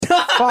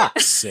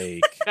fuck's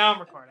sake. Now I'm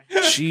recording.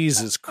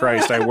 Jesus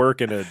Christ, I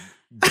work in a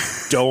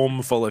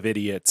dome full of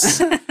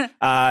idiots.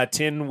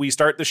 Tin, we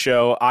start the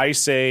show. I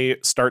say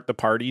start the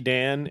party,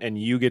 Dan, and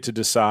you get to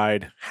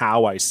decide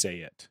how I say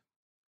it.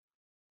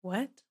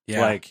 What?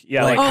 Yeah. Like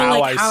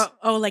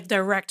how like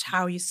direct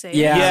how you say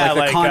Yeah, it.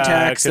 like the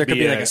context. There could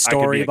be like a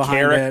story behind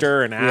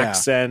character, it. an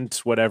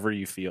accent, whatever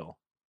you feel.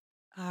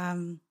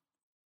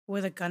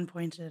 With a gun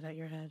pointed at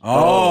your head.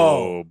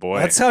 Oh boy.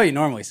 That's how he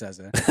normally says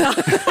it.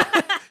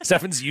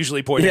 Stefan's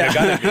usually pointing a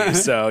gun at me.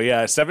 So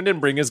yeah, Stefan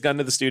didn't bring his gun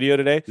to the studio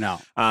today. No.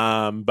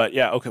 But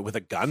yeah, okay, with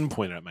a gun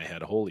pointed at my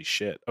head. Holy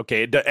shit.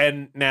 Okay,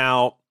 and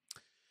now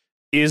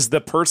is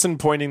the person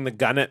pointing the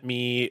gun at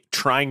me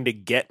trying to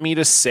get me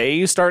to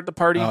say start the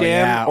party, Dan?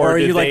 Yeah. Or are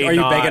you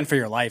begging for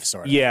your life,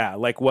 sort of? Yeah,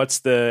 like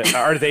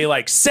are they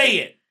like, say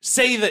it?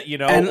 Say that, you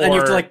know, and you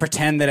have to like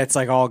pretend that it's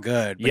like all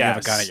good, but you have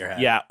a gun at your head.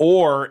 Yeah,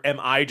 or am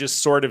I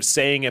just sort of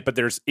saying it, but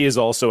is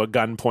also a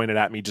gun pointed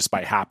at me just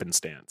by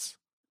happenstance?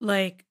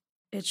 Like,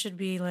 it should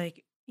be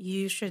like,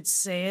 you should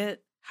say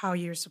it how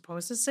you're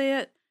supposed to say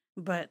it,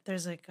 but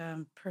there's like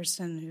a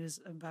person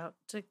who's about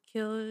to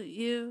kill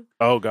you.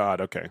 Oh,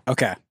 God, okay.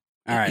 Okay,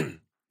 all right.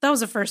 That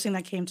was the first thing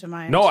that came to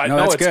mind. No,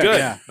 it's good.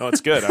 Yeah. No,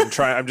 it's good. He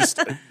wants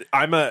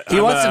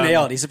to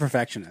nail it. He's a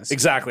perfectionist.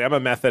 Exactly. I'm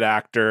a method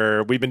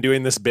actor. We've been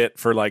doing this bit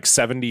for like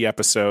 70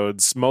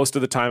 episodes. Most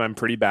of the time, I'm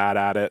pretty bad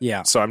at it.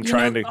 Yeah. So I'm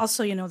trying to.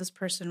 Also, you know this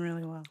person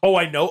really well. Oh,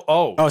 I know.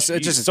 Oh, so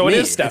it's just so me.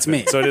 it is Stefan. It's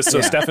me. So it is.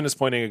 So Stefan is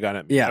pointing a gun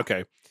at me. Yeah.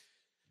 Okay.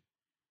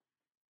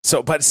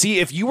 So, but see,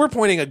 if you were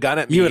pointing a gun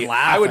at me, you would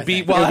laugh. I would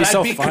be. Well, I'd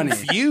so be funny.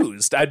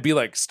 confused. I'd be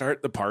like,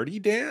 "Start the party,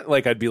 Dan."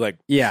 Like, I'd be like,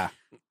 "Yeah."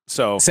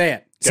 So say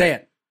it. Say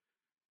it.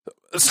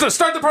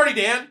 Start the party,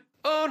 Dan.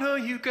 Oh no,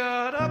 you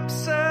got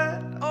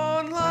upset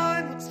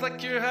online. Looks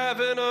like you're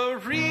having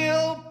a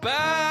real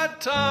bad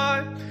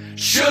time.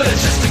 Should've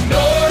just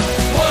ignored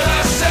what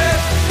I said,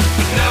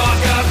 but now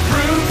I've got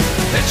proof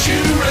that you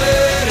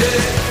read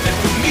it. And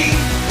for me,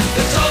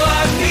 that's all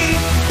I need.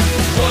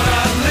 What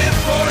I live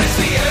for is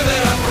the air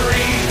that I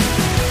breathe.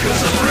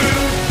 'Cause I'm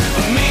rude,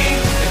 I'm mean,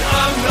 and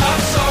I'm not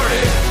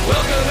sorry.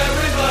 Welcome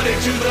everybody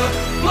to the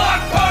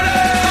block party.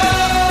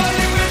 Oh,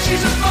 you bitch,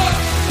 she's a fuck.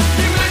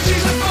 You bitch,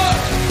 she's a fuck.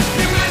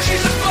 You bitch,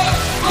 she's a fuck.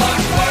 Block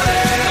party.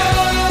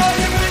 Oh,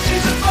 you bitch,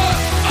 she's a fuck.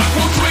 I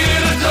quote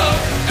tweeted a dog,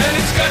 and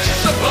it's got you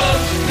so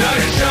bummed. Now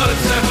you're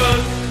shouting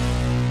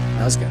 7.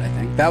 That was good, I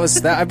think. That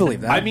was that. I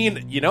believe that. I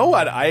mean, you know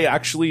what? I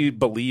actually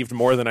believed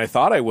more than I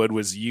thought I would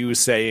was you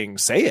saying,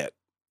 say it.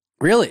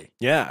 Really?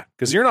 Yeah,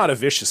 because you're not a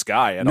vicious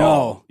guy at No.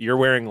 all. You're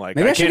wearing like...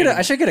 Maybe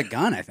I should get a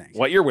gun, I think.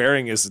 What you're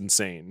wearing is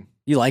insane.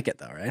 You like it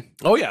though, right?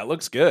 Oh yeah, it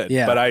looks good.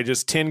 Yeah. But I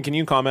just... Tin, can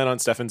you comment on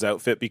Stefan's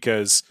outfit?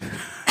 Because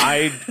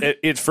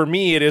for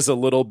me, it is a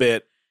little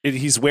bit...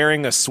 he's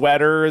wearing a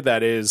sweater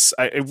that is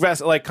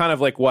like kind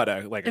of like what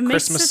a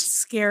Christmas. Makes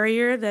it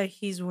scarier that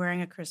he's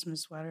wearing a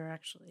Christmas sweater.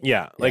 Actually,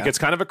 yeah, like it's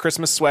kind of a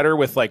Christmas sweater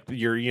with like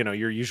your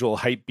usual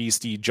hype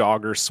beastie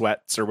jogger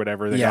sweats or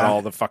whatever. They got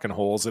all the fucking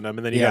holes in them,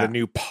 and then you got a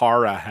new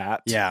para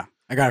hat. Yeah,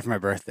 I got it for my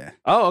birthday.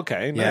 Oh,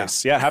 okay,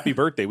 nice. Yeah, happy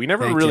birthday. We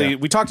never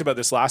we talked about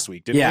this last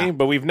week, didn't we?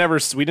 But we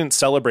didn't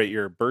celebrate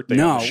your birthday.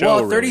 No, on the show,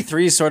 well,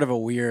 33 is sort of a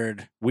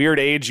weird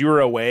age. You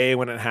were away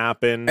when it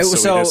happened. It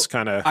was so we just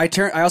kind of.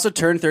 I also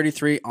turned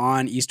 33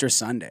 on Easter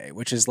Sunday,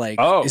 which is like,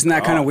 isn't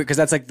that kind of weird? Because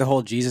that's like the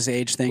whole Jesus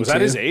age thing. Was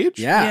that his age?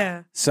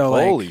 Yeah. So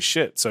holy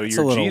shit. So it's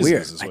you're a little Jesus,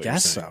 weird. is what I you're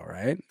guess saying. so,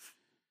 right?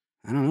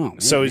 I don't know.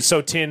 Maybe.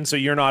 So Tin, so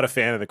you're not a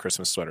fan of the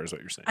Christmas sweater, is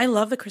what you're saying? I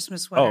love the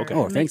Christmas sweater. Oh, okay.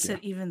 Oh, it thank makes you.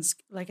 it even,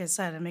 like I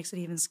said, it makes it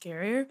even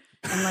scarier.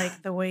 And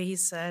like the way he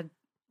said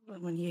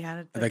when he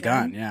had The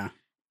gun, yeah.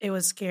 it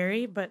was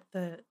scary, but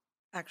the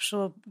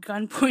actual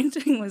gun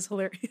pointing was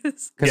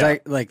hilarious. Because I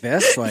like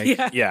this, like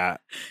yeah.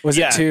 Was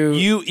it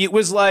too? It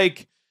was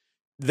like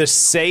the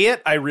say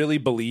it. I really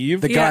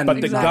believe The gun, but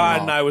the exactly.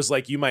 gun, I was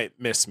like, you might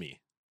miss me.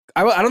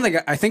 I don't think.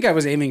 I think I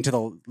was aiming to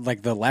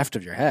the left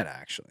of your head,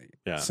 actually.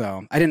 Yeah.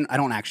 So I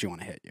don't actually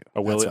want to hit you. I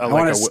want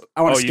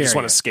to. You just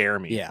want to scare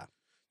me. Yeah.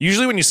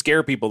 Usually, when you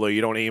scare people, though,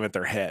 you don't aim at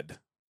their head.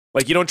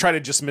 Like you don't try to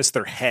just miss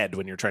their head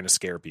when you're trying to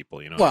scare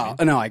people. You know. Well,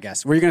 no, I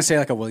guess. Were you going to say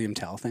like a William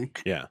Tell thing?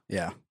 Yeah.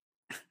 Yeah.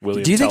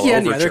 William Do you think Tell he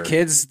had any overture. other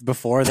kids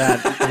before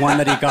that one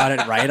that he got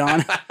it right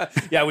on?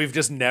 Yeah, we've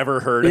just never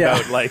heard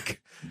about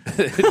like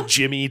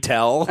Jimmy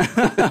Tell.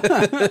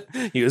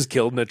 He was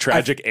killed in a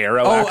tragic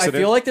arrow accident. I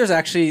feel like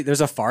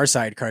there's a Far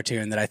Side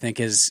cartoon that I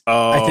think is.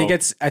 I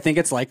think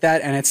it's like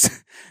that, and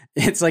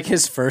it's like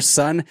his first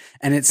son,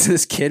 and it's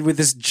this kid with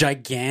this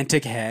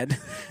gigantic head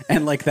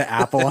and like the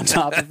apple on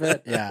top of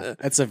it. Yeah,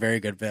 that's a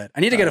very good bit. I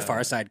need to get a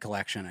Far Side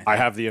collection. I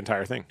have the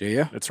entire thing. Do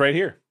you? It's right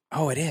here.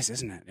 Oh, it is,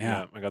 isn't it?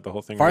 Yeah, I got the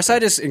whole thing. Far right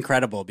Side there. is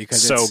incredible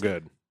because so it's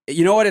good.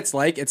 You know what it's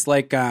like? It's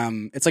like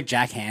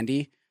Jack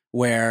Handy,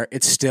 where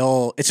it's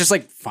just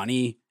like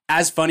funny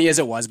as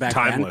it was back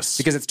then. Timeless.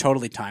 Because it's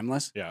totally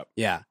timeless. Yeah.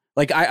 Yeah.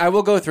 Like I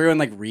will go through and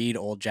like read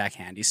old Jack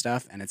Handy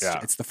stuff, and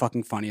it's the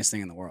fucking funniest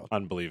thing in the world.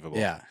 Unbelievable.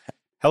 Yeah.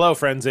 Hello,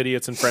 friends,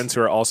 idiots, and friends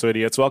who are also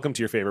idiots. Welcome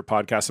to your favorite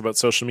podcast about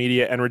social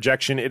media and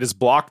rejection. It is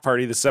Block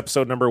Party. This is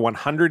episode number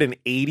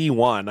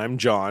 181. I'm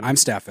John. I'm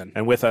Stefan.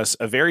 And with us,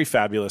 a very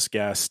fabulous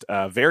guest,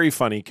 a very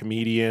funny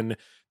comedian.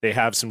 They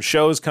have some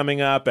shows coming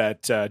up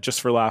at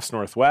Just for Laughs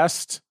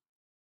Northwest.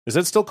 Is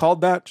it still called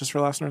that, Just for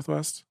Laughs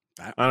Northwest?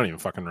 I don't even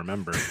fucking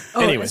remember.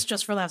 Anyway. It's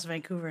Just for Laughs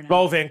Vancouver now.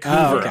 Oh, Vancouver.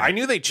 Oh, okay. I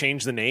knew they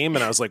changed the name,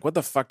 and I was like, what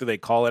the fuck do they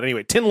call it?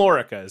 Anyway, Tin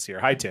Lorica is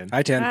here. Hi, Tin.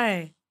 Hi, Tim.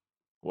 Hi.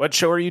 What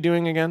show are you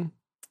doing again?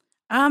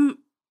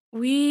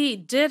 We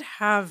did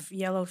have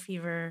Yellow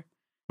Fever.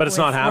 But it's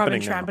with not happening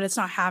Robin Tran, now. but it's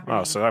not happening.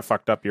 Oh, so I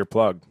fucked up your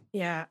plug.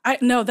 Yeah.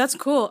 No, that's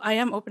cool. I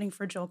am opening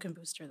for Joel Kim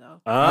Booster,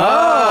 though.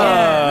 Oh,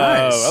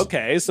 yeah. Nice.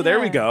 Okay. So there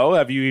we Yeah. go.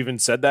 Have you even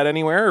said that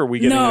anywhere? Or are we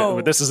getting No.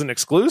 it? This is an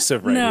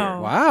exclusive right No.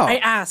 here. Wow. I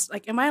asked,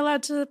 am I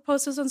allowed to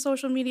post this on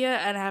social media?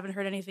 And I haven't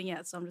heard anything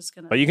yet, so I'm just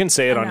going to. But you can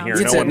say it on Announce here. it.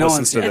 You No said one no listens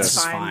one's to It's this.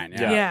 It's fine. fine.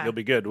 Yeah. Yeah. You'll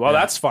be good. Well, Yeah.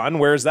 that's fun.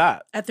 Where's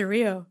that? At the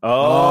Rio.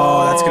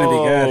 Oh, that's gonna be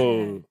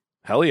good.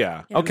 Hell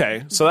yeah. Yeah.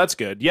 Okay. So that's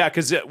good. Yeah.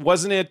 Because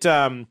wasn't it,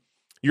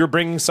 you're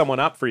bringing someone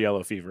up for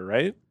Yellow Fever,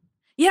 right?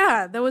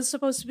 Yeah, that was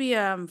supposed to be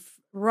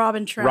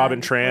Robin Tran. Robin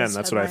Tran. was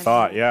That's what I headlining.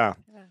 thought. Yeah.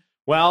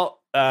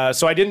 Well,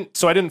 so I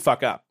didn't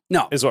fuck up,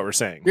 No, is what we're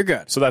saying. you're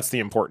good. So that's the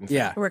important thing.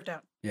 Yeah. It worked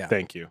out. Yeah.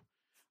 Thank you.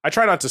 I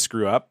try not to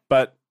screw up,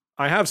 but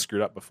I have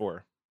screwed up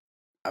before.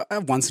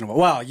 Once in a while.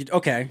 Well,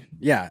 okay.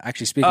 Yeah.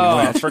 Actually, speaking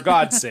of Oh, which. for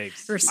God's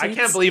sakes. I Receipts.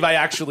 can't believe I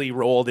actually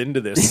rolled into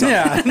this.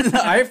 somehow. Yeah.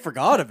 I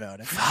forgot about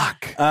it.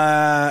 Fuck.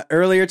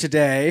 Earlier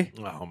today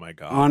Oh my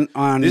God.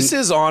 on This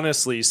is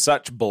honestly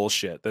such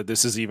bullshit that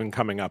this is even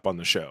coming up on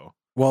the show.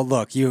 well,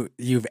 look,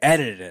 you've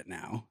edited it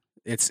now.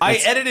 I It's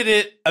edited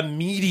it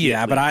immediately.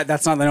 yeah, but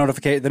that's not the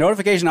notification. The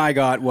notification I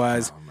got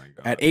was Oh my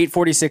God. at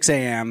 8:46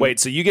 a.m. Wait,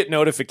 so you get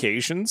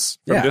notifications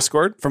from Yeah.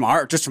 Discord? from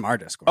our Discord.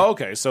 Oh,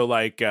 okay. So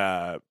like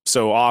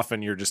so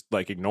often you're just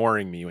like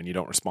ignoring me when you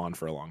don't respond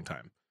for a long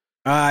time.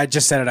 I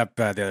just set it up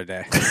the other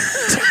day.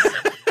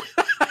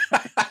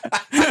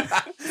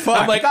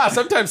 I'm like,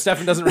 sometimes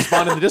Stefan doesn't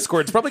respond in the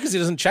Discord. It's probably because he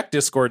doesn't check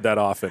Discord that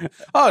often.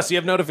 Oh, so you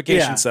have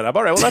notifications Yeah. set up.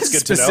 All right, well, that's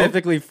good to know.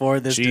 Specifically for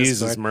this Jesus,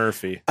 Discord.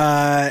 Murphy.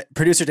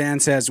 Producer Dan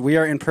says we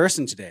are in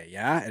person today.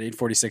 Yeah, at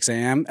 8:46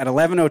 a.m. At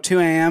 11:02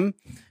 a.m.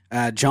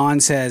 John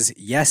says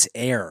yes,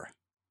 air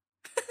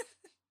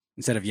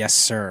instead of yes,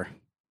 sir.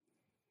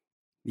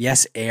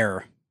 Yes,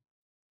 air.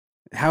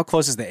 How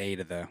close is the A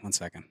to the 1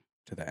 second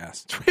to the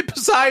S? It's right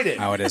beside it.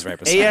 Oh, it is right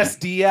beside it.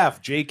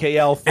 ASDF,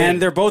 JKL thing.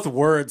 And they're both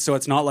words, so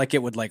it's not like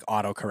it would like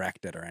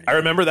autocorrect it or anything. I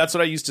remember that's what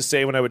I used to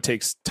say when I would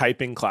take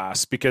typing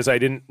class because I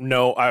didn't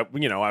know, I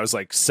was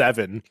like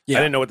 7. Yeah.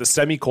 I didn't know what the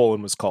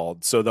semicolon was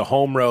called. So the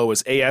home row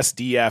was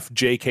ASDF,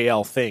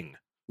 JKL thing.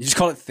 You just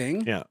call it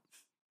thing. Yeah.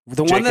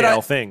 The JKL one that I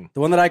thing.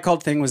 the one that I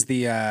called thing was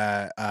the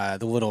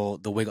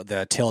wiggle,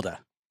 the tilde.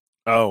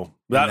 Oh,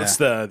 that's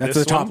That's this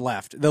the top one?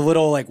 left. The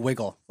little like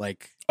wiggle,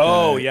 like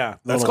Oh, the yeah.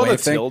 That's little called a wave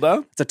thing.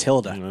 tilde? It's a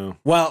tilde. No.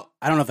 Well,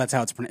 I don't know if that's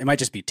how it's pronounced. It might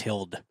just be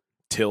tilde.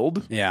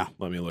 Tilde? Yeah.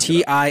 Let me look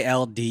it up.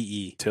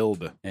 TILDE.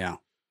 Tilde. Yeah.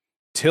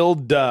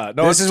 Tilde. No,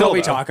 This it's is what we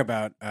tilde. talk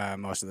about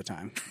most of the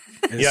time.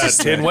 It's Yeah,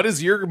 just, Tin, what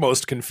is your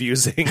most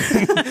confusing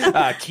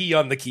key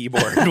on the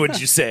keyboard, would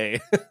you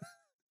say?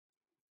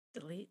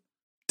 Delete.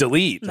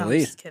 Delete. No, I'm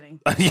Delete. just kidding.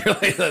 You're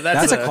like,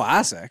 That's a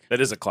classic.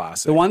 That is a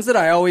classic. The ones that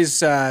I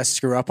always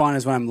screw up on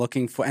is when I'm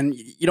looking for, and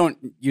you don't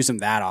use them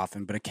that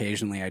often, but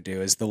occasionally I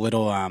do, is the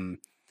little,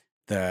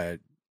 the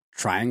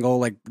triangle,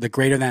 like the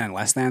greater than and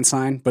less than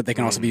sign, but they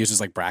can also be used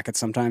as like brackets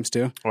sometimes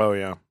too. Oh,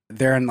 yeah.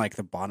 They're in like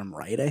the bottom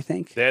right, I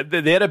think. They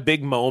had a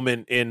big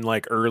moment in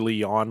like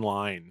early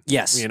online.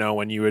 Yes. You know,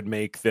 when you'd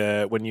make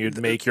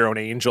your own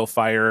angel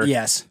fire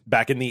Yes.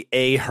 back in the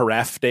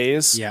Ahref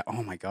days. Yeah.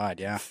 Oh my God.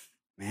 Yeah.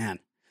 Man.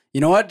 You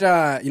know what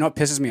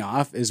pisses me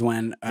off is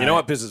when, You know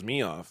what pisses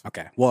me off?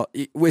 okay. Well,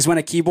 it was when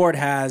a keyboard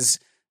has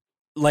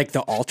like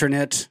the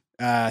alternate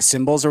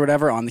symbols or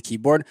whatever on the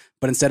keyboard,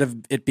 but instead of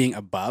it being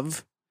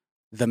above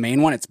the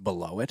main one, it's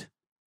below it.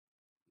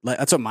 Like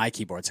that's what my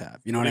keyboards have.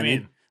 You know what I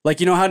mean? Like,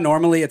 you know how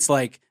normally it's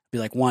like be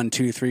like 1,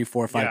 2, 3,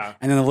 4, 5, Yeah.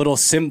 and then the little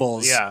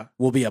symbols Yeah.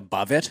 will be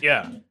above it.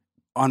 Yeah.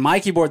 On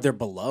my keyboard, they're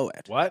below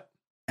it, What?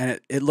 and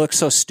it looks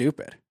so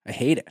stupid. I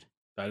hate it.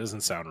 That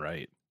doesn't sound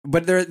right.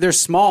 But they're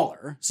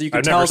smaller, so you can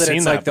I've tell never that seen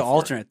it's that like the before.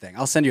 alternate thing.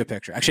 I'll send you a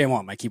picture. Actually, I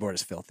won't. My keyboard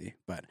is filthy,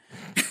 but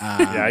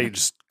Yeah, you're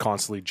just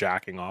constantly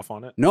jacking off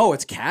on it. no,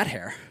 it's cat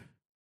hair.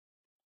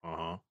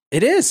 Uh-huh.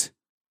 It is.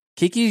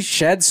 Kiki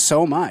sheds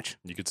so much.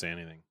 You could say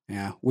anything.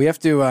 Yeah, we have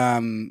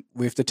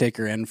to take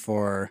her in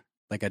for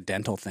like a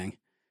dental thing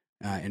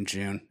in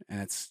June,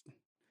 and it's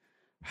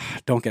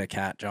don't get a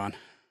cat, John.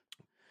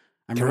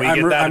 I'm Can we get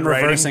that in writing,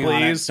 reversing on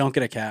it. please? Don't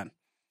get a cat.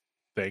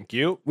 Thank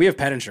you. We have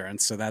pet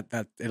insurance, so that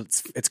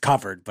it's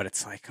covered, but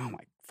it's like, oh my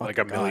fucking Like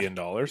 $1 God. million?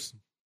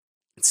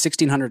 It's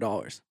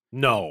 $1,600.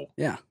 No.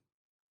 Yeah.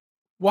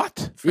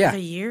 What? For Yeah. the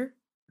year?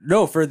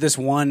 No, for this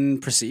one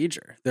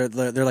procedure. They're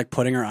like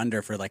putting her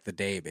under for like the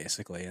day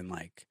basically, and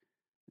like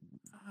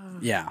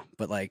yeah,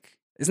 but like,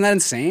 isn't that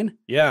insane?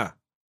 Yeah.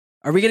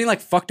 Are we getting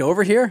like fucked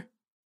over here?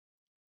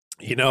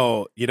 You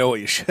know what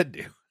you should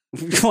do?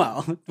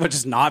 Well, but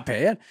just not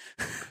pay it.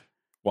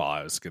 Well,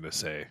 I was going to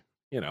say,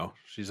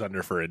 she's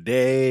under for a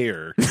day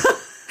or,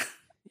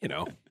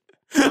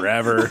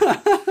 forever.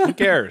 Who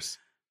cares?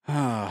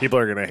 People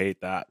are going to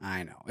hate that.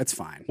 I know. It's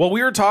fine. Well,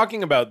 we were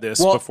talking about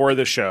this before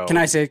the show. Can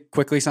I say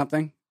quickly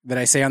something that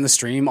I say on the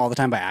stream all the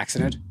time by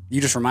accident?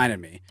 You just reminded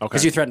me.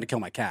 Because you threatened to kill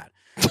my cat.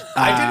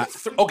 I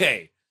didn't.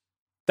 Okay.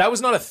 That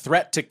was not a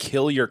threat to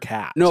kill your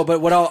cat. No,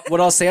 but what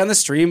I'll say on the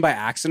stream by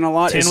accident a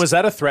lot is... was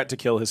that a threat to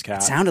kill his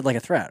cat? It sounded like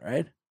a threat,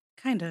 right?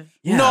 Kind of.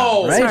 Yeah,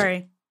 no. Right?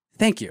 Sorry.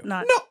 Thank you.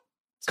 No.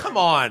 Come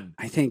on.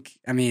 I don't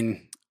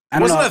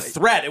It wasn't know. a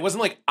threat. It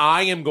wasn't like,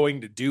 I am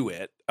going to do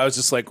it. I was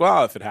just like,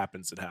 well, if it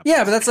happens, it happens.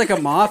 Yeah, but that's like a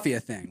mafia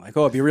thing. Like,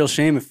 it'd be a real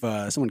shame if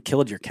someone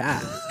killed your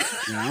cat.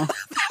 You know?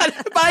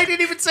 But I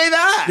didn't even say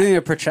that. Doing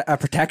a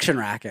protection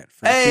racket.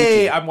 For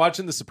hey, Kiki. I'm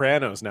watching The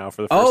Sopranos now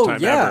for the first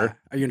time ever.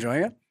 Are you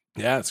enjoying it?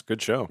 Yeah, it's a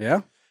good show.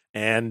 Yeah?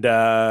 And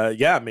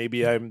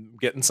maybe I'm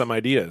getting some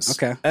ideas.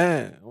 Okay.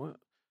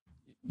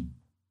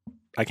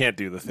 I can't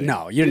do the thing.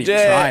 No, you didn't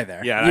even try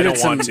there. Yeah, you I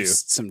don't want to.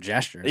 Some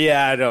gestures.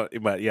 Yeah, I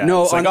don't. But yeah,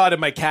 no, it's like, did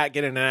my cat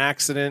get in an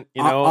accident?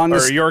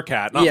 Or your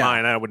cat, not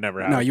mine. I would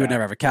never have. No, you would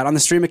never have a cat. On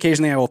the stream,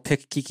 occasionally I will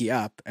pick Kiki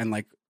up and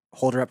like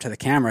hold her up to the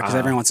camera because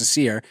everyone wants to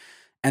see her,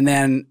 and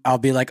then I'll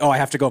be like, oh, I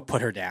have to go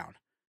put her down,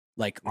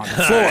 like on the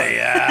floor.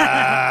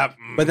 Yeah.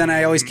 But then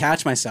I always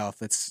catch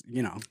myself. It's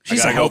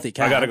she's a healthy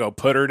cat. I gotta go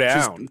put her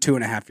down. She's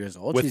 2.5 years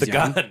old. With She's the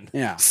young. gun.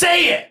 Yeah.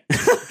 Say it.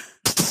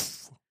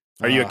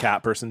 Are you a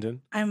cat person,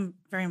 Din? I'm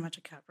very much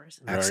a cat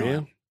person. Excellent.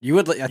 Are you? You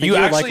would. I think you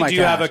would actually like my do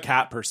cat. have a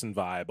cat person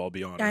vibe. I'll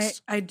be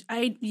honest.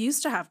 I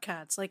used to have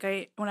cats. Like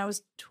when I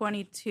was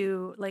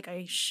 22, like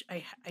I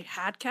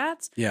had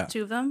cats. Yeah.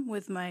 2 of them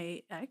with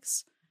my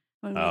ex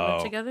when we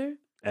lived together.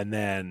 And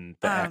then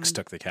the ex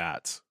took the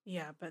cats.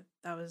 Yeah, but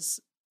that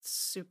was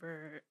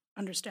super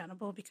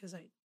understandable because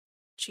I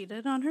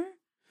cheated on her.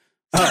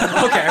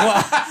 Oh, okay.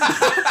 Well.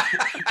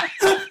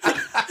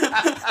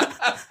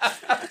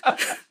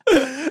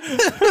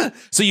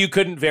 So you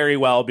couldn't very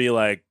well be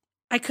like.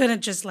 I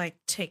couldn't just like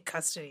take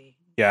custody.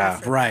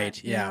 Yeah. Right.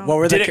 That, yeah. know? What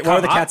were the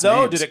cats'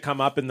 names? Did it come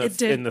up in the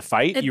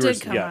fight? It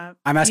did come up.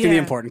 I'm asking the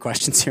important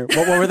questions here.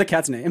 What were the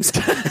cats' names?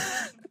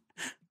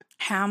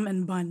 Ham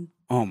and Bun.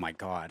 Oh my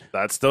god.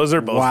 Those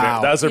are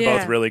both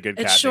both really good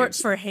cat names. It's short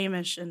for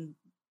Hamish and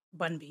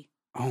Bunby.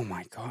 Oh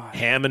my god.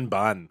 Ham and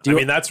Bun.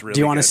 That's really.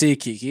 Do you want to good. see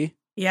Kiki?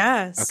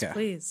 Yes. Okay.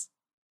 Please.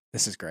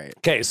 This is great.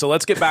 Okay, so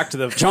let's get back to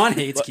the. John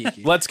hates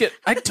Kiki. Let's get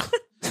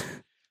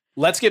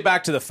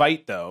back to the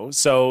fight though.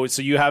 So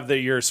you have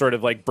your sort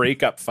of like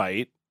breakup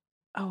fight.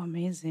 Oh,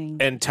 amazing.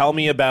 And tell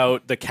me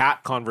about the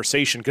cat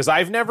conversation, because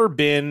I've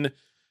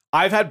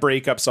had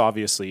breakups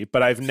obviously,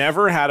 but I've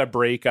never had a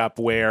breakup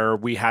where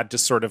we had to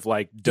sort of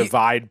like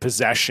divide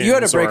possessions. You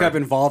had a breakup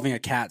involving a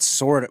cat,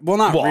 sort of. Well,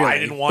 not really. I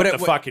didn't want the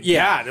fucking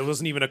cat. It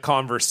wasn't even a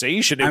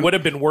conversation. It would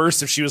have been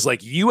worse if she was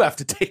like, "You have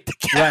to take the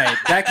cat." Right.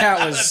 That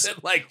cat was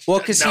like,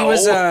 because he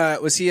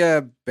was he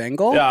a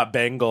Bengal? Yeah,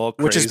 Bengal,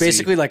 which is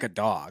basically like a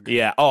dog.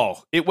 Yeah.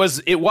 Oh, it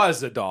was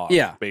a dog.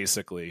 Yeah,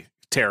 basically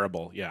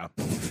terrible. Yeah.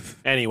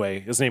 Anyway,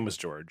 his name was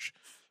George.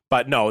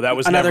 But no, that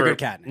was another good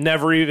cat name.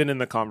 Never even in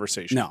the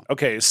conversation. No.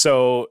 Okay,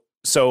 so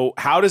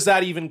how does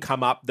that even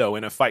come up though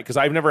in a fight? Because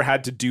I've never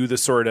had to do the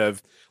sort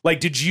of like,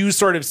 did you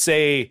sort of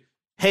say,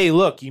 "Hey,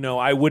 look,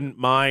 I wouldn't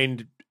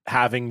mind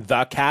having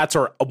the cats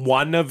or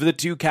one of the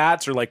 2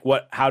 cats," or like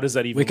what? How does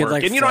that even work?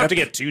 Like and you don't have to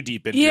get too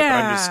deep into it.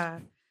 Yeah.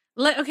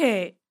 But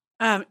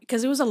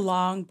because it was a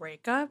long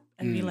breakup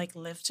and we like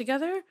lived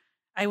together.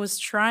 I was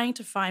trying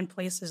to find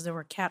places that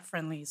were cat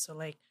friendly. So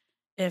like,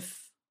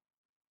 if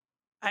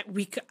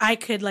I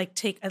could like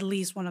take at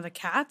least one of the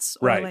cats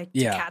or like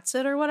to cat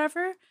sit or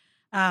whatever.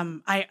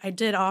 I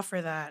did offer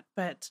that,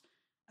 but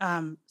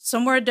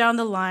somewhere down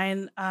the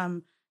line,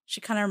 she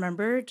kind of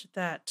remembered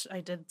that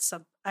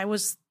I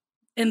was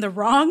in the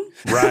wrong,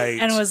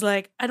 right? And was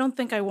like, "I don't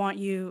think I want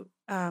you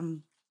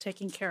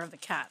taking care of the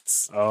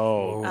cats."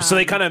 Oh, so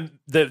they kind of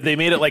they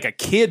made it like a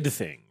kid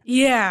thing.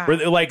 Yeah,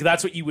 where like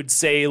that's what you would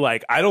say.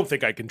 Like, I don't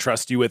think I can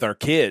trust you with our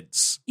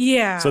kids.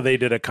 Yeah. So they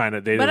did a kind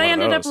of. But I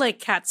ended up like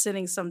cat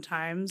sitting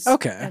sometimes.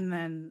 Okay. And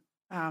then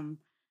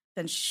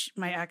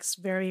my ex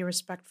very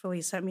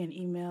respectfully sent me an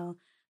email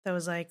that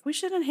was like, "We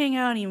shouldn't hang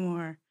out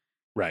anymore."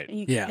 Right.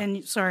 And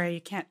And sorry,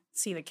 you can't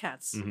see the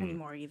cats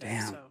anymore either.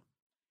 Damn. So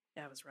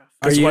yeah, it was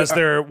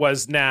rough.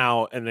 Was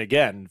now, and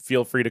again,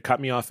 feel free to cut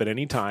me off at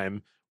any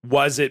time.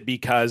 Was it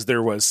because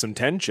there was some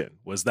tension?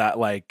 Was that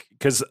like,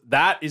 because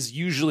that is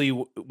usually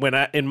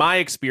in my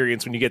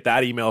experience, when you get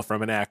that email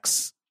from an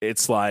ex,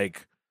 it's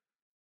like,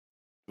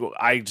 well,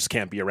 I just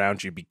can't be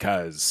around you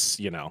because,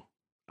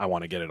 I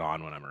want to get it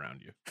on when I'm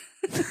around you.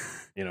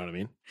 You know what I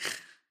mean?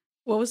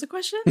 What was the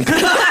question? The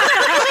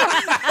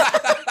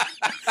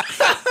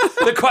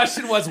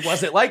question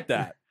was it like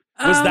that?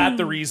 Was that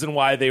the reason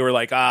why they were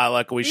like,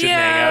 look, we shouldn't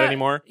hang out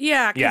anymore?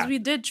 Yeah, because we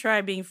did try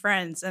being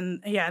friends.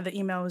 And the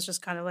email was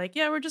just kind of like,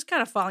 we're just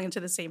kind of falling into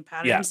the same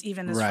patterns,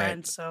 even as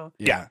friends. So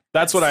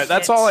that's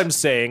all I'm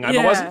saying.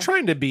 I wasn't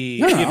trying to be,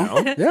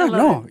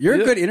 You're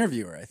a good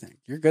interviewer, I think.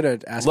 You're good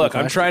at asking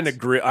questions. I'm trying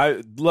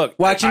to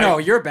Well, actually, no,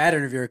 you're a bad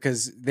interviewer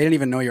because they didn't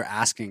even know you're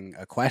asking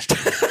a question.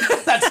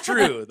 That's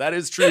true. That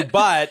is true.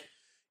 But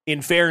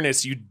in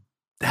fairness, you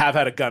have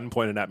had a gun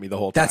pointed at me the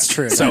whole time. That's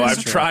true. So I'm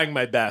trying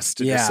my best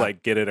to just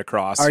like get it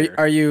across.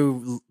 Are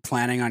you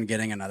planning on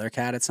getting another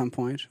cat at some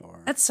point? Or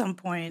at some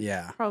point,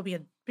 probably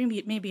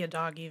maybe a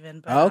dog even.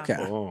 But,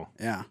 okay.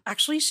 Yeah.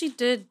 Actually, she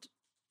did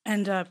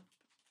end up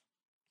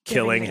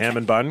killing him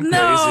and Bun.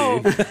 No,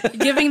 Crazy.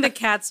 Giving the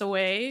cats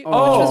away, which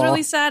was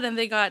really sad, and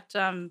they got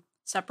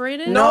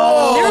separated.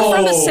 No, they were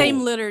from the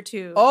same litter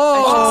too.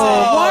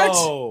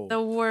 What?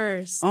 The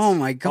worst. Oh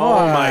my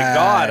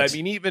god! I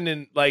mean, even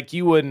in like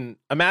you wouldn't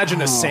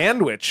imagine a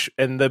sandwich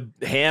and the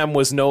ham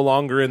was no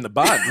longer in the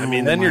bun. I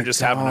mean, then you're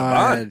just having a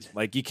bun.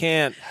 Like you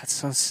can't. That's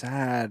so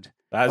sad.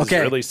 That's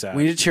really sad.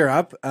 We need to cheer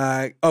up.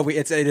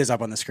 It is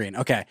up on the screen.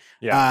 Okay.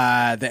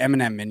 Yeah. The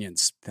M&M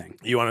Minions thing.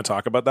 You want to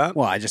talk about that?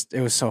 Well,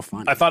 it was so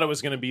fun. I thought it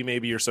was going to be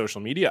maybe your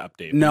social media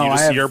update.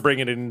 No, you're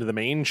bringing it into the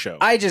main show.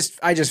 I just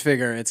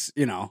figure it's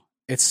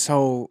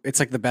it's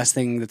like the best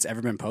thing that's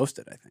ever been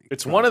posted. I think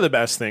it's one of the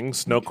best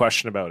things, no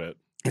question about it.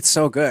 It's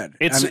so good.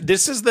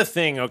 This is the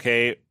thing.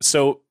 Okay,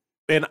 so.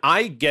 And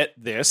I get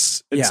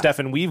this, and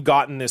Stefan, we've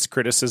gotten this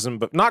criticism,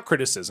 but not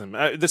criticism.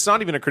 That's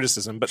not even a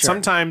criticism, but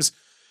sometimes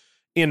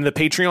in the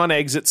Patreon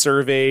exit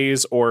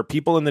surveys or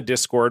people in the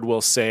Discord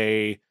will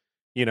say,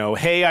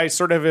 hey, I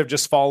sort of have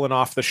just fallen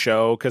off the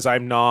show because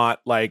I'm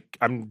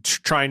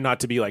trying not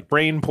to be like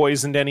brain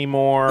poisoned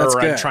anymore. That's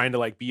or good. I'm trying to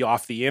like be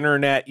off the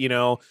internet,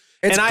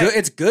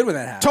 It's good when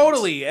that happens.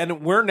 Totally.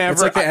 And we're never.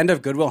 It's like the end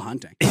of Good Will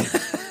Hunting.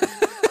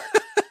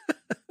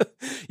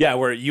 Yeah,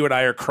 where you and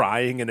I are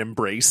crying and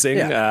embracing,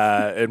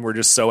 and we're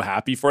just so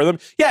happy for them.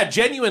 Yeah,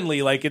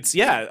 genuinely, like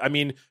I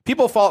mean,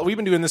 people fall. We've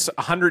been doing this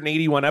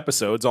 181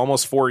 episodes,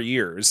 almost 4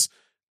 years.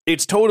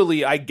 It's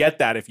totally, I get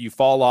that if you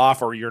fall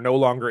off or you're no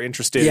longer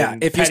interested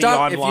in if you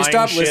stop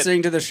shit,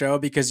 listening to the show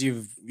because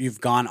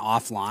you've gone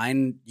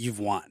offline, you've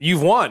won.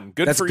 You've won.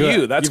 Good for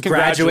you. That's you've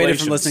graduated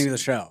from listening to the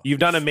show. You've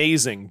done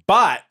amazing.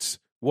 But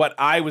what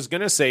I was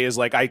going to say is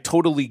like, I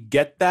totally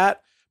get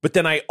that. But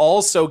then I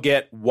also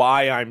get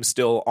why I'm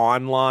still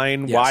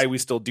online, why we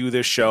still do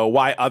this show,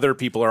 why other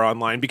people are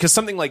online. Because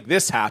something like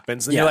this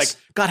happens, and you're like,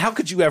 God, how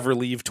could you ever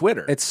leave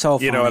Twitter? It's so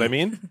funny. You know what I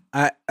mean?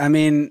 I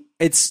mean,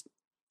 it's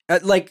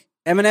like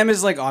Eminem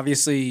is like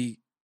obviously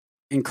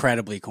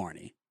incredibly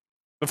corny.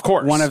 Of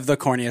course. One of the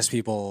corniest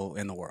people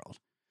in the world.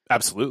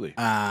 Absolutely.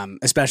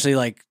 Especially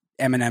like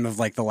Eminem of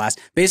like the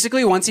last.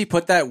 Basically, once he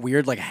put that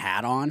weird like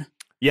hat on.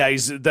 Yeah,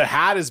 the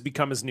hat has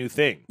become his new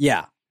thing.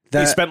 Yeah.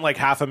 He spent like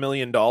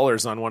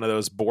 $500,000 on one of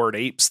those bored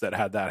apes that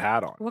had that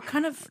hat on. What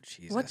kind of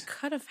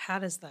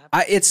hat is that?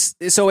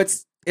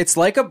 It's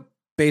like a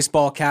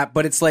baseball cap,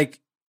 but it's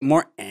like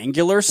more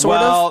angular, sort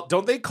of. Well,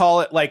 don't they call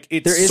it like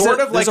it's there's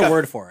a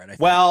word for it? I think.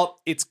 Well,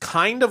 it's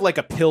kind of like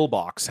a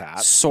pillbox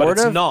hat, but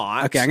it's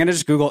not. Okay, I'm gonna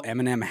just Google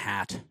Eminem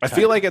hat. I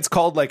feel like it's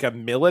called like a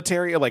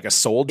military, like a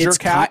soldier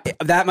cap.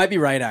 That might be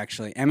right,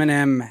 actually.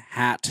 Eminem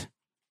hat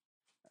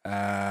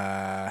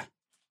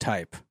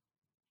type.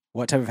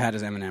 What type of hat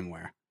does Eminem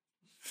wear?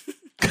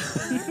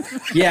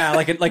 Yeah,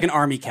 like an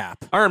army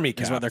cap. Army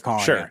cap is what they're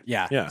calling it.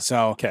 Yeah, yeah.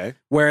 So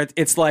where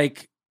it's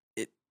like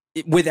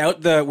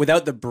without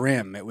the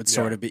brim, it would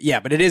sort of be. Yeah,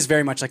 but it is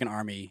very much like an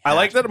army hat. I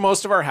like that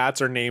most of our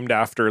hats are named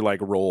after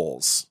like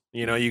roles.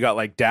 You got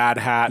like dad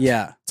hat.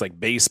 Yeah, it's like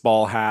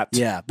baseball hat.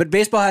 Yeah, but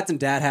baseball hats and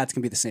dad hats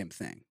can be the same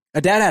thing. A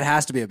dad hat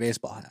has to be a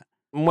baseball hat.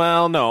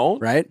 Well, no,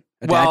 right?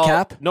 Dad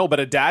cap? No, but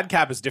a dad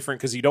cap is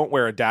different because you don't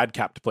wear a dad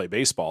cap to play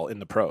baseball in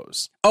the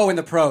pros. Oh, in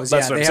the pros,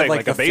 that's what I'm saying.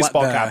 Like a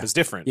baseball cap is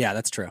different. Yeah,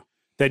 that's true.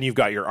 Then you've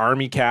got your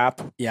army cap.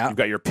 Yeah, you've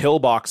got your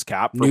pillbox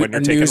cap for when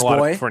you're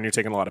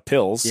taking a lot of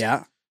pills.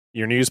 Yeah,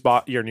 your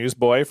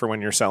newsboy for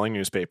when you're selling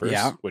newspapers.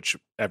 Yeah, which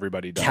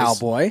everybody does.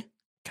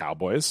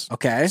 Cowboys.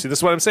 Okay. See, this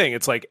is what I'm saying.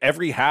 It's like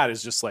every hat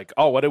is just like,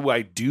 oh, what do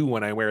I do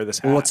when I wear this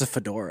hat? Well, what's a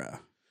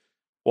fedora?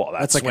 Well,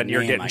 that's like when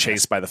you're getting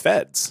chased by the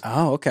feds.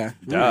 Oh, okay.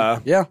 Duh.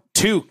 Yeah.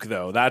 Toque,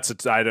 though,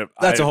 I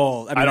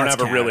don't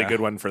have a really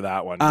good one for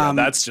that one.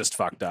 That's just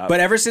fucked up. But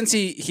ever since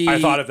he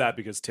I thought of that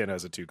because Tin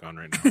has a toque on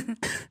right now.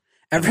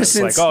 Ever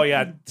since, like, oh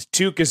yeah,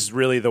 toque is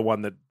really the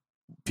one that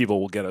people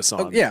will get us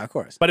on. Oh, yeah, of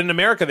course. But in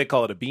America, they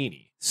call it a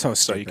beanie. So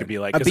you could be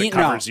like, because it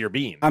covers your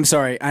bean. I'm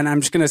sorry, and I'm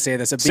just gonna say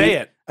this. Say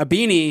it. A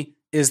beanie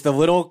is the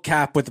little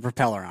cap with the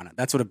propeller on it.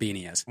 That's what a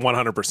beanie is.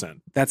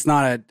 100%. That's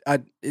not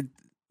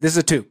this is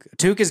a toque. A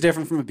toque is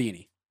different from a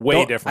beanie.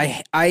 Way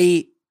different.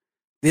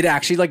 It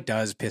actually like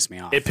does piss me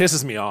off. It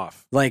pisses me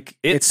off. Like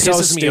it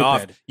pisses me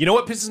off. You know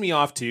what pisses me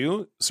off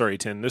too? Sorry,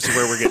 Tin. This is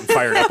where we're getting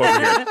fired up over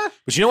here.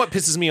 But you know what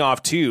pisses me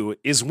off too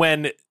is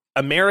when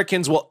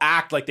Americans will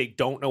act like they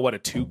don't know what a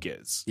toque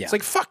is. Yeah. It's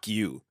like, fuck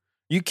you.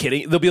 You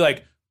kidding? They'll be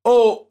like,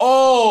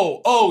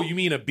 oh, you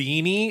mean a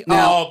beanie?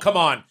 Now, oh, come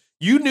on.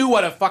 You knew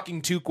what a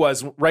fucking toque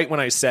was right when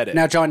I said it.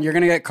 Now, John, you're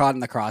going to get caught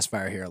in the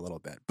crossfire here a little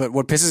bit. But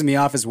what pisses me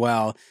off as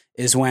well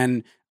is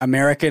when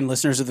American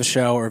listeners of the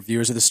show or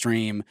viewers of the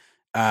stream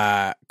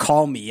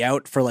call me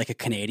out for like a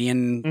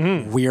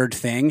Canadian weird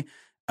thing.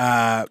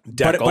 But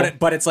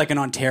it's like an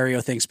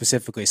Ontario thing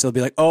specifically. So they'll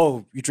be like,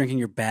 "Oh, you're drinking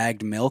your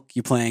bagged milk.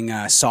 You playing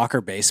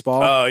soccer,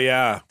 baseball." Oh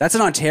yeah, that's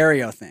an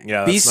Ontario thing.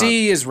 Yeah,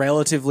 BC is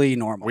relatively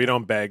normal. We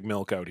don't bag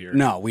milk out here.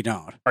 No, we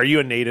don't. Are you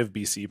a native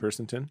BC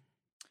person, Tim?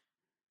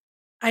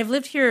 I've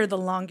lived here the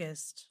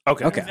longest.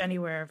 Okay. Of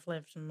anywhere I've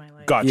lived in my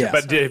life. Gotcha. Yeah.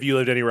 But have you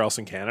lived anywhere else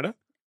in Canada?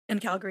 In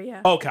Calgary,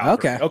 yeah. Oh, Calgary.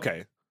 Okay.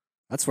 Okay.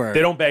 That's where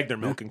They don't bag their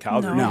milk in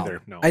Calgary No.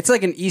 either. No. It's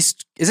like an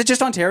East. Is it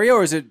just Ontario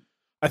or is it?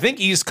 I think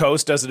East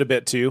Coast does it a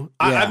bit too.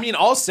 Yeah. I mean,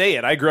 I'll say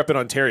it. I grew up in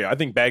Ontario. I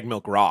think bag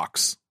milk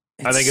rocks.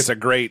 I think it's a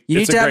great. You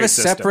need to have a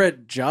system.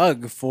 separate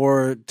jug to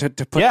put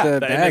the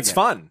bag. And it's in.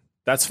 fun.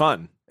 That's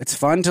fun. It's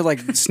fun to like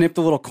snip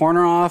the little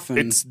corner off.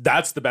 And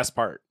That's the best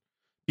part.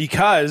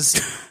 Because,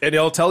 and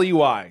it'll tell you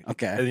why.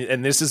 Okay.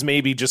 And this is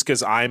maybe just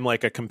because I'm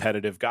like a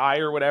competitive guy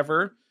or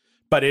whatever,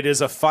 but it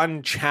is a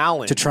fun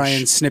challenge. to try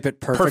and snip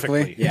it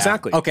perfectly. Yeah.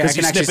 Exactly. Okay, I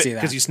can actually see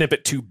that. Because you snip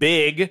it too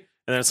big, and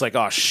then it's like,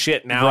 oh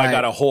shit, now Right. I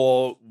got a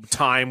whole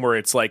time where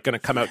it's like going to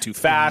come out too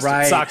fast.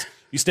 Right. It sucks.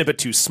 You snip it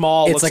too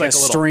small. It's Looks like like a a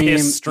little stream.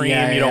 piss stream.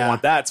 Yeah, you don't yeah.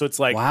 want that. So it's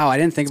like, Wow, I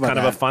didn't think about kind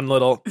that. of a fun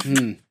little,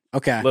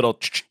 Okay. little.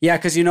 Yeah,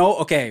 because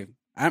okay,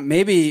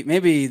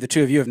 maybe the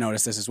two of you have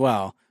noticed this as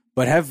well.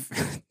 But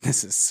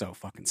this is so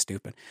fucking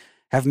stupid.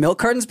 Have milk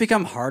cartons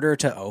become harder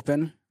to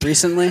open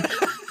recently?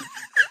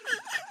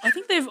 I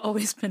think they've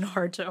always been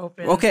hard to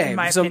open. Okay, in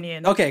my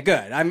opinion. Okay,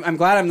 good. I'm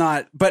glad I'm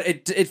not. But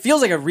it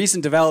feels like a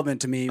recent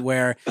development to me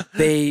where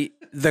the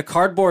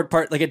cardboard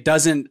part like it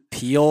doesn't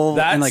peel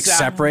and like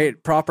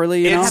separate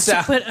properly. You know, have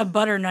to put a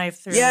butter knife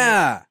through.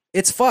 yeah,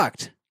 it's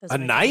fucked. A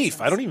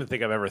knife? I don't even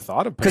think I've ever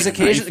thought of Because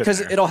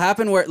it'll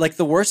happen where like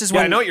the worst is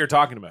when I know what you're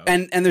talking about.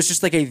 and there's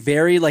just like a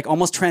very like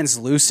almost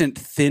translucent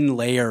thin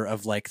layer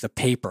of like the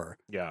paper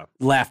Yeah.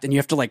 left, and you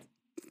have to like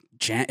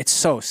it's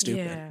so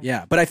stupid.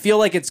 Yeah. But I feel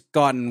like it's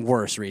gotten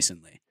worse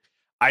recently.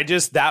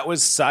 That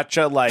was such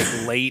a like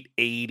late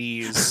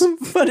 80s.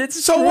 But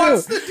it's So true.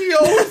 what's the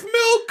deal with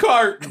milk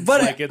cartons?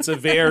 But like it's a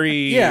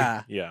very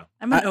Yeah.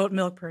 I'm an oat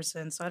milk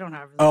person, so I don't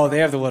have. Oh, they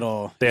have the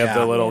little. They have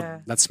the little Yeah.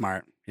 That's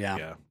smart. Yeah.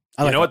 yeah.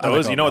 I like You know what I like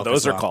those oat you know what milk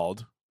those as are well.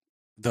 called?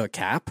 The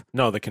cap?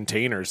 No, the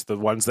containers, the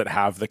ones that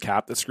have the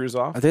cap that screws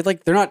off. Are they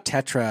like they're not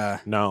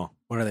Tetra? No.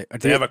 What are they? Are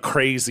They have a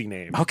crazy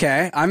name.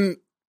 Okay, I'm.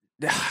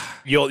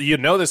 You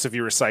know this if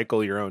you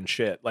recycle your own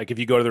shit. Like if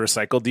you go to the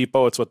recycle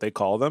depot, it's what they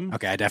call them.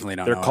 Okay, I definitely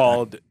don't. They're know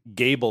called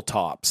gable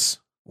tops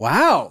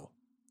Wow.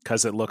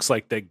 because it looks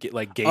like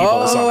like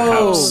gables on a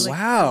house.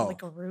 Wow.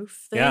 Like a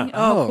roof thing. Yeah.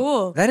 Oh,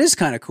 cool. That is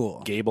kind of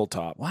cool. Gable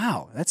top.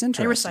 Wow, that's I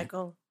interesting.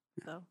 recycle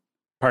though.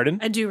 Pardon?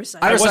 I do recycle.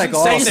 I wasn't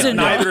recycle saying also. that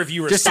neither of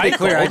you recycle. Just to be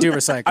clear, I do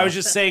recycle. I was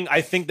just saying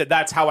I think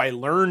that's how I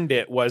learned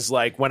it was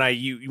like when I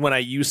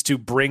used to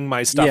bring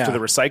my stuff Yeah. to the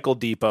recycle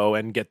depot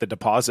and get the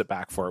deposit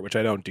back for it, which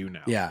I don't do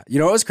now. Yeah, you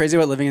know what was crazy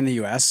about living in the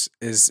U.S.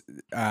 is,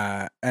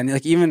 and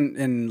like even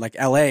in like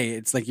L.A.,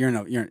 it's like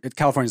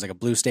California's like a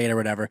blue state or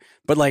whatever,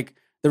 but like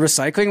the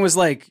recycling was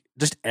like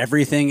just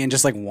everything in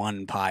just like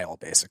one pile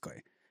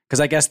basically,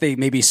 because I guess they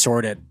maybe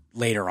sort it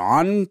later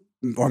on,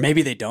 or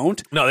maybe they don't.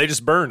 No, they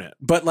just burn it.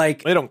 But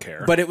like They don't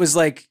care. But it was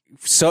like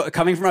so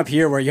coming from up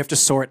here where you have to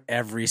sort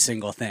every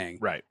single thing,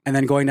 Right. and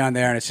then going down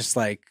there and it's just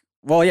like,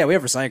 well, yeah, we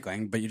have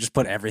recycling, but you just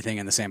put everything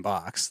in the same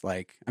box.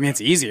 Like, I mean, it's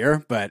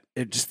easier, but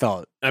it just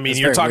felt. I mean, it's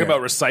you're very talking weird.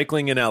 about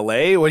recycling in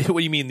LA? What do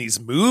you mean, these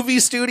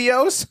movie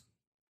studios?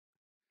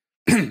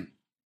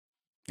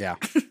 Yeah.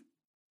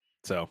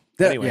 So,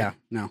 That- anyway. Yeah,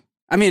 no.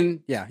 I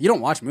mean, yeah, you don't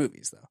watch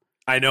movies though.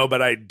 I know,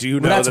 but I do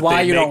know But that's that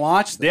why they you make- don't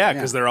watch them. Yeah,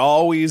 because they're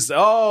always,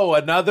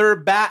 another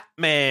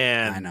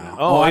Batman. I know.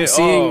 Oh,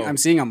 I'm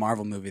seeing a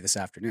Marvel movie this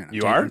afternoon.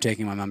 Are? I'm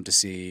taking my mom to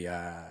see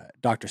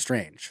Doctor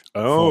Strange.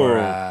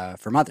 Oh.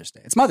 For Mother's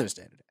Day. It's Mother's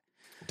Day today.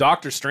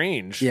 Doctor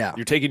Strange. Yeah.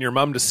 You're taking your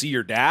mom to see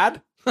your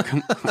dad?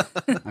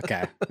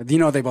 Okay, you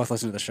know they both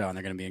listen to the show and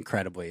they're going to be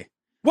incredibly.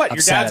 What? Your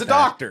upset dad's at a that.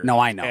 doctor. No,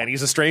 I know. And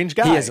he's a strange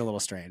guy. He is a little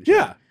strange.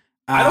 Yeah.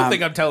 I don't Um,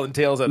 think I'm telling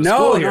tales out of no,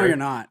 school no, here. you're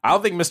not. I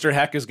don't think Mr.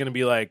 Heck is going to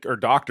be like, or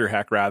Dr.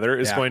 Heck rather,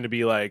 is Yeah. going to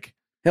be like,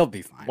 He'll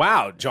be fine.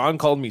 wow, John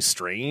called me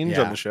strange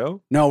Yeah. on the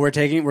show. No, we're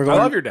going. I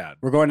love your dad.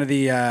 We're going to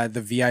the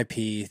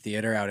VIP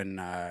theater out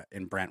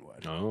in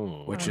Brentwood,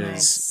 Oh. which Oh, is.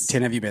 nice.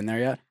 Tin, have you been there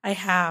yet? I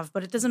have,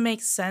 but it doesn't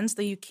make sense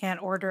that you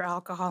can't order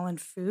alcohol and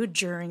food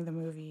during the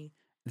movie.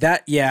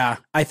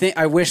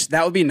 I wish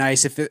that would be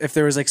nice if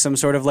there was like some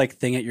sort of like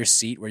thing at your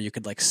seat where you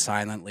could like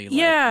silently like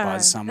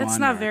buzz someone. that's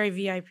not or- very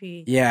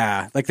VIP.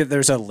 Yeah, like that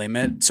there's a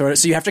limit sort of,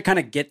 so you have to kind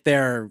of get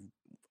there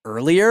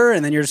earlier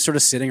and then you're just sort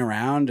of sitting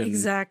around and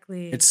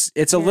Exactly. it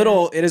is a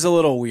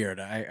little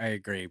weird. I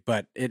agree,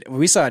 but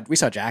we saw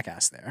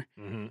Jackass there.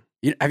 Mhm.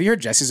 Have you heard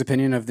Jesse's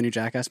opinion of the new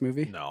Jackass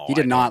movie? No, he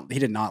did I not. He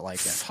did not like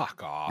it.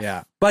 Fuck off.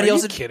 Yeah, but Are he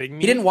also you kidding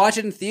me? he didn't watch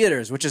it in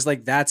theaters, which is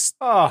like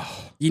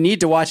Oh. you need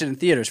to watch it in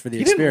theaters for the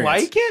He didn't experience.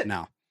 like it?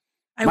 No.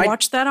 I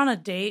watched that on a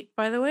date,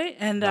 by the way,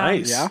 and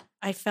Nice. Yeah.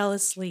 I fell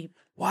asleep.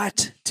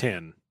 What?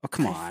 Tin. Oh,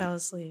 come I fell on.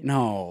 asleep.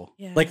 No.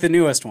 Yeah. Like the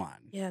newest one.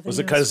 Yeah. Was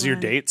it because your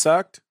date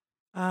sucked?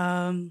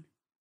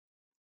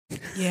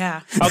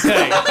 Yeah.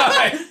 Okay.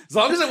 As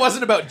long as it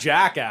wasn't about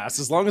Jackass,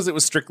 as long as it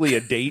was strictly a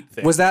date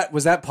thing. Was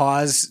that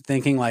pause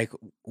thinking like,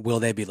 will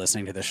they be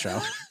listening to this show?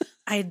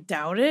 I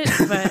doubt it,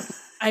 but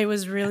I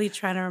was really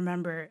trying to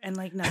remember, and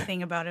like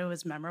nothing about it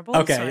was memorable.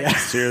 Okay, so yeah.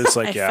 So you're just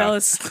like, I yeah. fell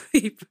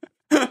asleep.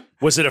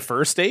 Was it a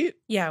first date?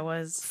 Yeah, it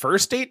was.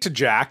 First date to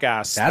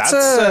Jackass. That's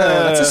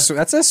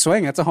a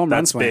swing. That's a home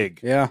run that's swing. big.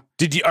 Yeah.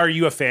 Are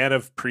you a fan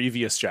of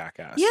previous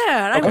Jackass?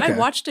 Yeah, Okay. I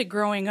watched it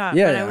growing up,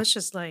 Yeah, but yeah. I was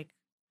just like,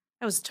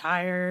 I was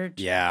tired.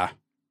 Yeah.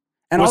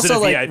 And Was it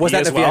also, a like, VIP was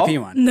that as the well?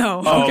 VIP one?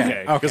 No. Oh, Okay,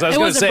 okay. okay. Because I was It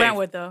going to was a say,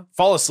 Brentwood though.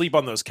 fall asleep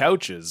on those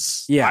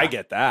couches. Yeah. I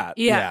get that.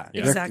 Yeah,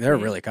 They're- exactly. They're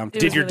really comfortable.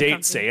 Did was your really date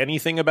comfy. say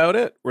anything about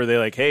it? Were they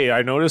like, hey,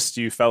 I noticed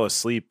you fell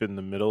asleep in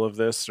the middle of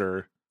this?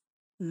 Or,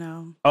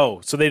 No. oh,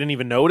 so they didn't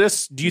even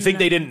notice? Do you think No.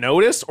 they didn't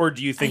notice? Or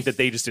do you think I that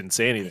they just didn't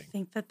say I anything?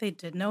 think that they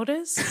did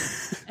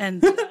notice,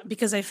 and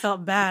because I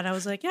felt bad, I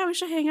was like, "Yeah, we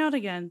should hang out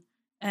again."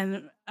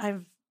 And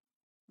I've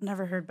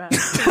never heard back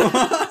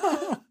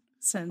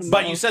since.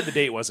 But you said the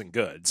date wasn't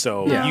good.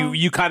 So No.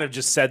 you kind of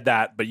just said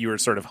that, but you were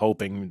sort of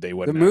hoping they The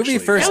wouldn't movie actually.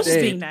 I first was just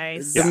date. being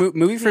nice. The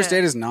movie first Yeah.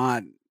 date is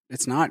not.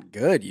 It's not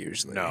good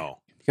usually. No.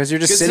 because you're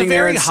just It's sitting a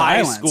there very in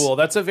high silence. school.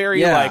 That's a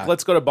very Yeah. like,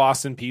 let's go to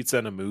Boston Pizza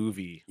and a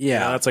movie. Yeah. You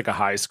know, that's like a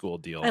high school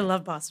deal. I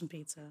love Boston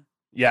Pizza.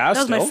 Yeah, That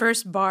was my still?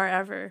 first bar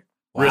ever.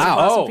 Wow.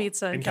 Boston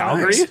Pizza in in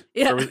Calgary. Calgary.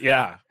 Yeah. Or was-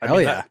 yeah. I Hell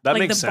mean, yeah. That like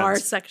makes the bar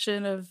sense.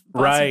 section of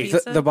Boston Right.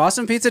 Pizza. The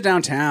Boston Pizza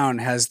downtown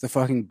has the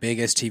fucking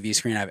biggest TV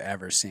screen I've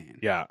ever seen.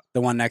 Yeah.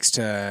 The one next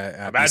to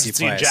Imagine BC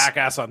seeing Place.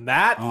 Jackass on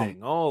that Oh. thing.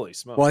 Holy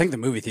smokes. Well, I think the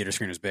movie theater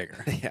screen is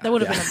bigger. that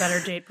would have been a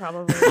better date,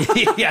 probably.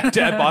 yeah,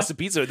 at Boston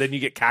Pizza, then you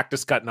get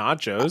cactus cut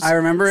nachos. I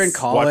remember in watching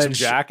college,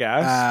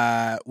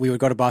 Jackass. we would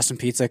go to Boston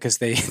Pizza because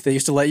they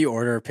used to let you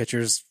order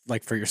pictures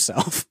like for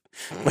yourself,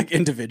 like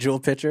individual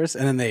pictures,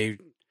 and then they.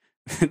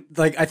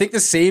 Like I think the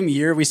same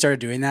year we started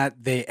doing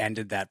that, they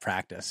ended that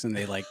practice and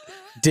they like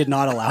did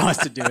not allow us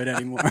to do it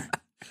anymore.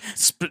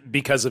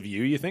 Because of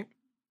you think?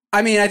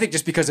 I mean, I think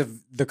just because of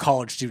the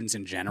college students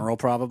in general,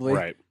 probably.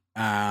 Right.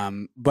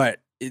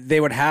 But they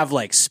would have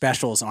like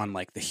specials on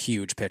like the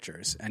huge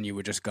pitchers, and you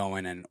would just go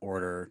in and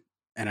order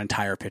an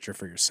entire pitcher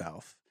for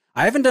yourself.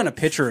 I haven't done a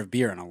pitcher of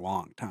beer in a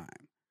long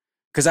time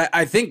because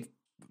I think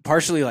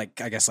partially like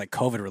I guess like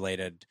COVID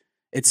related.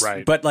 It's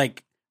Right. but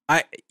like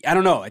I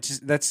don't know. It's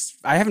just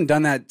I haven't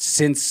done that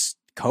since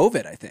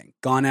COVID. I think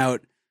gone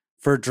out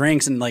for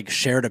drinks and like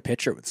shared a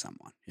pitcher with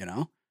someone. You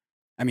know,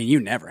 I mean, you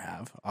never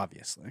have,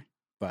 obviously,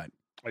 but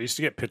I used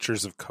to get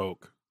pictures of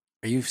Coke.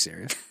 are you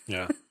serious?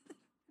 Yeah.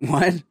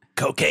 What?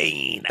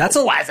 Cocaine. That's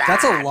a lot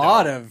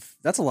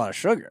of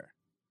sugar.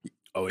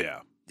 Oh, yeah.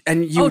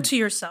 And you to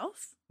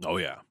yourself? Oh,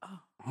 yeah.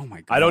 oh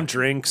my god. I don't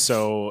drink,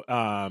 so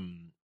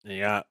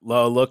yeah,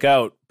 look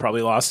out.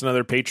 Probably lost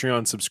another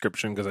Patreon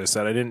subscription because I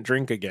said I didn't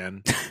drink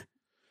again.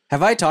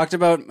 Have I talked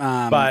about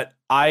But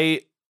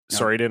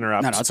sorry to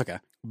interrupt. No, it's okay.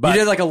 But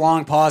you did like a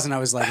long pause and I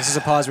was like, this is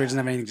a pause where he doesn't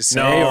have anything to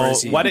say or no,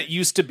 is he... what it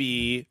used to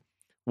be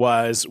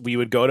was we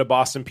would go to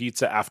Boston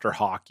Pizza after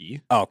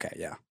hockey. Oh, okay,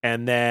 yeah.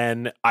 And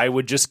then I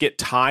would just get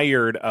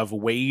tired of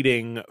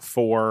waiting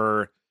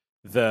for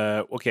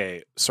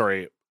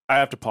sorry, I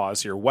have to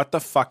pause here. What the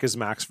fuck is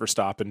Max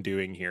Verstappen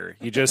doing here?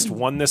 He just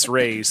won this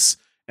race,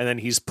 and then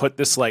he's put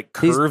this like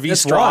curvy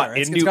It's straw water.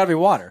 It's into. got to be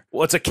water.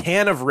 Well, it's a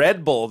can of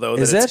Red Bull though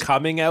Is that it's it?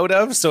 coming out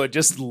of, so it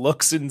just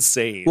looks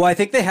insane. Well, I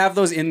think they have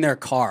those in their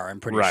car, I'm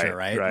pretty Right, sure,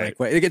 right? right.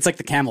 Like it's like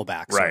the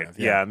Camelback sort Right. of.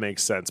 Yeah, it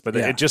makes sense. But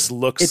Yeah. it just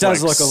looks. It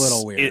does like look a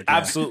little weird, yeah.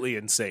 Absolutely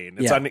insane.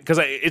 It's Yeah. because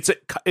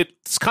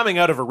it's coming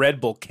out of a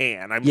Red Bull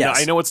can.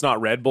 Yes. I know it's not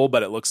Red Bull,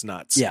 but it looks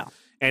nuts. Yeah.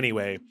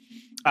 Anyway,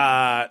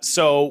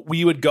 so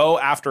we would go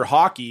after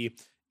hockey.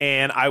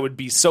 And I would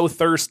be so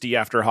thirsty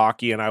after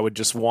hockey, and I would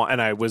just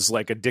and I was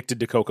like addicted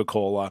to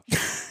Coca-Cola.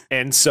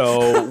 And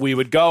so we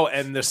would go,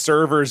 and the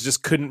servers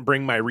just couldn't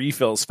bring my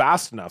refills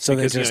fast enough. So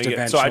they because, just so I'd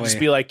just eventually-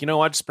 be like, you know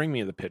what, just bring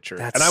me the pitcher.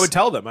 That's- And I would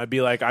tell them, I'd be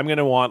like, I'm going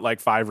to want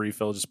like 5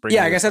 refills. Just bring Yeah,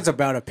 me I the- guess that's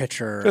about a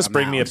pitcher. just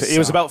bring me a amount, It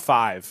was so- about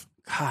 5.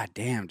 God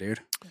damn, dude.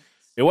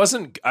 It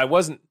wasn't, I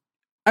wasn't.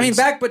 I mean,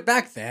 It's-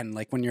 back then,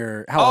 like when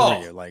you're how old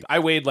are you? Like I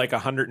weighed like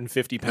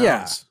 150 pounds.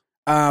 Yeah.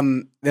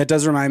 That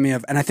does remind me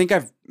of, and I think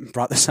I've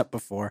brought this up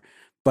before,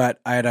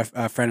 but I had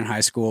a friend in high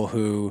school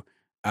who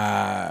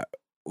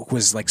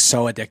was like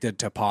so addicted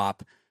to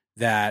pop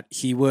that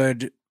he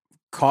would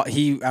call.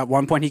 At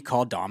one point he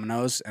called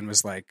Domino's and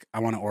was like, "I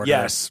want to order."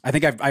 Yes. I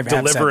think I've have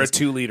Deliver said a this.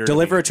 2-liter.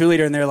 Deliver a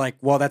 2-liter, and they're like,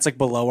 "Well, that's like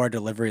below our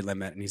delivery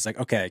limit." And he's like,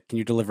 "Okay, can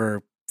you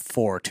deliver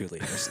 4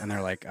 2-liters?" And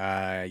they're like,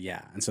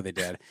 "Yeah." And so they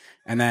did.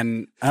 And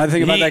then another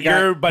thing about that guy,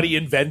 Your buddy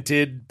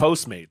invented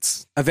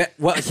Postmates.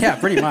 well, yeah,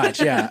 pretty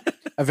much, yeah.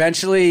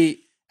 Eventually,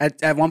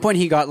 at one point,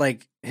 he got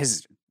like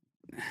his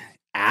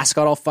ass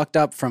got all fucked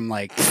up from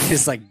like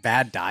his like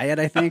bad diet,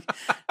 I think,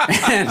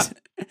 and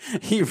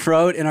he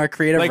wrote in our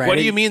creative Like, writing, what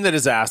do you mean that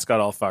his ass got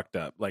all fucked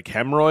up? Like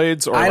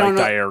hemorrhoids or I like don't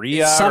know.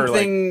 diarrhea?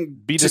 Something. Or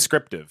like, be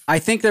descriptive. I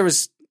think there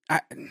was. I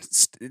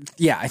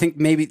think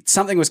maybe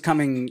something was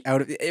coming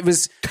out of it.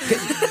 Was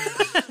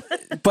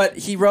But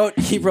he wrote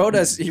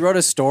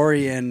a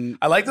story in.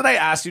 I like that I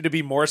asked you to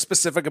be more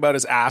specific about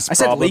his ass I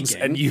said problems,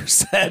 leaking. and you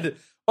said,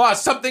 "Oh,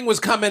 something was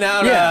coming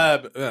out."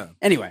 Yeah.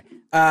 Anyway,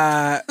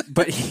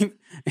 but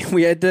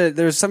we had to.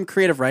 There's some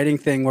creative writing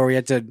thing where we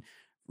had to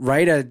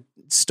write a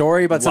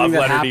story about something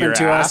that happened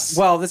to us.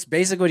 Well, that's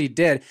basically what he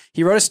did.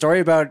 He wrote a story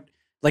about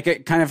like a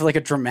kind of like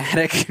a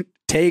dramatic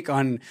take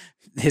on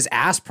his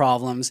ass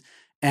problems,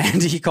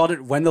 and he called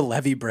it "When the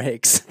Levee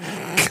Breaks."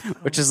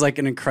 Which is like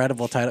an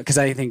incredible title because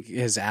I think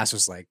his ass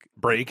was like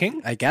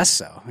breaking. I guess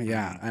so.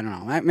 Yeah, I don't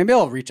know. Maybe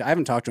I'll reach. I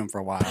haven't talked to him for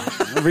a while.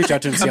 I'll reach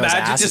out to him and see how his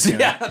ass is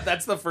doing. Yeah,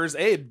 that's the first.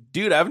 Hey,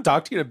 dude, I haven't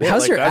talked to you in a bit.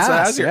 How's your ass?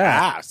 How's your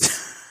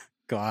ass?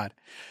 God.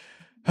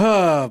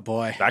 Oh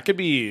boy. That could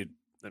be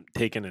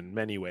taken in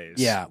many ways.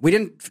 Yeah, we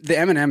didn't. The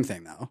Eminem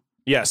thing though.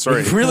 Yeah,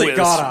 sorry. It really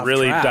got off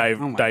really track.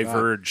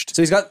 diverged. God.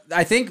 So he's got.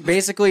 I think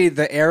basically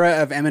the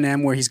era of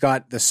Eminem where he's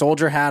got the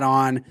soldier hat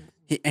on,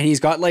 and he's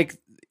got like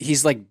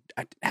he's like.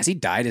 Has he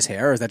dyed his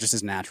hair, or is that just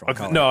his natural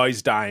color? No,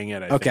 he's dyeing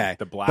it. I think.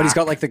 The black, but he's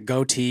got like the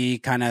goatee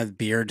kind of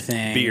beard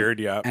thing.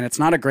 Yeah, and it's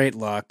not a great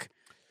look.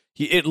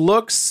 It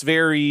looks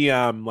very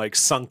like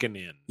sunken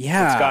in.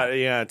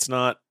 Yeah, it's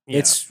not. Yeah.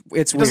 It's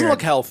it doesn't weird.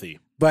 look healthy.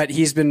 But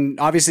he's been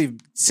obviously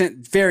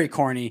very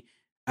corny.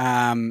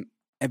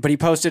 But he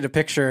posted a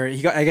picture.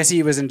 I guess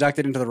he was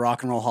inducted into the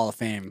Rock and Roll Hall of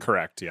Fame.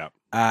 Correct. Yeah.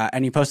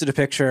 And he posted a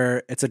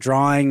picture. It's a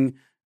drawing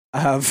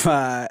of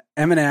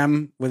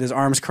Eminem with his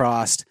arms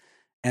crossed.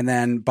 And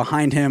then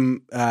behind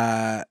him,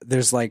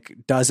 there's like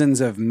dozens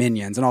of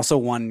minions, and also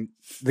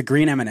the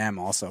green M&M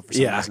also for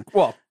some reason.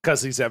 Well,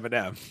 because he's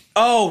Eminem.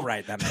 Oh,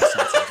 right, that makes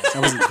sense. I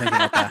wasn't thinking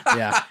about that.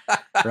 Yeah,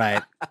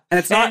 right. And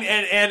it's not,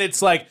 and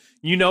it's like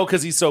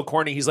because he's so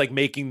corny, he's like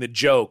making the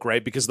joke,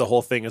 right? Because the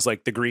whole thing is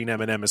like the green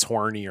M&M is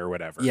horny or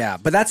whatever. Yeah,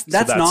 but that's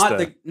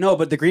not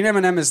but the green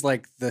M&M is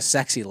like the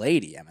sexy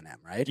lady M&M,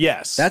 right?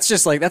 Yes,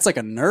 that's like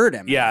a nerd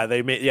M&M. Yeah,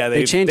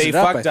 they changed it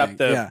up. Fucked up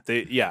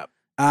the.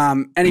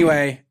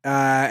 Anyway,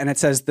 and it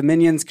says the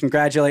Minions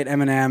congratulate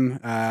Eminem,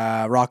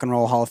 Rock and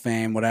Roll Hall of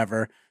Fame,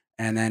 whatever.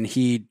 And then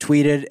he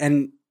tweeted,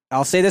 and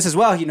I'll say this as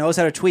well. He knows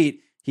how to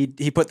tweet.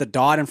 He put the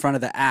dot in front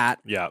of the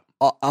 @. Yeah.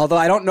 Although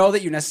I don't know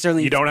that you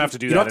necessarily don't have to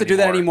do that. You don't have to do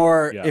that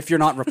anymore yeah. if you're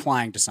not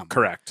replying to someone.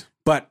 Correct.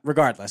 But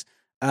regardless,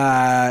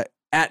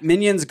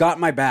 @Minions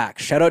got my back.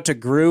 Shout out to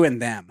Gru and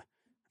them.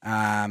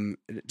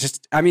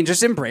 Just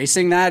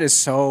embracing that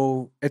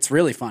it's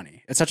really funny.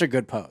 It's such a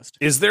good post.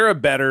 Is there a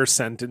better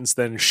sentence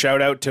than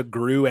shout out to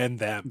Gru and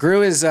them?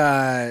 Gru is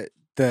the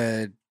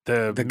guy,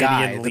 leader.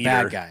 the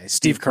bad guy,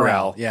 Steve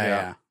Carell.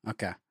 Yeah.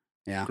 Okay.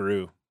 Yeah.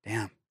 Gru.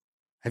 Damn.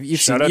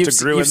 You've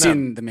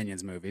seen the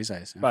Minions movies, I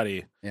assume.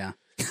 Buddy. Yeah.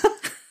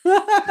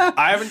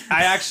 I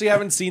actually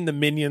haven't seen the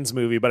Minions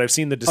movie, but I've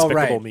seen the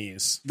Despicable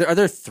Me's. Are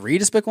there 3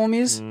 Despicable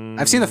Me's?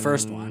 I've seen the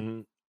first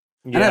one.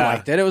 Yeah. And I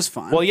liked it. It was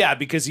fun. Well, yeah,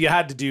 because you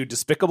had to do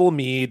Despicable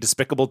Me,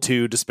 Despicable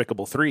 2,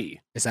 Despicable 3.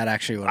 Is that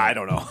actually what? I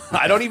don't know. Okay.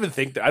 I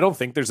don't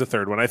think there's a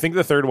third one. I think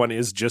the third one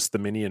is just the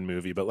Minion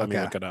movie, but let me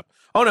look it up.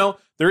 Oh no,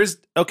 there is.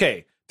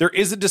 Okay, there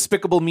is a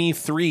Despicable Me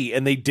 3,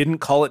 and they didn't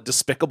call it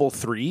Despicable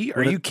 3.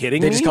 Are you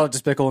kidding me? They just call it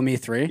Despicable Me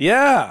 3?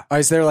 Yeah.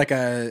 Is there like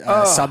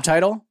a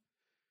subtitle?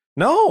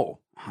 No.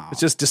 Oh. It's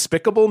just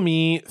Despicable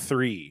Me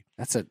 3.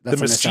 The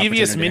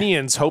mischievous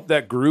minions hope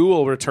that Gru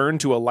will return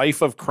to a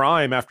life of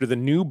crime after the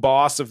new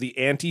boss of the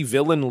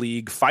anti-villain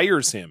league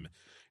fires him.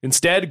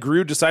 Instead,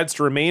 Gru decides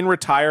to remain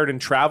retired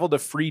and travel to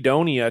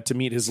Fredonia to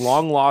meet his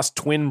long-lost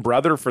twin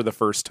brother for the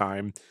first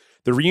time.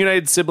 The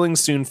reunited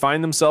siblings soon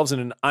find themselves in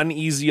an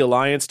uneasy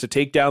alliance to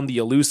take down the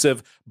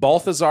elusive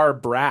Balthazar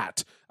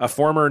Brat, a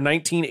former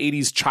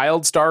 1980s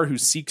child star who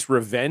seeks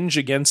revenge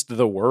against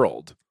the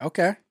world.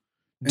 Okay.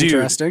 Dude,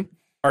 interesting.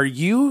 Are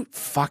you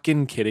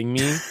fucking kidding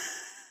me?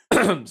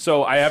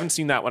 So I haven't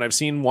seen that one. I've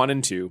seen 1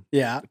 and 2.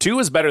 Yeah. 2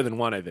 is better than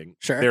 1, I think.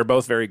 Sure. They're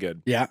both very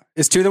good. Yeah.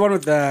 Is 2 the one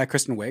with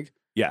Kristen Wiig?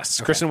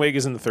 Yes. Okay. Kristen Wiig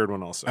is in the third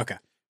one also. Okay.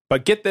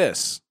 But get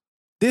this.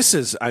 This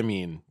is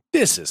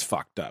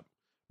fucked up.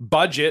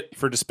 Budget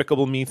for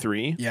Despicable Me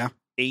 3. Yeah.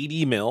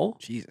 80 mil.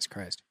 Jesus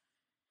Christ.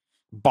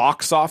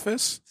 Box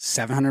office.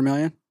 700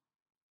 million.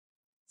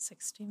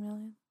 60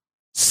 million.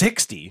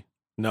 60?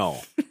 No.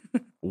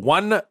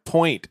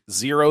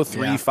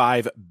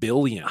 1.035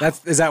 billion.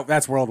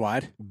 That's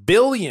worldwide.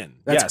 Billion.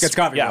 It's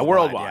got to be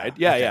worldwide.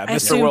 Yeah. I Mr.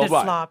 assumed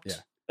Worldwide. it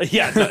flopped.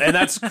 Yeah. No, and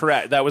that's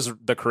correct. That was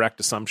the correct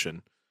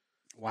assumption.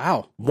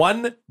 Wow.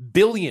 1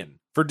 billion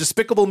for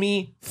Despicable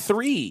Me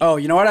 3. Oh,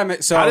 you know what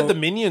how did the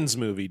Minions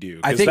movie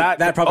do? I think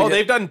that probably.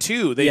 They've done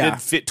 2. They did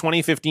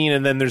 2015,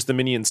 and then there's the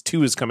Minions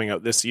 2 is coming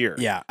out this year.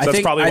 Yeah, so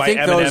that's probably why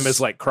Eminem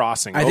is like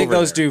crossing. I think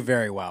those there. do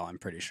very well. I'm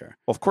pretty sure.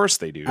 Well, of course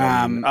they do.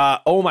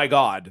 Oh my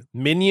God,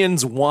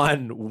 Minions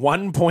won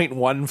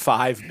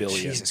 1.15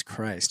 billion. Jesus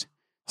Christ.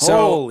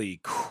 Holy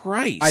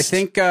Christ. I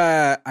think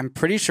I'm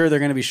pretty sure they're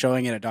going to be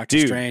showing it at Doctor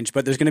Strange,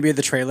 but there's going to be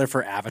the trailer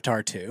for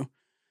Avatar 2.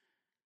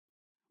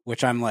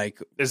 Which I'm like,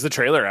 is the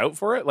trailer out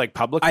for it? Like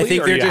publicly? I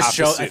think they're just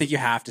show. I think you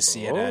have to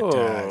see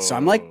it. So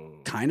I'm like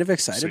kind of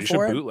excited so you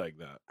for should it. bootleg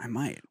that. I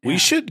might. We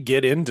should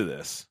get into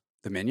this.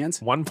 The Minions?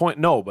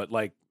 No, but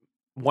like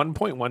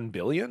 1.1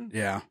 billion.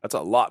 Yeah, That's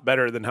a lot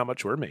better than how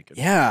much we're making.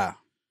 yeah.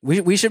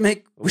 We should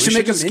make a just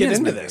Minions get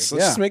into movie. this.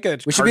 Let's just make a.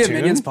 We should be a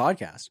cartoon. Minions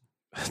podcast.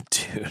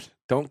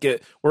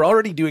 Dude, we're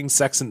already doing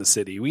Sex in the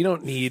City. We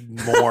don't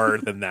need more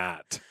than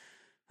that.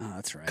 Oh,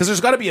 that's right. Because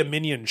there's got to be a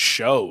Minion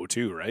show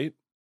too, right?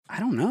 I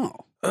don't know.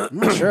 I'm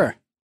not sure.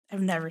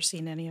 I've never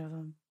seen any of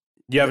them.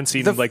 You haven't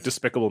seen like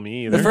Despicable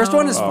Me either? The first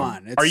one is Oh.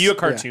 fun. Are you a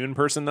cartoon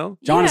person though?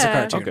 John is a Yeah.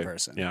 cartoon Okay.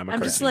 person. Yeah, I'm a I'm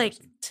cartoon just like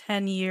person.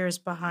 10 years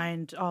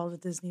behind all the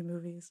Disney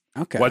movies.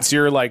 Okay. What's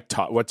your like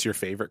what's your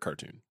favorite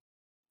cartoon?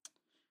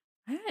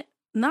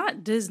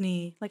 Not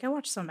Disney. Like I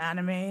watch some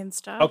anime and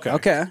stuff.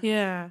 Okay.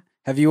 Yeah.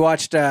 Have you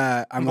watched?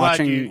 I'm glad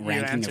watching you Ranking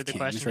answered of the Kings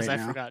question right because I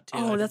now. forgot too.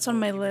 Oh, I that's didn't on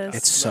know my what you were list.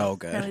 It's so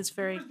good. And it's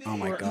very Oh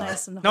my God.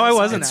 nice and No, I wholesome.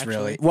 wasn't. It's actually.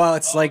 really well.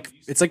 It's like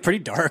pretty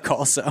dark.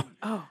 Also,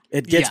 Oh,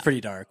 it gets Yeah. pretty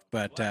dark.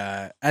 But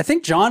I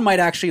think John might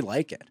actually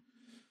like it.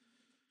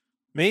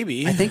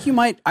 Maybe. I think you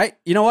might.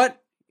 You know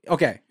what?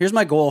 Okay. Here's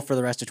my goal for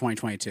the rest of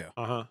 2022.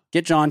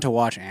 Get John to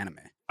watch anime.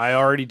 I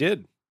already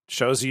did.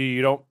 Shows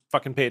you don't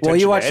fucking pay attention Well,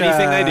 you watch to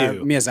anything I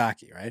do.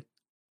 Miyazaki, right?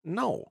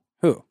 No.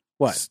 Who?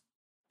 What?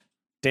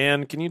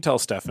 Dan, can you tell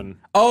Stefan?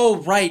 Oh,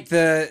 right.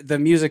 The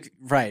music.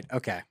 Right.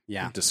 Okay.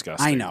 Yeah.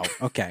 Disgusting. I know.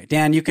 Okay.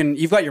 Dan,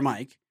 you've got your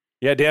mic.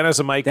 Yeah, Dan has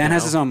a mic. Dan now.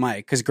 has his own mic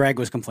because Greg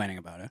was complaining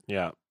about it.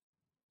 Yeah. I'm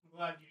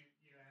glad you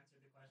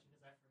answered the question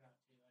because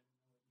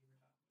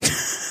I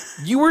forgot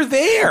to. You were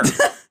there.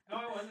 No,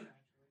 I wasn't actually.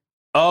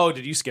 Oh,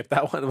 did you skip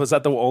that one? Was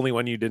that the only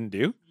one you didn't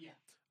do? Yeah.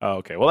 Oh,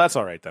 okay. Well, that's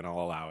all right then. I'll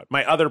allow it.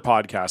 My other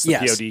podcast, the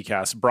Yes. POD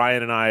cast,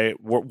 Brian and I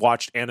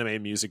watched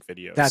anime music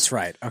videos. That's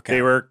right. Okay.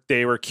 They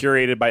were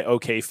curated by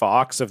OK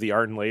Fox of the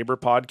Art and Labor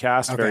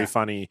podcast. Okay. Very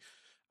funny.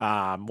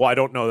 Well, I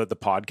don't know that the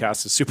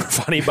podcast is super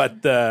funny,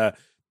 but the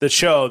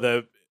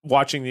show,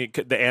 watching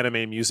the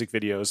anime music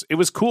videos, it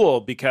was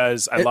cool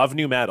because I love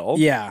new metal.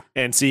 Yeah.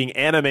 And seeing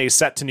anime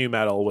set to new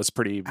metal was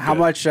pretty How good.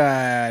 much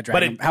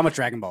how much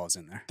Dragon Ball is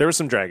in there? There was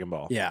some Dragon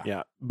Ball. Yeah.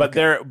 Yeah. But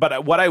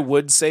what I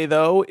would say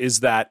though is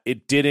that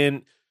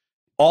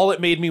all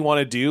it made me want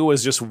to do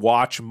was just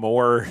watch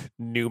more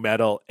new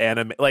metal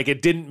anime. Like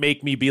it didn't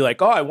make me be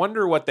like, oh, I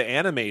wonder what the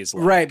anime is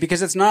like. Right,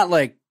 because it's not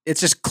like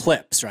it's just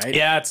clips, right?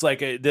 Yeah, it's like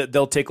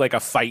they'll take like a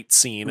fight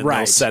scene and they'll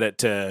Right. set it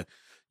to,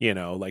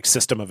 like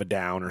System of a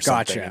Down or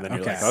something. Gotcha. And then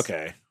you're Okay. like,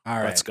 okay, All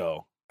right. let's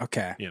go.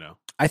 Okay. You know.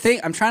 I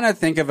think I'm trying to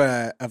think of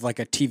like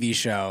a TV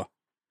show.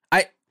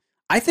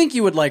 I think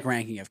you would like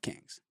Ranking of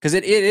Kings because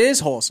it is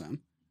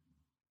wholesome.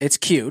 It's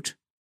cute.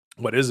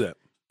 What is it?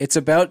 It's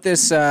about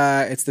this.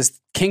 It's this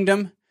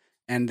kingdom,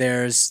 and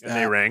there's. And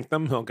they rank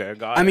them? Okay,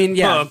 got I it. mean,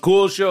 yeah.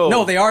 Cool show.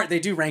 No, they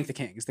do rank the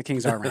kings. The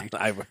kings are ranked.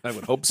 I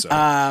would hope so.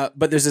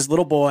 But there's this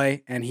little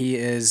boy, and he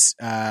is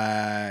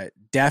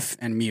deaf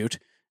and mute,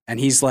 and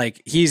he's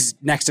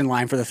next in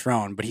line for the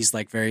throne, but he's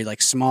like very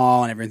like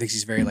small, and everyone thinks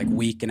he's very like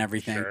weak and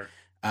everything. Sure.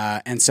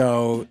 And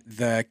so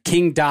the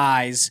king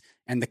dies,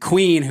 and the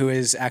queen, who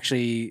is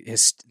actually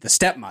the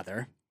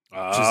stepmother, which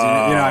is,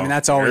 I mean,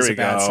 that's always Here a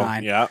bad we go.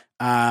 sign. Yeah.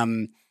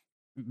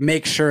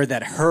 Make sure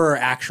that her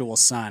actual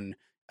son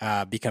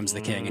becomes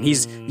the king, and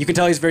you can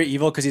tell he's very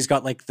evil because he's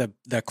got like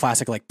the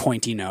classic like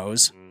pointy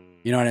nose.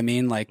 You know what I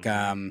mean? Like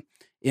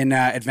in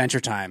Adventure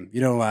Time,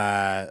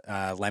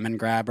 Lemon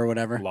Grab or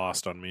whatever.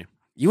 Lost on me.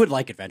 You would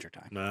like Adventure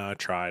Time. No, I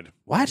tried.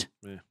 What?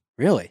 Yeah.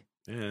 Really?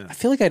 Yeah. I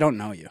feel like I don't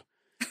know you.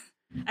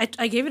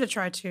 I gave it a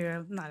try too.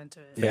 I'm not into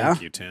it. Yeah?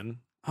 Thank you, Tin.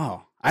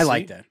 Oh, I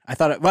liked it. I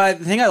thought well,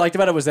 the thing I liked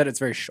about it was that it's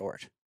very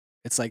short.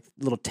 It's like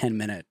little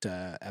 10-minute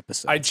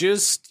episodes.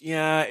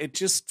 It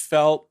just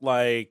felt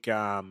like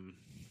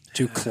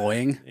Too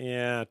cloying.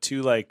 Yeah,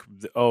 too like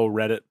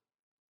Reddit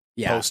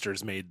Yeah.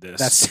 posters made this.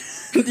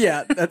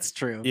 That's that's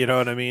true. You know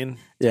what I mean?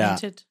 Yeah.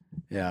 Tainted.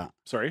 Yeah.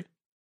 Sorry.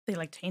 They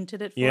like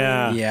tainted it for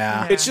Yeah. you.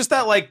 Yeah. It's just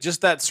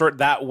that sort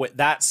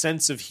that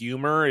sense of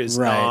humor is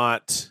Right.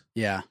 not.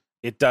 Yeah.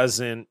 It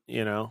doesn't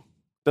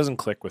doesn't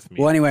click with me.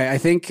 Well, anyway, I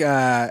think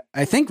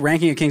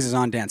Ranking of Kings is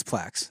on Dan's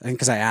Plex. I think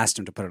because I asked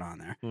him to put it on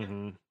there.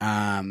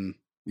 Mhm.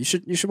 You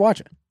should watch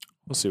it.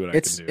 We'll see what I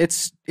It's can do.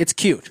 it's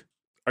cute.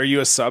 Are you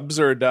a subs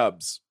or a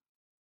dubs?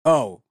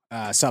 Oh,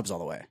 subs all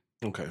the way,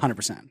 Okay.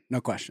 100%, no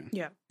question.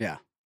 Yeah.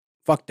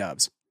 Fuck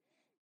dubs.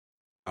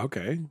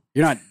 Okay.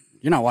 You're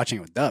not watching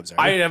it with dubs,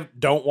 are you?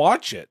 don't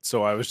watch it,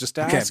 so I was just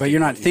asking. Okay, but you're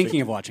not what you thinking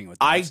think. of watching it with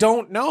dubs. I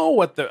don't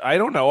know I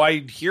don't know. I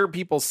hear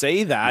people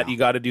say that No. you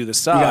got to do the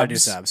subs. You gotta do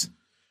subs.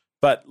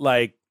 But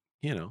like,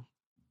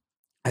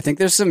 I think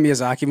there's some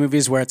Miyazaki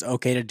movies where it's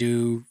okay to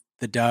do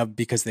the dub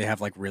because they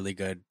have like really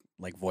good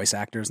like voice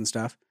actors and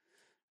stuff.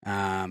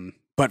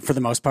 But for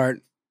the most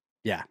part,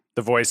 yeah,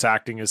 the voice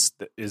acting is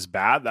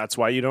bad. That's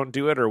why you don't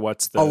do it, or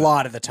what's the a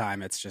lot of the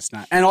time it's just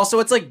not. And also,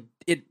 it's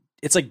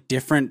like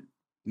different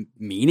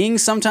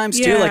meanings sometimes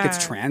too. Like it's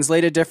Yeah.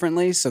 translated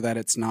differently so that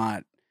it's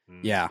not.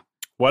 Yeah.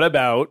 What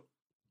about?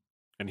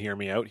 And hear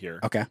me out here.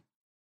 Okay.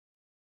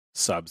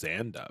 Subs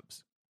and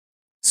dubs.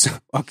 So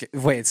okay,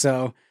 wait.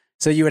 So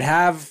you would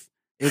have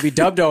it would be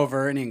dubbed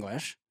over in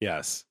English,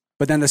 Yes.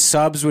 but then the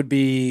subs would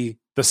be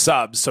The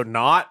subs. So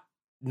not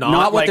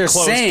Not what like they're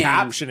closed saying.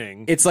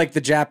 captioning. It's like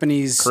the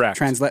Japanese Correct.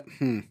 translate.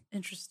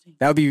 Interesting.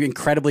 That would be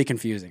incredibly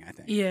confusing, I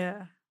think.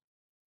 Yeah.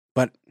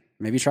 But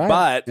maybe try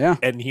But it. Yeah.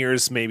 and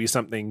here's maybe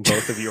something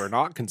both of you are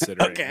not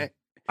considering. Okay.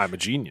 I'm a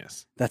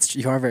genius.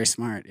 You are very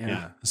smart. Yeah.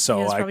 Yeah. So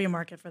There's I probably a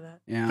market for that.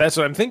 Yeah. That's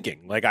what I'm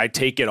thinking. Like I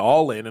take it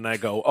all in and I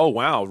go, oh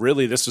wow,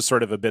 really? This was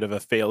sort of a bit of a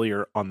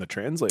failure on the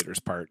translator's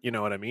part. You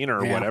know what I mean?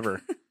 Or Yeah.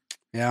 whatever.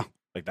 Yeah.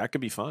 Like that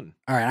could be fun.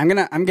 All right.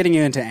 I'm getting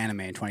you into anime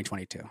in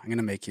 2022. I'm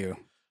gonna make you.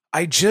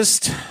 I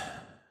just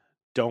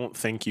don't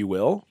think you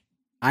will.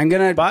 I'm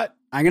gonna But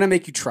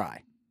make you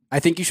try. I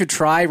think you should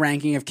try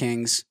Ranking of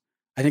Kings.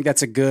 I think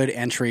that's a good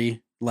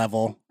entry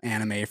level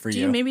anime for Do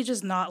you. you maybe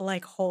just not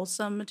like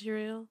wholesome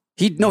material?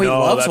 He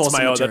loves wholesome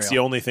material. That's the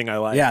only thing I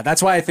like. Yeah,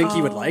 that's why I think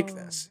he would like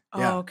this.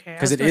 Yeah. Oh, okay.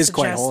 Because it is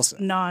quite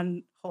wholesome.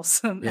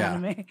 Non-wholesome Yeah.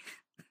 anime.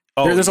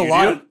 Oh, There's a you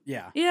lot do? of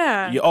yeah.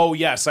 Yeah. Oh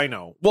yes, I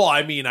know. Well,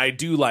 I mean, I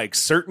do like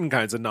certain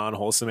kinds of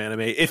non-wholesome anime,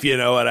 if you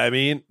know what I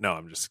mean. No,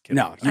 I'm just kidding.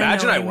 No,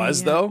 Imagine I I, know what you was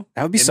mean, though.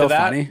 That would be into so that.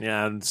 funny.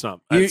 Yeah, it's not.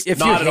 If you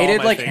not at all hated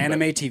my like thing, anime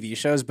but TV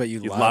shows, but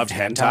you you loved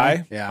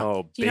hentai. yeah.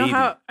 Oh, Do you know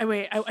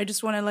baby. how? I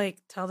just want to like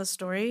tell the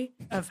story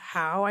of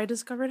how I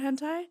discovered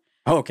hentai.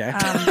 Oh, okay.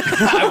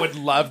 I would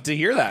love to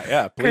hear that.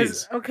 Yeah,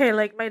 please. Okay,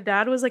 like my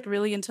dad was like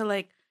really into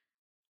like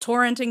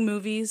torrenting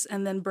movies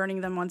and then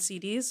burning them on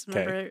CDs.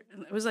 Remember,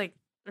 it was like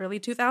early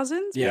 2000s.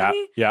 Yeah,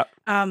 maybe? yeah.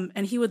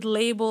 And he would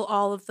label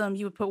all of them.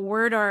 He would put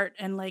word art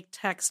and like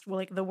text, well,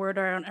 like the word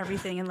art on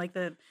everything, and like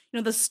the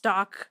the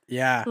stock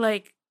yeah.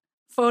 like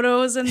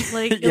photos and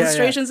like Yeah,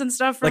 illustrations and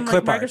stuff from Like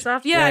clip art.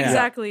 Microsoft. Yeah,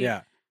 exactly.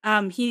 Yeah.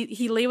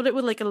 He labeled it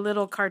with like a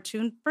little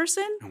cartoon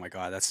person Oh my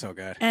god, that's so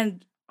good.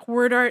 and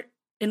word art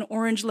in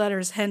orange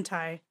letters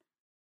hentai.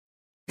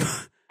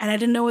 And I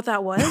didn't know what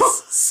that was,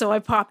 so I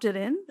popped it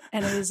in,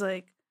 and it was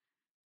like,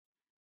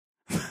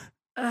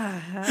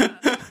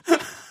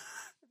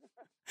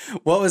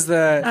 What was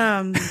the?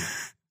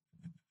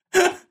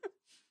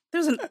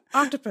 there's an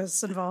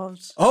octopus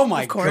involved. Oh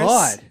my of course.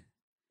 god.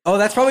 Oh,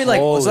 that's probably like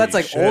so. Holy That's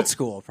like shit. old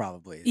school,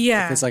 probably.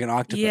 Yeah. If it's like an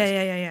octopus.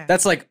 Yeah.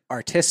 That's like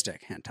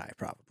artistic hentai,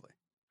 probably.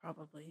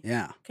 Probably.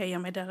 Yeah. Okay, yeah,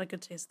 my dad had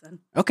good taste then.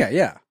 Okay.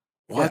 Yeah.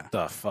 What Yeah.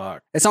 the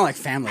fuck? It's not like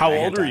family. How Guy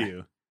old are hentai.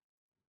 you?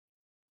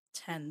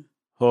 10.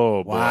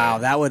 Oh, boy. Wow,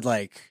 that would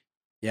like,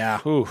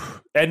 yeah.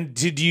 Oof. And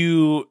did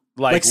you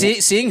Like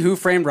seeing Who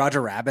Framed Roger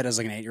Rabbit as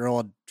like an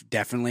 8-year-old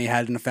definitely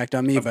had an effect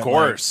on me. Of but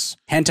course.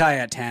 like, hentai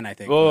at 10, I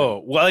think.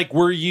 Oh, well, like,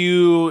 were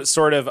you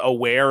sort of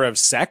aware of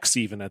sex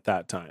even at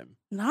that time?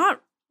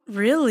 Not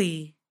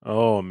really.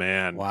 Oh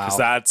man, Wow.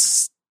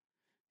 because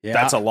Yeah.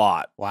 that's a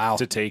lot Wow.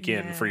 to take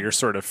in for Yeah. your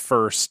sort of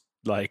first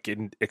like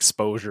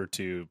exposure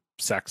to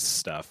sex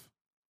stuff.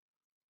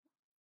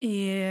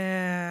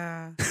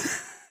 Yeah.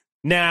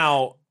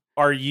 Now,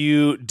 do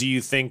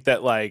you think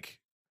that like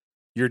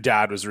your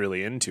dad was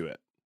really into it?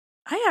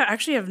 I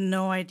actually have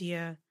no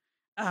idea.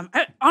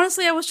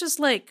 Honestly, I was just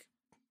like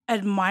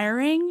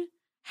admiring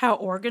how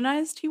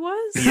organized he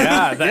was.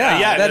 Yeah,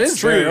 that that is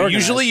is very true. organized.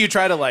 Usually you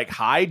try to like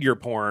hide your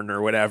porn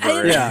or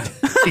whatever. Yeah.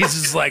 He's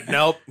just like,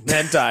 nope,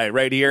 hentai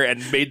right here,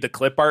 and made the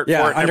clip art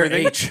Yeah, for it. and under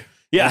everything. H.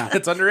 Yeah, Yeah.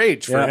 it's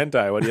underage for Yeah.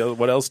 hentai.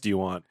 What else do you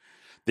want?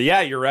 But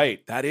yeah, you're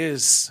right.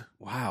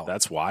 Wow.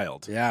 That's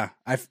wild. Yeah.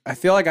 I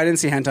feel like I didn't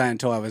see hentai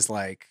until I was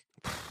like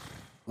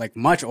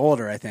much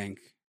older, I think.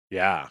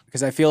 Yeah,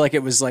 Because I feel like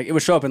it was like, it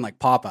would show up in like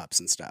pop-ups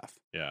and stuff.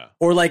 yeah.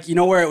 Or like,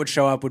 where it would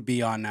show up would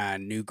be on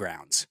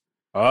Newgrounds.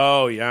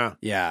 Oh yeah.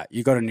 Yeah.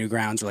 You go to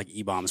Newgrounds or like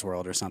E-Bombs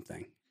World or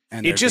something.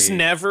 And It there'd just be-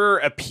 never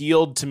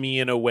appealed to me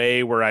in a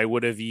way where I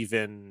would have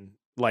even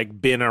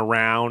like been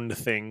around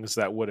things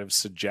that would have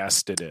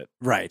suggested it.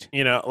 Right.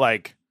 You know,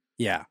 like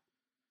Yeah.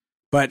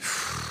 But,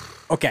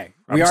 okay.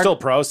 I'm still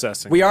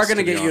processing. We are this, going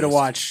to be get you to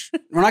honest. watch.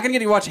 We're not going to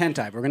get you to watch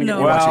hentai. But we're going to get No.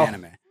 you to watch Well,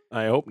 anime.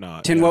 I hope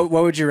not. Tin, yeah.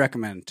 what would you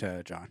recommend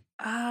to John?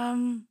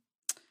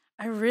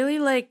 I really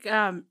like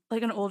an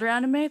older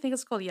anime. I think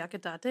it's called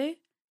Yakitate,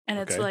 and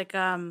it's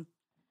Okay.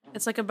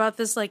 it's like about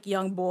this like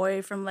young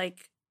boy from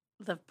like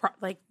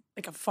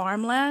like a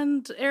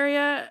farmland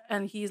area,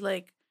 and he's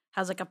like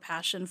has like a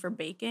passion for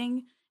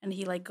baking, and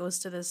he like goes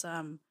to this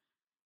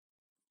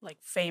like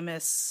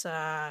famous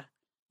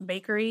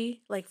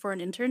bakery like for an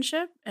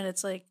internship, and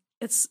it's like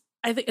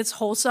I think it's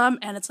wholesome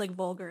and it's like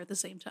vulgar at the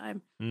same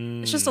time.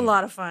 It's just a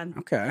lot of fun.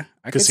 Okay.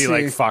 Because he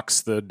like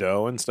fucks the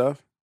dough and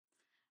stuff.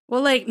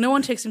 Well, like no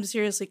one takes him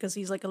seriously because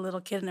he's like a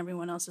little kid and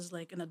everyone else is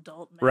like an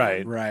adult man.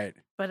 Right. Right.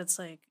 But it's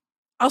like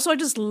also I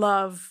just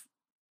love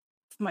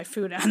my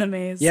food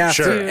animes. Yeah.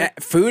 Sure. too.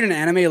 Food and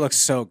anime looks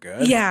so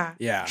good. Yeah.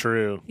 Yeah.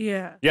 True.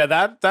 Yeah. Yeah,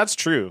 that's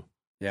true.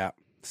 Yeah.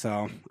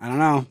 So I don't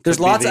know. There's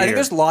be lots. the I think year.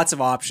 there's lots of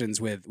options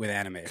with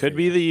anime. Could for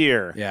be you. the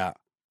year. Yeah.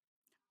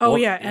 Oh Well,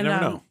 yeah, you and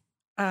never know.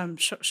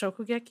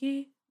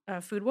 Shokugeki,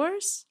 Food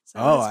Wars. Is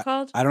that Oh, what it's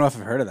called? I don't know if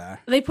I've heard of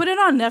that. They put it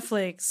on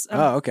Netflix.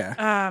 Oh, okay.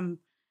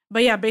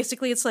 But yeah,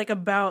 basically it's like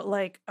about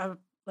like a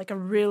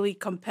really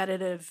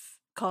competitive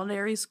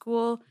culinary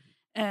school,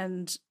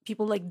 and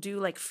people like do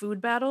like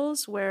food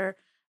battles where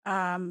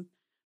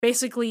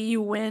basically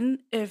you win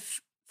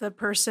if the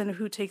person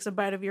who takes a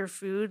bite of your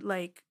food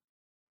like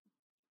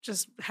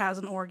just has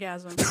an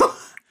orgasm.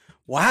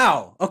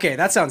 Wow. Okay,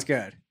 that sounds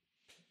good.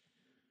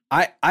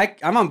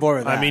 I'm on board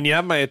with that. I mean, you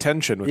have my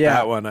attention with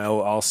that one.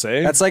 I'll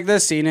say that's like the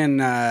scene in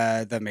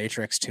The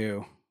Matrix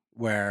 2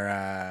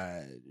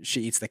 where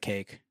she eats the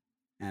cake.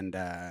 And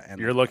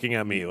you're looking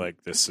at me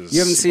like this is. You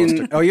haven't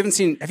seen? You haven't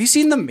seen? Have you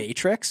seen The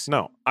Matrix?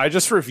 No, I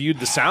just reviewed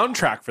the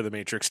soundtrack for The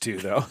Matrix 2,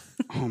 though.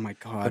 Oh my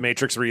god, The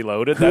Matrix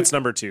Reloaded. That's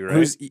number 2,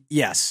 right?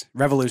 Yes,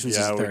 Revolutions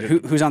is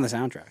third. Who's on the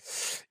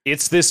soundtrack?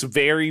 It's this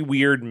very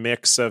weird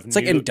mix of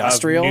like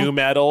industrial, new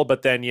metal,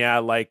 but then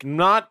like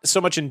not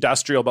so much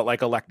industrial, but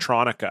like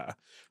electronica.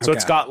 So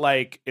it's got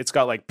like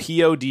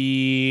POD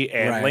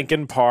and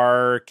Linkin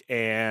Park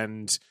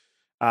and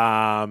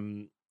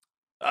then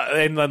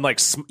like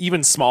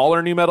even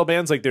smaller new metal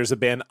bands, like there's a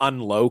band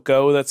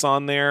Unloco that's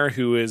on there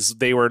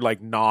they were like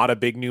not a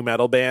big new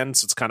metal band,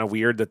 so it's kind of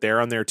weird that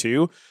they're on there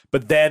too.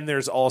 But then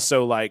there's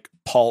also like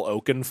Paul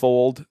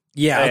Oakenfold,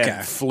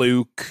 and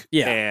Fluke,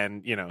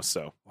 and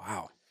so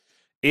wow,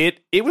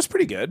 it was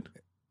pretty good.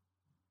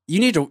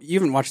 You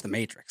haven't watched The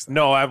Matrix, though.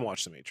 No, I haven't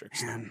watched The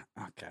Matrix. Man,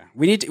 okay,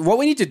 what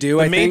we need to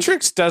do. The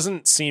Matrix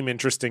doesn't seem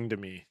interesting to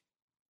me.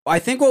 I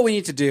think what we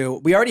need to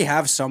do, we already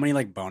have so many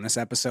like bonus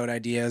episode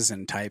ideas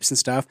and types and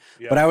stuff,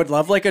 but I would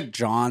love like a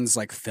John's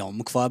like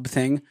film club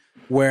thing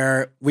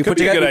where we put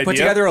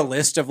together a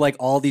list of like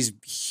all these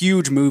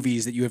huge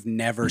movies that you have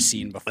never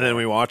seen before. And then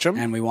we watch them.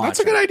 That's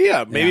a good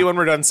idea. Maybe when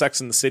we're done Sex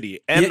in the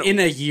City. And in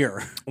a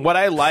year. What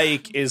I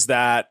like is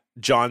that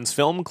John's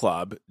film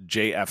club,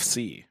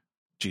 JFC.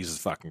 Jesus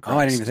fucking Christ. Oh,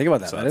 I didn't even think about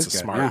that. So that that's is a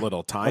good. smart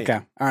little tie. Okay.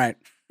 All right.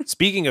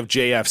 Speaking of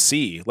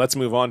JFC, let's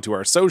move on to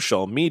our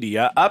social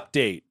media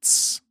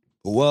updates.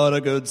 What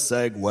a good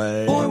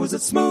segue. Boy, was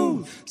it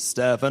smooth.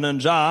 Stefan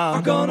and John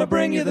are gonna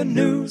bring you the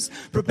news.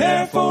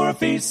 Prepare for a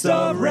feast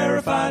of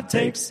rarefied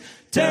takes.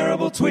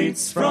 Terrible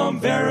tweets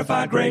from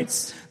verified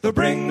greats. They'll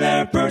bring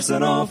their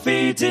personal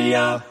feed to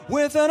ya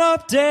with an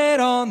update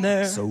on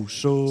their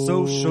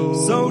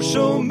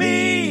social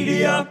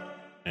media.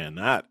 And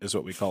that is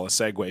what we call a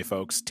segue,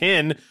 folks.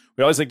 Tin,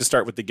 we always like to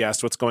start with the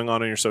guest. What's going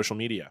on your social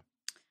media?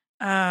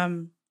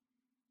 I'm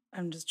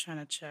just trying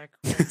to check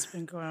what's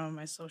been going on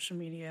my social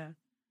media.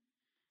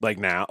 Like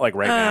now, like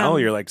right now,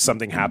 you're like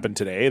something happened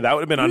today. That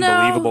would have been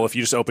unbelievable if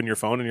you just opened your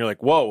phone and you're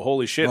like, "Whoa,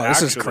 holy shit!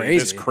 This is crazy.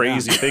 This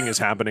crazy thing is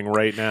happening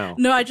right now."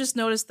 No, I just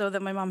noticed though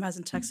that my mom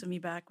hasn't texted me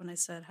back when I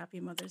said Happy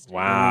Mother's Day.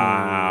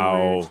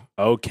 Wow.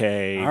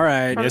 Okay. All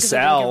right, Miss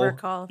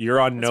L, you're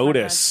on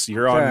notice.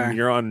 You're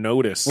on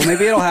notice. Well,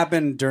 maybe it'll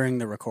happen during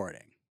the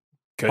recording.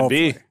 Could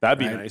be. That'd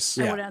be nice.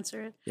 I would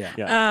answer it.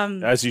 Yeah.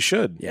 As you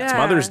should. Yeah. It's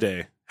Mother's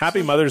Day.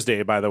 Happy Mother's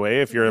Day, by the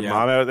way. If you're a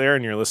mom out there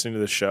and you're listening to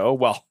the show,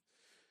 well,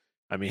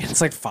 I mean,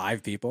 it's like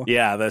 5 people.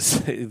 Yeah,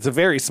 it's a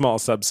very small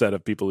subset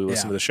of people who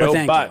listen to the show.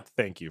 But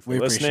thank you for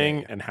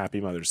listening and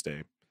happy Mother's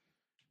Day.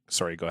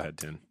 Sorry, go ahead,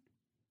 Tin.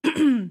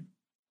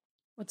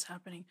 What's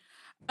happening?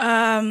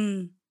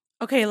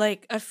 Okay,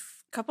 like a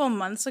couple of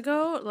months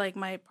ago, like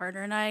my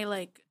partner and I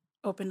like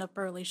opened up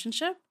a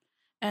relationship,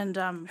 and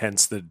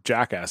hence the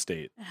jackass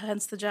date.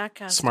 Hence the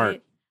jackass.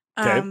 Smart.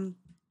 Date. Okay.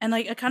 And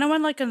like I kind of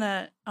went like on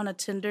a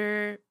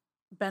Tinder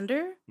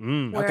bender.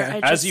 Okay.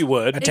 As you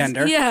would. A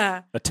tender.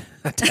 Yeah. A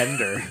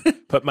tender.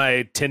 Put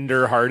my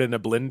Tinder heart in a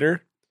blender.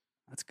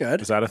 That's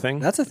good. Is that a thing?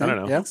 That's a thing. I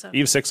don't know. Yeah.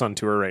 Eve 6 on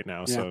tour right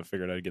now, so I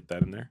figured I'd get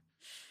that in there.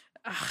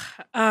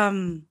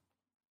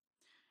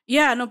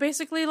 Yeah, no,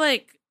 basically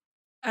like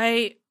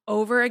I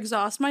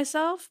overexhaust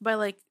myself by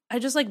like I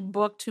just like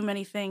book too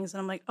many things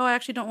and I'm like, oh, I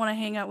actually don't want to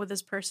hang out with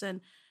this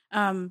person.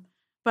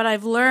 But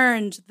I've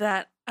learned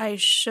that I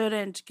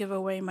shouldn't give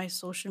away my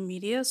social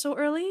media so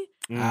early.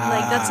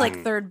 Like that's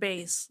like third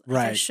base. Like,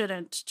 right. I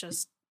shouldn't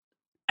just.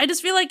 I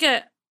just feel like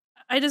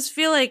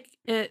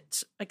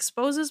it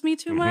exposes me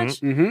too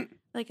much. Mm-hmm.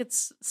 Like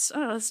it's too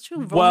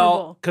vulnerable.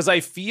 Well, because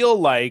I feel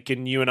like,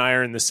 and you and I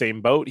are in the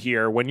same boat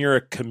here. When you're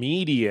a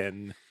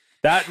comedian,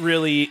 that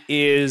really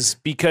is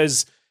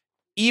because.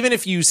 Even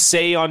if you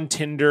say on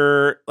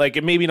Tinder, like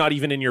it maybe not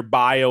even in your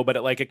bio, but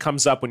it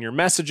comes up when you're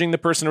messaging the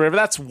person or whatever,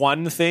 that's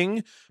one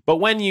thing. But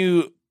when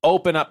you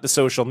open up the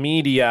social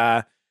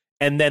media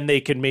and then they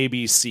can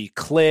maybe see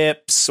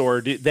clips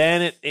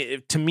then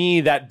it to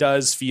me, that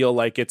does feel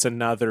like it's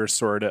another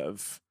sort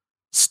of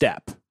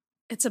step.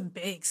 It's a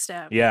big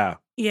step. Yeah.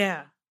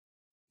 Yeah.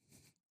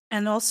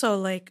 And also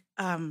like,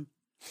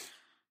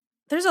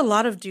 there's a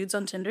lot of dudes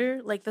on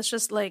Tinder. Like that's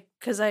just like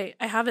because I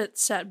have it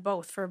set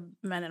both for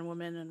men and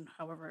women and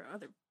however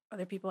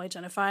other people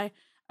identify.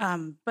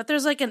 But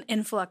there's like an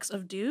influx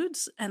of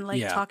dudes and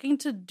like talking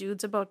to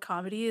dudes about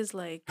comedy is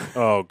like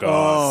oh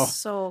god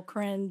so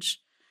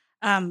cringe.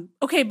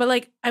 Okay, but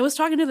like I was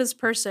talking to this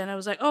person. I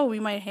was like, oh, we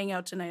might hang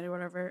out tonight or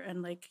whatever.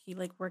 And like he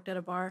like worked at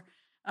a bar.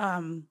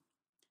 And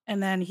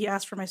then he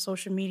asked for my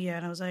social media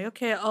and I was like,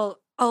 okay, I'll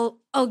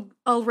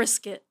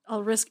risk it.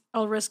 I'll risk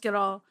it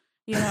all,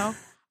 you know?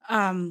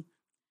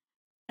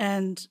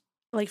 And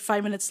like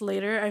 5 minutes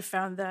later, I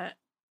found that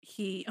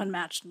he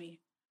unmatched me.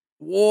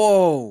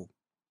 Whoa.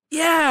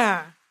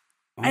 Yeah.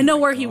 I know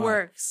where he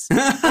works. And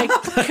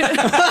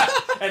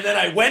then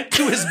I went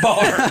to his bar.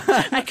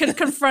 I could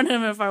confront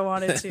him if I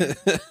wanted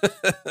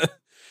to.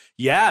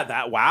 Yeah,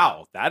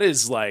 that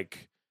is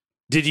like,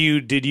 did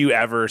you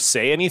ever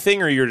say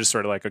anything, or you're just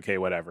sort of like, okay,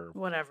 whatever?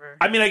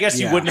 I mean, I guess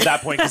you wouldn't at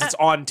that point because it's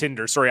on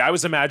Tinder. Sorry, I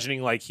was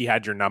imagining like he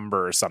had your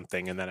number or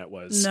something, and then it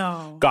was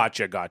no.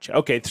 Gotcha.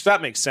 Okay, so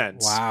that makes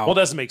sense. Wow. Well, it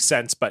doesn't make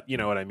sense, but you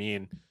know what I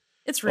mean.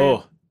 It's rude.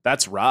 Oh,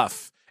 that's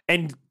rough.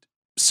 And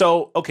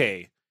so,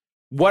 okay,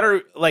 what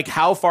are like?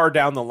 How far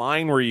down the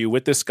line were you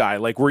with this guy?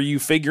 Like, were you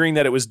figuring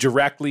that it was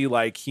directly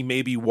like he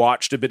maybe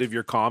watched a bit of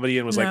your comedy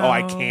and was like, oh,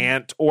 I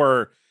can't,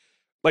 or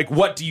like,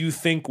 what do you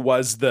think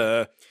was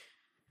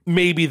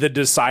maybe the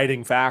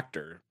deciding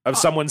factor of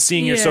someone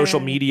seeing your social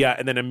media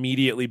and then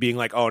immediately being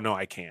like, oh no,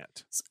 I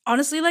can't?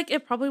 Honestly, like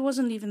it probably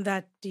wasn't even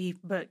that deep,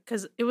 but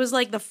because it was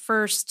like the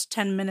first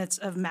 10 minutes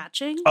of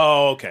matching.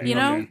 Oh, okay. You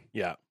know?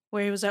 Yeah.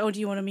 Where he was like, oh, do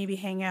you want to maybe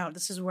hang out?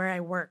 This is where I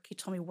work. He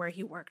told me where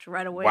he worked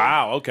right away.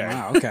 Wow.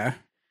 Okay.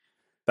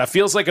 That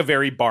feels like a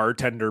very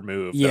bartender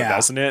move, though,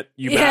 doesn't it?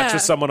 You match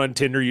with someone on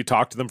Tinder, you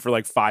talk to them for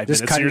like 5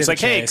 minutes, and you're just like,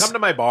 hey, come to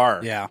my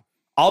bar. Yeah.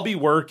 I'll be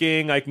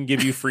working. I can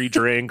give you free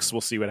drinks.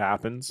 We'll see what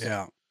happens.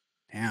 Yeah.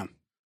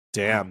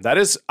 Damn. That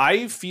is,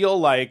 I feel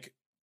like,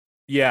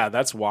 yeah,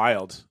 that's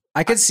wild.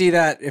 I could see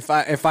that if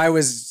I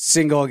was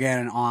single again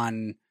and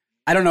on,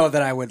 I don't know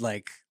that I would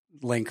like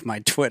link my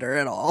Twitter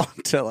at all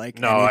to like.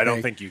 No, anything. I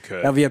don't think you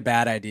could. That'd be a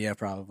bad idea,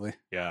 probably.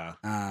 Yeah.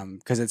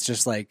 Because it's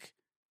just like,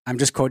 I'm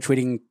just quote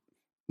tweeting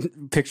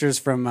pictures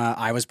from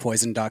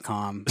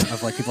iwaspoisoned.com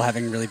of like people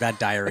having really bad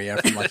diarrhea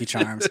from Lucky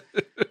Charms.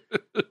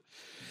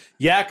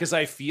 Yeah, because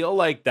I feel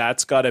like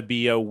that's got to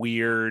be a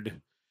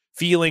weird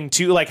feeling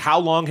too. Like, how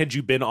long had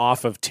you been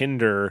off of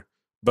Tinder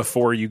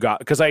before you got?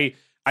 Because I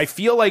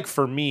feel like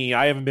for me,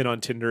 I haven't been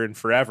on Tinder in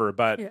forever,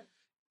 but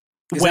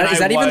is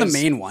that even the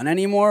main one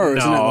anymore? Or no,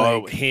 isn't it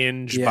like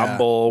Hinge,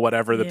 Bumble,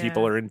 whatever the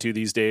people are into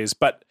these days.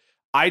 But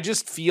I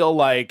just feel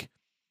like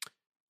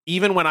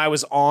even when I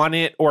was on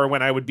it, or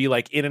when I would be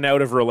like in and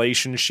out of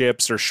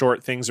relationships or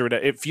short things or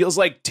whatever, it feels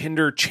like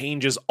Tinder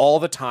changes all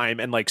the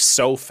time and like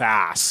so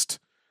fast.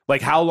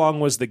 Like, how long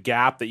was the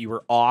gap that you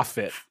were off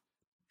it?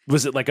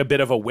 Was it like a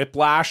bit of a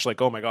whiplash? Like,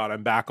 oh my God,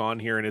 I'm back on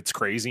here and it's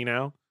crazy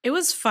now? It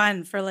was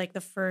fun for like the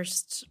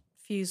first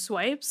few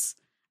swipes.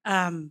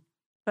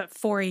 But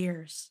 4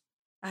 years.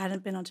 I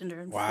hadn't been on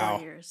Tinder in 4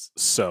 years.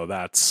 So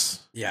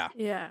that's... Yeah.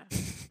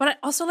 But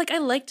I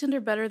like Tinder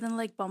better than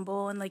like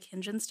Bumble and like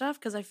Hinge and stuff,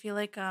 because I feel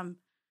like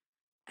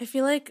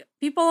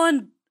people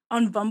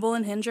on Bumble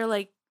and Hinge are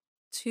like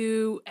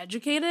too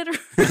educated or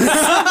something.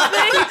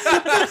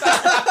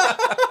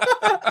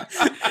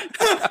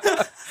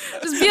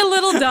 Just be a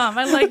little dumb.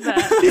 I like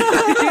that.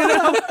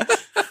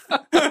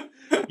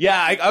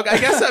 Yeah, I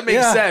guess that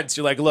makes sense.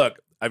 You're like, look,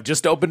 I've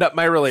just opened up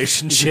my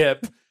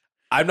relationship.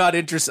 I'm not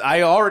interested.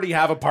 I already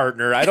have a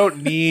partner. I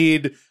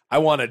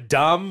want a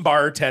dumb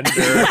bartender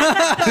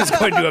who's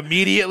going to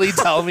immediately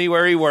tell me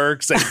where he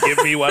works and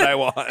give me what I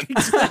want.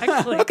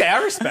 Exactly. Okay,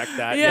 I respect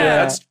that.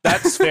 Yeah,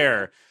 that's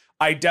fair.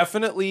 I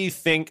definitely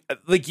think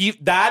like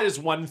that is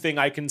one thing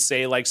I can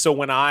say. Like, so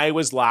when I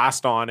was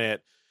last on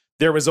it,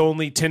 there was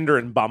only Tinder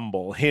and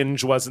Bumble.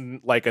 Hinge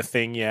wasn't like a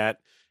thing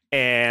yet.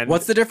 And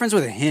what's the difference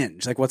with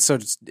Hinge? Like, is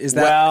that?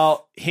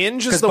 Well,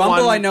 Hinge is the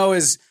Bumble one I know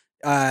is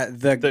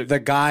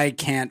the guy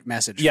can't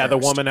message. Yeah, first. the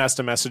woman has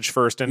to message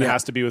first, and it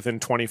has to be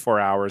within 24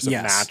 hours of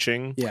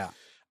matching. Yeah.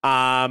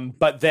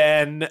 But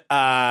then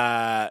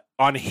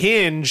on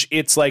Hinge,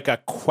 it's like a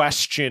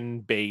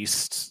question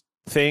based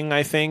thing,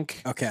 I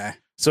think. Okay.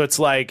 So it's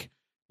like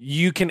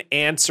you can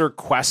answer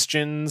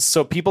questions.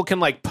 So people can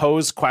like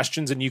pose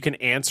questions and you can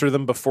answer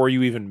them before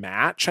you even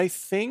match, I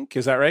think.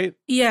 Is that right?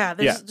 Yeah.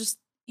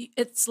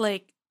 It's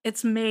like,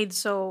 it's made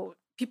so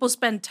people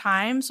spend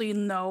time so you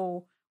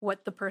know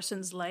what the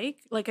person's like.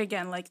 Like,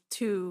 again, like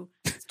too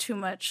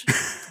much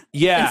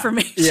information for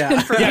me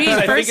I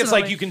personally. think it's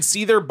like you can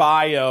see their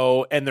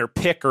bio and their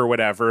pick or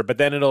whatever, but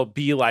then it'll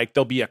be like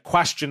there'll be a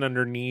question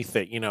underneath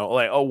it, you know,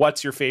 like, oh,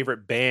 what's your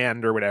favorite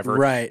band or whatever.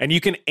 Right. And you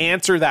can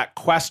answer that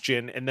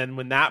question, and then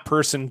when that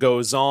person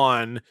goes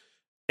on,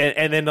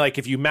 and then like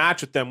if you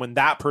match with them, when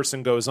that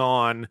person goes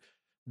on,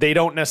 they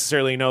don't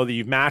necessarily know that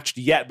you've matched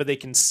yet, but they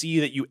can see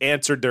that you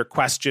answered their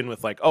question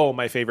with like, oh,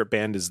 my favorite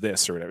band is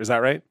this or whatever. Is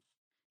that right?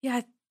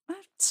 Yeah.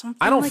 Something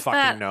I don't like fucking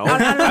that. know. I don't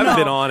haven't know.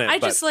 been on it. I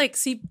just like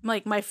see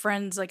like my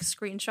friends like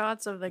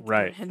screenshots of like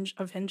Hinge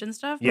and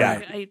stuff. Yeah,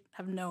 like, I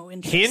have no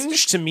interest.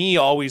 Hinge to me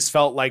always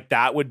felt like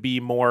that would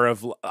be more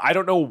of, I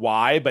don't know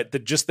why,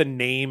 but just the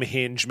name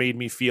Hinge made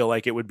me feel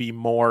like it would be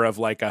more of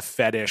like a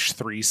fetish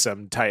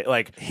threesome type.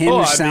 Like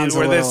Hinge sounds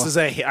where a this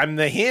little... is I'm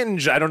the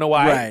Hinge. I don't know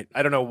why. Right.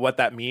 I don't know what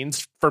that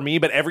means for me,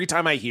 but every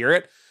time I hear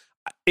it,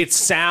 it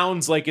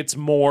sounds like it's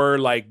more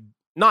like,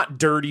 not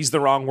dirty's the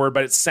wrong word,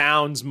 but it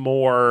sounds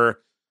more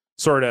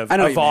sort of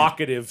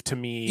evocative to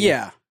me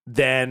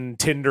than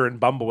Tinder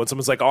and Bumble. When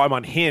someone's like, oh, I'm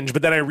on Hinge,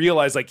 but then I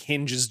realize like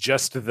Hinge is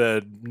just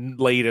the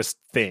latest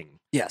thing.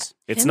 Yes.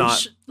 It's Hinge,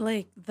 not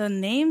like the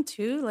name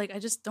too. Like, I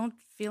just don't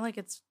feel like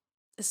it's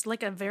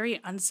like a very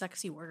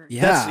unsexy word.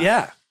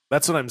 Yeah.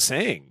 That's what I'm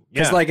saying.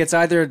 Because Yeah. like it's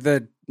either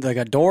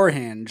a door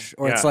hinge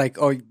or it's Yeah. like,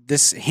 oh,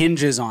 this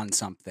hinges on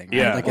something. Right?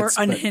 Yeah. Like Or it's,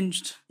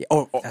 unhinged.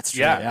 oh, that's true.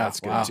 Yeah, Yeah, that's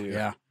good wow, too.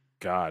 Yeah.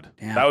 God,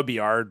 Damn. that would be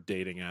our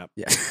dating app.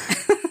 Yeah.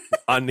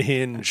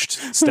 Unhinged,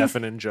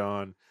 Stefan and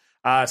John.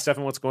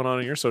 Stefan, what's going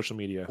on your social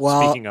media?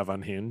 Well, Speaking of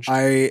unhinged,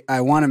 I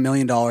won $1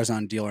 million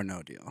on Deal or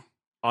No Deal.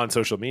 on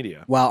social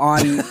media. Well,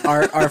 on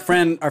our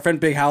friend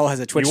Big Howell has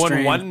a Twitch You won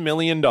stream. $1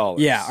 million.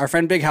 Yeah, our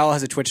friend Big Howell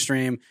has a Twitch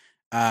stream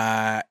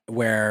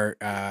where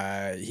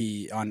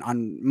he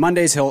on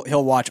Mondays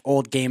he'll watch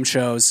old game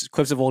shows,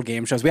 clips of old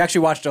game shows. We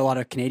actually watched a lot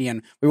of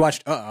Canadian. We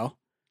watched Which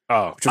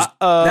was,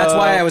 that's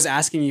why I was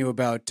asking you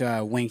about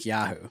Wink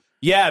Yahoo.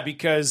 Yeah,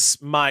 because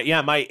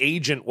my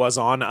agent was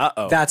on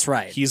That's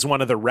right. He's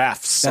one of the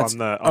refs on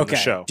the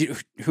show.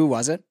 Who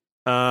was it?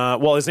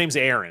 Well, his name's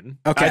Aaron.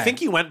 Okay. I think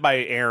he went by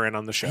Aaron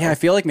on the show. Yeah, I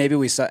feel like maybe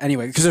we saw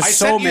anyway because there's I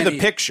so sent many. you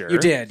the picture. You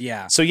did,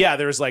 yeah. So yeah,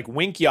 there's like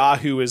Wink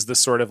Yahoo is the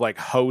sort of like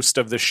host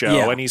of the show,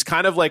 Yeah. and he's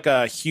kind of like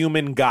a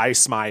human Guy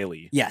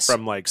Smiley. Yes.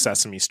 From like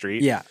Sesame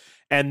Street. Yeah.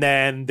 And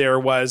then there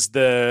was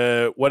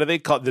what do they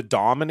call it? The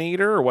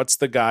Dominator, or what's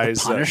the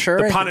guy's Punisher?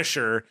 the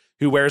Punisher,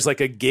 who wears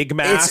like a gig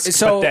mask,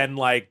 so- but then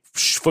like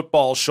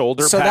football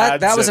shoulder So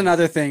pads. that was and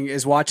another thing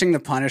is watching the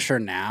Punisher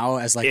now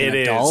as like It an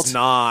adult. is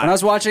not When I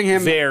was watching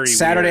him very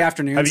Saturday weird.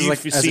 afternoons, Have you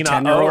like, as seen a Uh-Oh?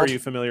 10-year-old Are you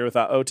familiar with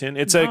Uh-Oh, Tin?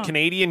 It's a No.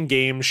 Canadian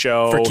game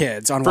show for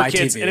kids on for YTV.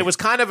 kids, and it was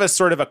kind of a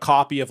sort of a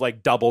copy of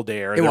like Double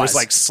Dare. There was was.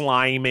 like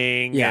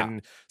sliming Yeah.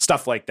 and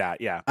stuff like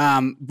that. Yeah.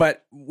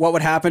 But what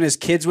would happen is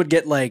kids would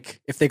get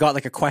like if they got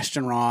like a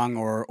question wrong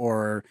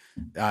or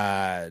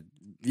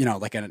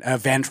like an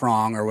event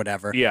wrong or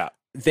whatever, Yeah.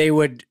 they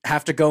would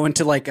have to go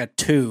into like a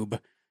tube.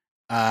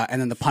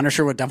 And then the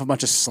Punisher would dump a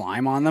bunch of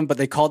slime on them, but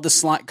they called the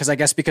slime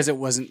because it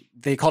wasn't.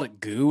 They called it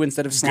goo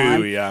instead of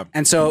slime. Goo, yeah.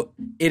 And so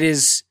it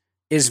is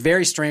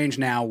very strange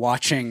now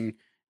watching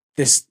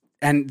this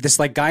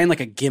like guy in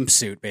like a gimp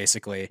suit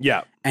basically.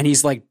 Yeah. And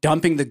he's like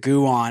dumping the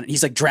goo on.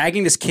 He's like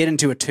dragging this kid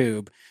into a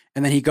tube,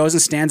 and then he goes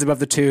and stands above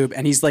the tube,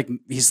 and he's like,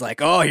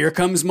 oh, here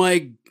comes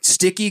my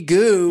sticky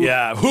goo.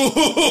 Yeah.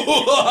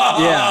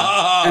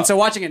 Yeah. And so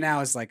watching it now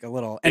is like a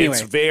little. Anyway,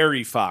 It's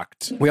very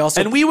fucked. we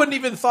also And we wouldn't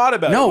even thought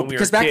about it. no when we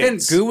because were back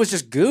kids. then goo was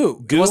just goo.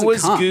 It Goo wasn't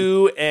was cum.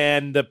 goo,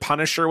 and the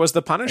Punisher was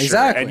the Punisher.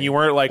 Exactly. And you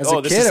weren't like, As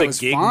a this kid, it is was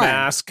a gig fine.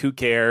 mask. Who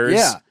cares?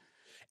 Yeah.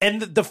 And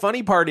the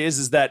funny part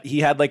is that he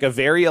had like a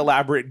very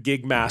elaborate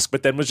gig mask,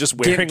 but then was just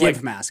wearing Gimp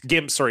like mask.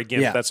 Gimp.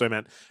 Yeah. That's what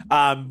I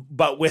meant.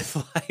 But with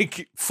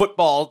like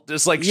football,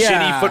 just like Yeah,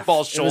 shitty football it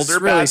was shoulder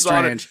really pads on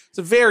it. strange. It's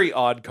a very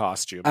odd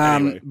costume.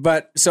 Anyway.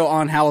 But so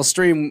on Howell's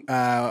stream,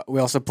 we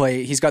also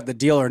play. He's got the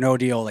Deal or No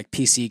Deal like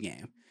PC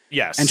game,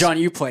 Yes. and John,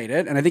 you played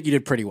it, and I think you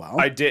did pretty well.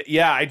 I did.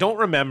 Yeah, I don't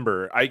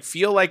remember. I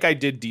feel like I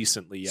did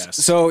decently. Yes.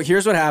 So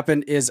here's what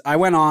happened: is I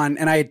went on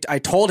and I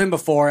told him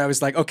before I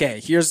was like, okay,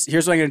 here's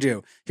what I'm gonna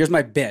do. Here's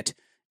my bit.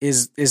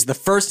 Is the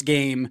first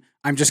game?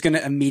 I'm just gonna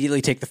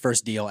immediately take the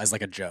first deal as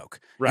like a joke,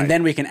 Right. and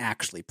then we can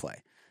actually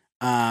play.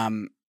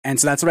 And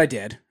so that's what I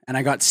did, and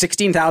I got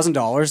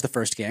 $16,000 the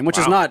first game, which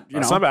is Wow. not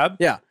That's not bad.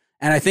 Yeah,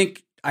 and I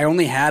think I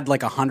only had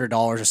like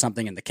 $100 or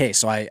something in the case,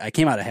 so I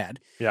came out ahead.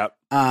 Yeah.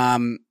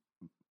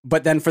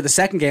 But then for the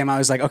second game, I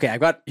was like, okay,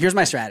 here's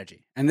my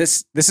strategy, and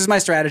this is my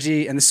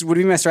strategy, and this would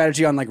be my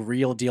strategy on like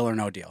Real Deal or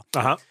No Deal.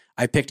 Uh-huh.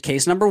 I picked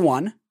case number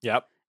 1.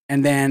 Yep.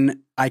 And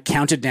then I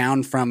counted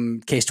down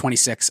from case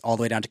 26 all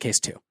the way down to case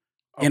 2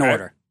 in Okay.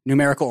 order,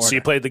 numerical order. So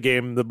you played the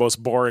game the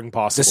most boring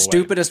possible the way.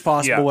 stupidest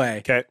possible Yeah. way.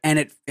 Okay. And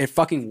it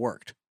fucking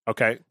worked.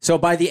 Okay. So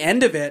by the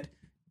end of it,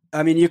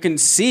 I mean, you can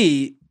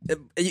see,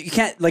 you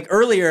can't, like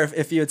earlier,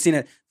 if you had seen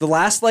it, the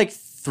last like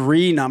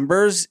 3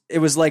 numbers, it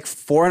was like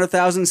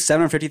 400,000,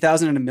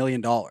 750,000, and $1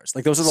 million.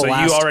 Like those are the So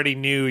last. you already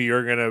knew you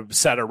were going to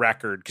set a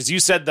record because you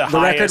said the the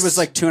highest record was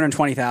like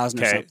 220,000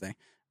 or Okay. something.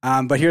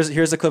 But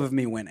here's a clip of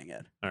me winning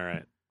it. All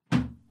right.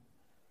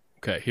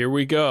 Okay, here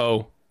we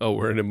go. Oh,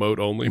 we're in emote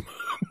only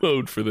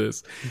mode for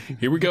this.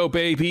 Here we go,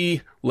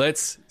 baby.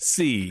 Let's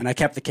see. And I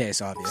kept the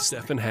case, obviously.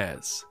 Stefan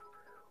has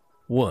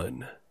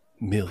 $1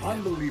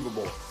 million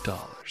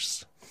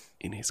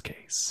in his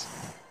case,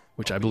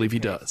 which I believe he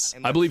does.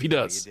 I believe he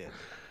does.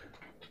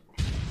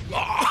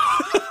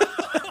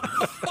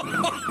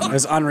 It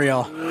was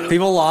unreal.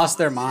 People lost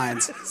their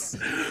minds.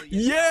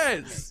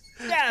 Yes.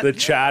 The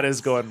chat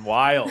is going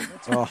wild.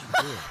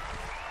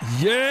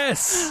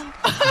 Yes.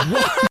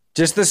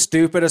 Just the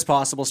stupidest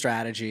possible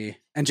strategy.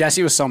 And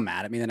Jesse was so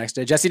mad at me the next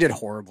day. Jesse did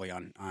horribly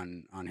on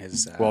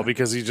his. Well,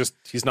 because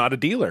he's not a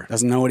dealer.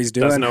 doesn't know what he's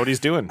doing. Doesn't know what he's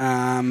doing.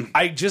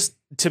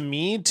 To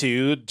me,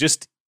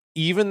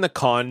 even the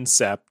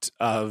concept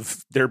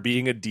of there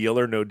being a Deal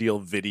or No Deal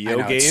video I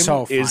know, game it's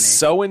so funny. is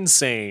so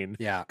insane.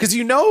 Yeah. Because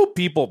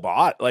people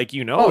bought, like,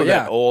 Oh,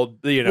 yeah. that old,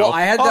 Well,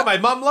 I had my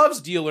mom loves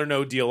Deal or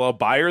No Deal. I'll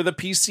buy her the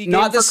PC game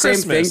Not for the same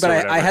thing, Christmas but or I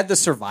whatever. had the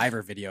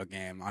Survivor video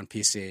game on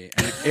PC,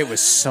 and it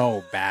was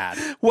so bad.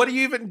 What do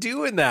you even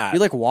do in that? You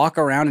like walk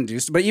around and do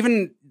stuff, but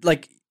even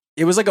like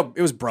it was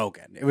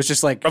broken. It was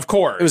just like, Of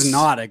course. it was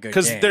not a good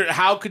Because game.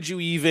 how could you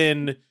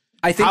even...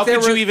 I think how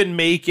could you even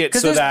make it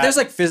so that there's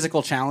like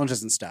physical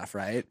challenges and stuff,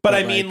 right? But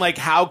I mean, like,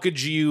 how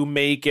could you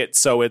make it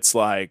so it's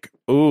like,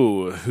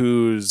 ooh,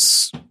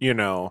 who's,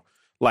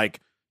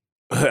 like,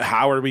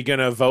 how are we going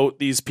to vote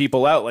these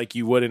people out? Like,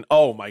 you wouldn't.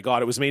 Oh my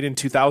God, it was made in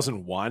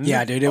 2001.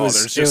 Yeah, dude,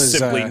 there's just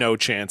simply no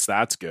chance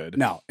that's good.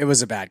 No, it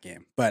was a bad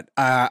game. But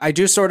I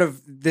do sort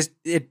of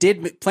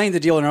playing the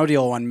Deal or No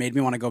Deal one made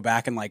me want to go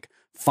back and like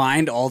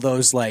find all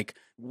those like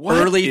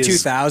early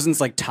 2000s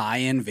like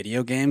tie-in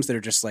video games that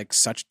are just like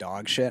such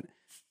dog shit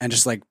and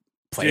just like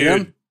play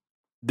them.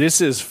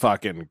 This is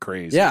fucking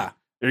crazy. Yeah.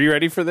 Are you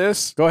ready for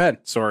this? Go ahead.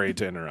 Sorry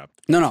to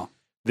interrupt. No.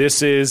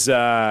 This is,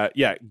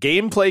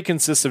 gameplay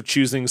consists of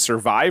choosing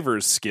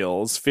survivors'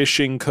 skills,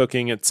 fishing,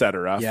 cooking,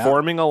 etc.,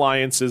 forming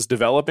alliances,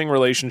 developing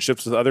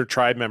relationships with other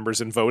tribe members,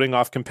 and voting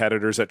off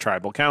competitors at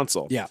tribal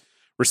council. Yeah.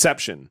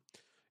 Reception.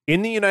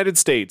 In the United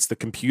States, the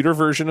computer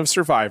version of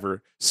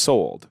Survivor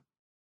sold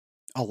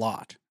a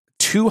lot.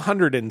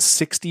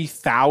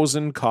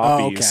 260,000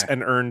 copies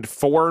and earned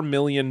 $4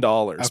 million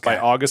by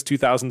August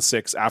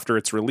 2006 after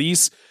its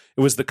release.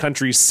 It was the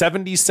country's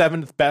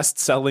 77th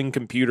best-selling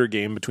computer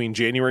game between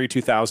January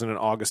 2000 and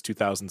August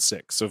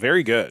 2006. So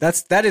very good.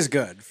 That is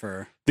good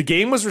for... The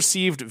game was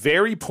received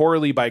very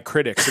poorly by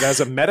critics. It has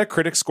a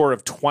Metacritic score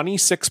of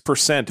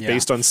 26%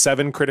 based on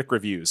 7 critic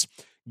reviews.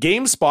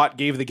 GameSpot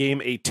gave the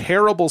game a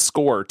terrible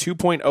score,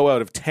 2.0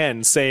 out of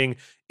 10, saying,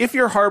 if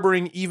you're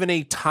harboring even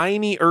a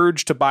tiny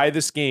urge to buy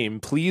this game,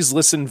 please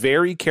listen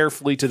very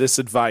carefully to this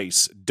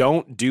advice.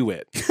 Don't do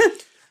it.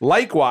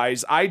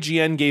 Likewise,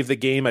 IGN gave the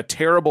game a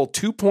terrible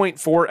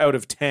 2.4 out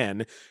of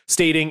 10,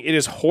 stating it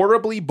is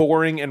horribly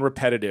boring and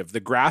repetitive.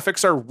 The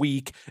graphics are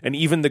weak, and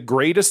even the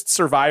greatest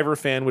Survivor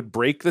fan would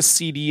break the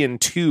CD in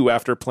two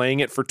after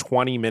playing it for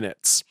 20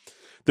 minutes.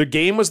 The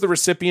game was the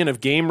recipient of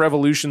Game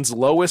Revolution's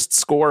lowest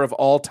score of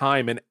all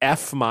time, an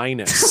F-.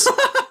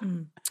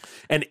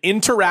 An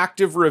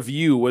interactive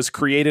review was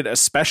created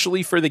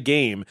especially for the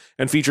game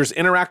and features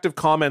interactive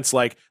comments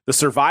like, the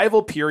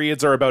survival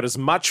periods are about as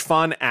much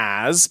fun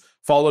as,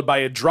 followed by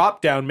a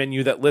drop-down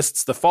menu that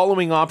lists the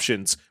following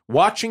options: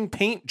 watching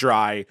paint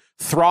dry,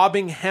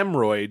 throbbing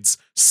hemorrhoids,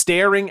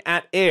 staring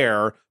at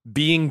air,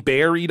 being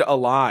buried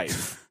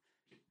alive.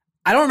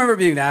 I don't remember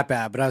being that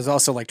bad, but I was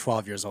also like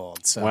 12 years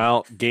old. So.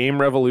 Well,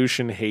 Game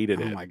Revolution hated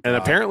it. My God. And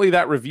apparently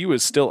that review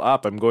is still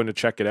up. I'm going to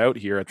check it out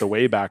here at the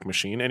Wayback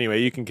Machine. Anyway,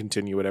 you can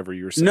continue whatever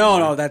you were saying.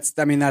 No, that's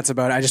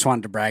about it. I just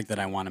wanted to brag that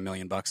I won $1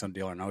 million on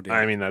Deal or No Deal.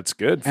 I mean, that's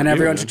good. And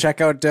everyone should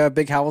check out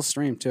Big Howl's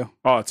stream too.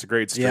 Oh, it's a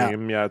great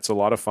stream. Yeah, it's a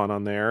lot of fun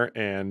on there.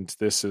 And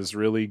this is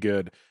really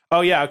good.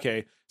 Oh, yeah,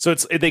 okay. So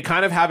they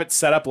kind of have it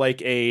set up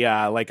like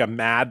a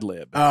Mad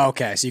Lib. Oh,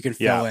 okay. So you can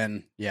fill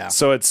in. Yeah.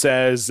 So it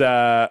says,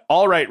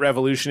 all right,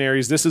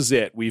 revolutionaries, this is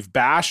it. We've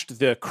bashed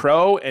the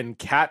Crow and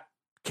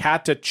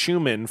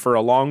Catachuman for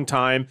a long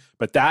time,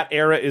 but that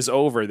era is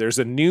over. There's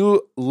a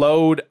new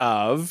load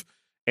of,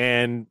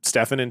 and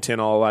Stefan and Tin,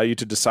 I'll allow you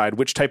to decide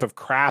which type of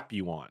crap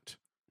you want.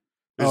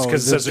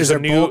 Because there's a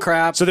new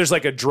crap. So there's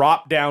like a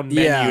drop down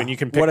menu, and you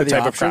can pick the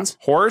type options? Of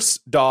crap: horse,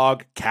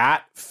 dog,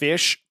 cat,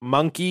 fish,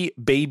 monkey,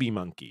 baby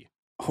monkey.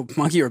 Oh,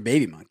 monkey or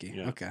baby monkey?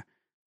 Yeah. Okay.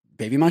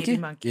 Baby monkey?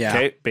 Baby monkey. Yeah.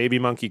 Okay, baby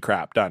monkey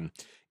crap. Done.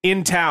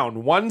 In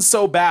town, one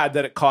so bad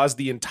that it caused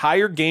the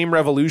entire Game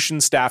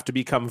Revolution staff to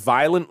become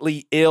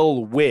violently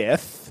ill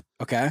with...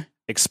 Okay.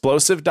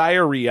 Explosive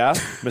diarrhea,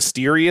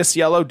 mysterious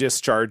yellow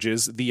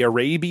discharges, the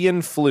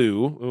Arabian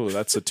flu. Ooh,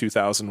 that's a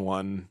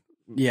 2001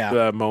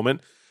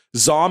 moment.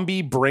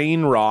 Zombie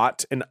brain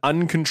rot, and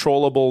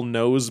uncontrollable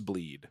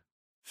nosebleed.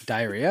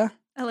 Diarrhea?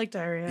 I like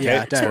diarrhea.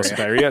 Yeah,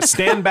 diarrhea.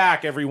 Stand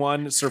back,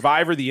 everyone.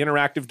 Survivor, the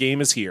interactive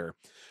game, is here.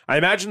 I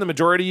imagine the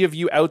majority of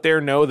you out there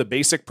know the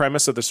basic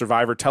premise of the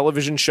Survivor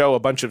television show. A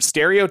bunch of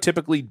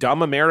stereotypically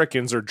dumb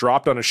Americans are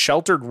dropped on a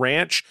sheltered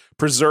ranch,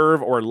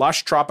 preserve, or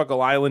lush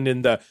tropical island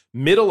in the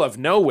middle of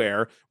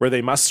nowhere where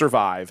they must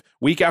survive.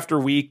 Week after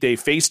week, they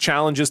face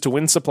challenges to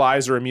win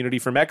supplies or immunity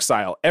from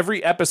exile.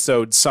 Every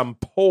episode, some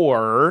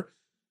poor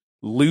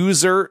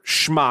loser,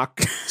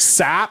 schmuck,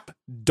 sap,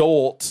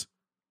 dolt,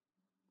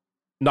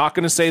 not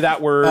going to say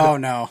that word. Oh,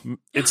 no.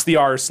 It's the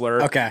R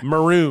slur. Okay.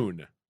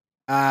 Maroon.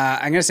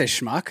 I'm going to say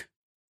schmuck.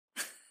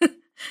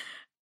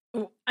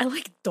 I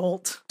like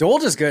dolt.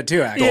 Dolt is good,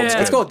 too, actually. Yeah.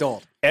 Let's go with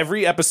dolt.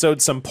 Every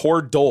episode, some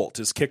poor dolt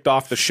is kicked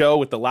off the show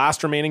with the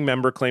last remaining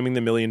member claiming the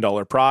 $1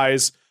 million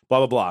prize, blah,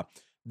 blah, blah.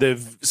 The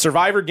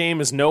Survivor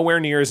game is nowhere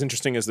near as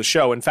interesting as the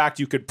show. In fact,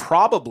 you could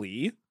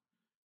probably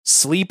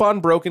sleep on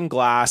broken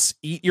glass,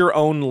 eat your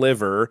own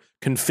liver,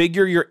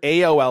 configure your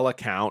AOL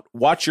account,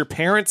 watch your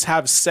parents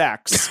have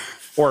sex,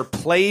 or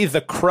play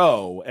the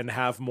Crow and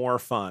have more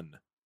fun.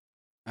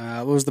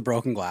 What was the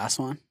broken glass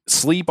one?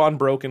 Sleep on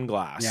broken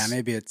glass. Yeah,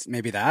 maybe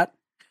that.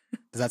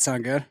 Does that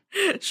sound good?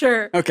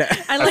 Sure. Okay.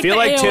 I feel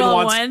like Tin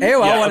wants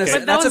AOL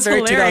one. That's a very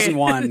hilarious.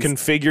 2001.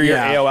 Configure your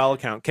AOL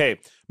account. Okay.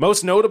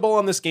 Most notable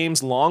on this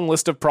game's long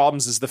list of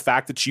problems is the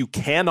fact that you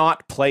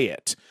cannot play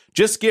it.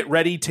 Just get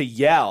ready to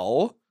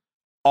yell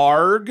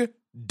arg,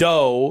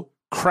 doe,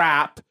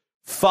 crap,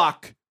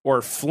 fuck,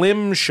 or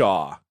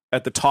flimshaw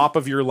at the top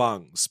of your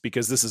lungs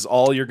because this is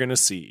all you're going to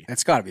see.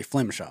 It's got to be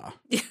Flimshaw.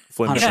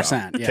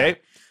 100%. Yeah. Okay.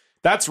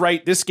 That's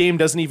right. This game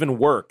doesn't even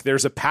work.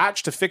 There's a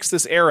patch to fix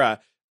this error,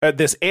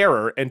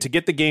 and to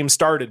get the game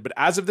started. But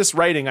as of this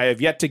writing, I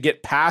have yet to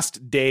get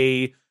past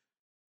day.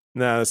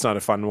 No, that's not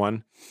a fun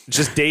one. It's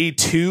just day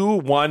 2,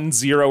 1,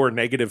 0, or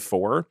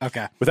 -4.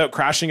 Okay. Without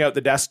crashing out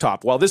the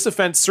desktop. While this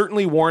offense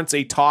certainly warrants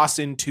a toss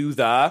into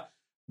the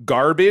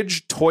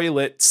garbage,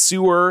 toilet,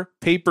 sewer,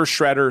 paper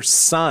shredder,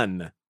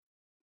 sun.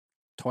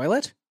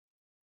 Toilet?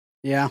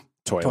 Yeah.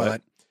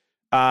 Toilet.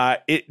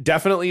 It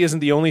definitely isn't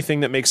the only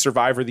thing that makes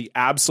Survivor the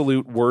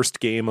absolute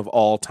worst game of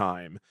all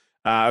time.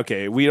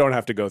 Okay, we don't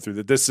have to go through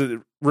that. This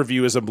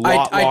review is a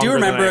lot longer I do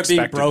remember than I it being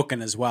expected.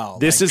 broken as well.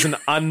 This is an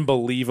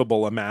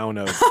unbelievable amount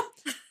of...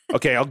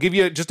 Okay, I'll give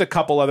you just a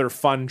couple other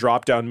fun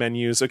drop-down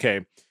menus.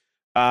 Okay.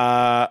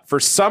 For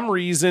some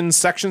reason,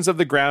 sections of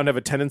the ground have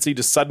a tendency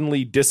to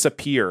suddenly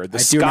disappear. Do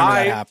remember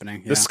that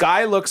happening. Yeah. The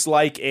sky looks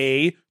like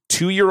a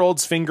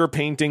 2-year-old's finger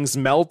paintings,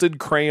 melted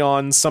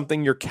crayons,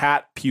 something your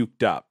cat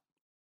puked up.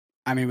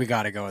 I mean, we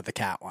got to go with the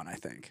cat one, I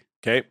think.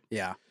 Okay.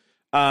 Yeah.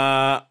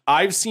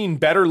 I've seen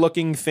better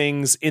looking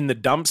things in the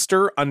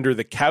dumpster, under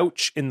the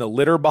couch, in the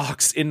litter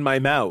box, in my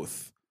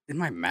mouth. In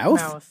my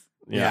mouth?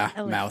 Yeah.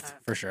 I like mouth,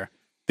 that. for sure.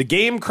 The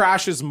game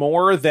crashes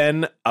more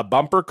than a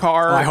bumper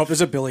car. I hope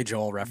there's a Billy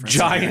Joel reference.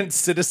 Giant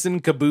Citizen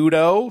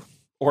Kabuto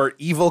or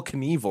Evil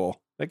Knievel.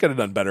 They could have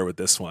done better with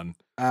this one.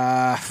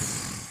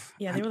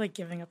 Yeah, they were like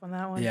giving up on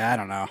that one. Yeah, I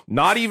don't know.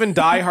 Not even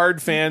diehard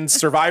fans,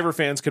 Survivor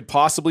fans could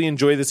possibly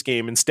enjoy this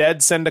game.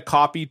 Instead, send a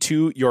copy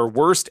to your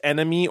worst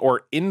enemy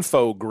or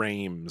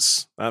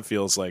Infogrames. That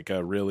feels like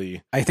a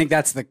really... I think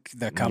that's the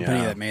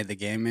company that made the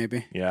game,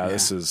 maybe. Yeah,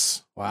 this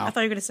is... Wow. I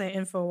thought you were going to say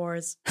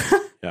InfoWars.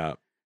 Yeah.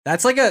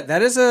 That's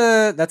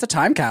a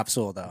time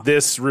capsule though.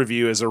 This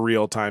review is a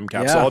real time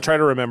capsule. Yeah. I'll try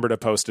to remember to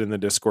post it in the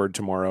Discord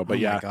tomorrow. But Oh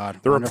my yeah, God,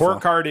 the wonderful.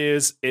 report card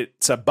is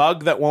it's a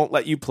bug that won't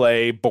let you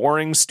play,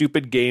 boring,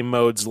 stupid game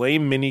modes,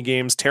 lame mini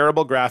games,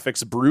 terrible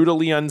graphics,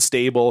 brutally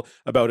unstable,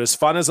 about as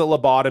fun as a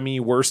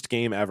lobotomy, worst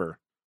game ever.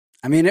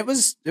 I mean, it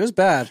was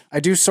bad.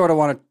 I do sort of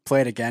want to play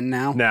it again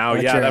now. Now, out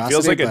of yeah, that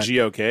feels like curiosity,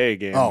 a GOK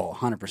game. Oh,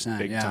 100%.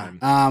 Big yeah.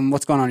 time.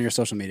 What's going on your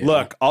social media?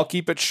 Look, I'll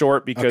keep it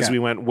short because Okay. we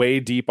went way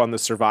deep on the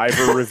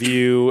Survivor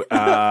review.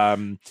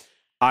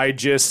 I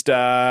just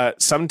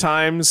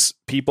sometimes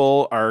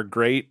people are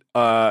great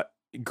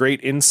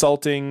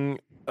insulting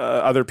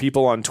other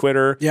people on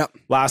Twitter. Yep.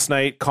 Last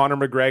night, Conor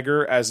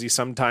McGregor, as he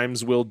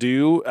sometimes will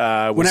do,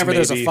 Whenever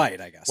there's a fight,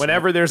 I guess.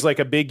 Whenever there's like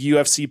a big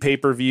UFC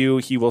pay-per-view,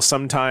 he will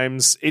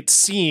sometimes, it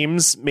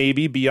seems,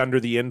 maybe be under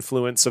the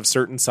influence of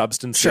certain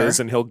substances,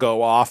 Sure. and he'll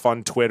go off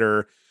on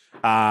Twitter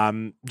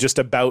just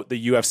about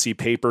the UFC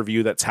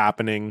pay-per-view that's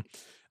happening.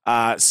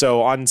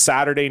 So on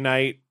Saturday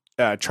night,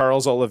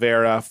 Charles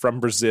Oliveira from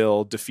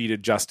Brazil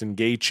defeated Justin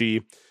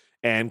Gaethje,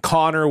 and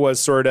Conor was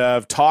sort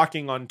of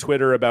talking on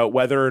Twitter about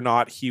whether or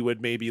not he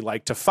would maybe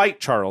like to fight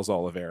Charles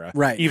Oliveira.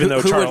 Right. Even though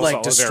Who would, Charles like,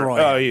 Oliveira,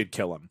 destroy oh, him. he'd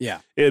kill him. Yeah.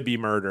 It'd be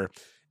murder.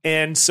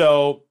 And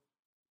so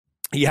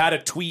he had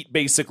a tweet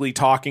basically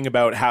talking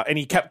about how, and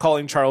he kept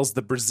calling Charles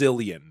the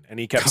Brazilian, and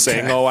he kept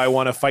saying, oh, I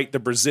want to fight the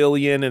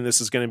Brazilian, and this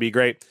is going to be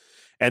great.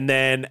 And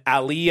then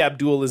Ali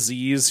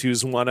Abdulaziz,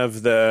 who's one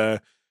of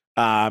the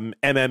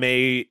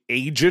MMA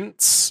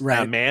agents,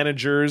 Right.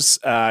 Managers,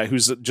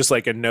 who's just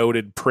like a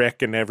noted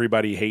prick and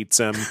everybody hates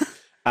him.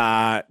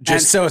 And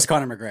so is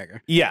Conor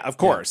McGregor. Yeah, of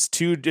course.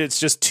 It's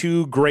just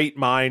two great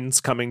minds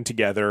coming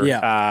together.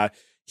 Yeah.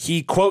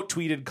 He quote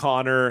tweeted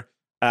Conor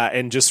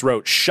and just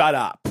wrote, "Shut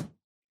up."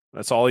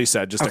 That's all he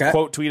said. Just a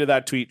quote tweet of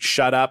that tweet,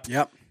 "Shut up."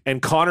 Yep.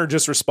 And Conor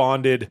just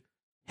responded,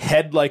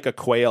 "Head like a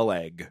quail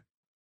egg."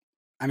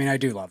 I mean, I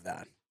do love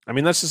that. I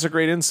mean, that's just a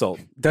great insult.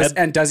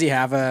 Does he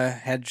have a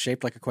head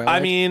shaped like a quail? I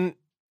egg? mean,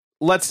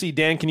 let's see,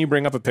 Dan, can you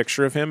bring up a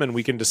picture of him and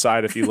we can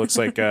decide if he looks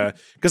like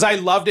because I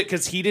loved it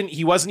because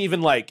he wasn't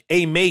even like,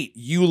 hey mate,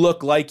 you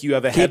look like you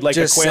have a head like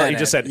a quail. He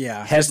just said,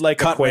 yeah, head just like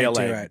a cut quail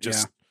right to egg. it,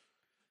 Just yeah.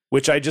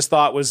 which I just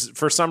thought was,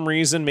 for some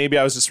reason, maybe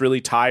I was just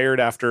really tired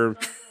after.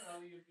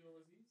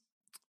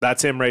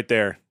 That's him right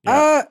there.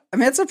 Yeah. I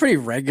mean, it's a pretty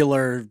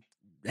regular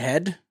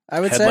head, I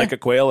would Head say. like a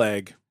quail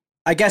egg.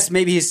 I guess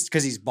maybe he's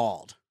because he's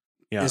bald.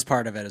 Yeah. Is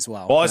part of it as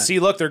well. Well, but- see,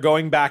 look, they're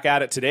going back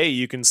at it today.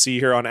 You can see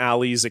here on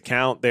Ali's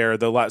account there.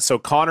 So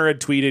Conor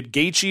had tweeted,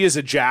 Gaethje is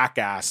a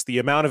jackass. The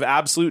amount of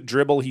absolute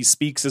dribble he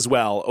speaks as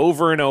well,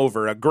 over and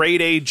over. A grade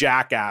A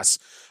jackass.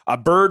 A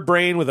bird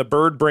brain with a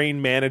bird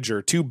brain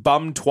manager. Two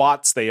bum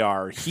twats they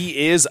are.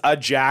 He is a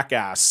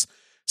jackass.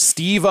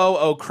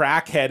 Steve-O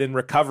crackhead in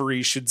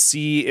recovery should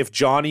see if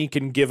Johnny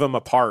can give him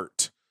a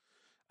part.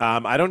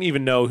 I don't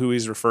even know who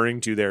he's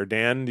referring to there.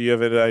 Dan, do you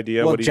have an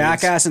idea well, what he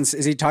jackass, and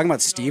is he talking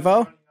about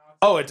Steve-O?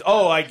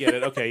 I get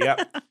it. Okay,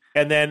 yeah.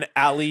 And then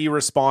Ali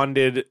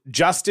responded,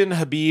 Justin,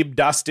 Habib,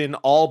 Dustin,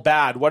 all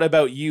bad. What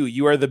about you?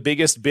 You are the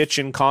biggest bitch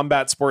in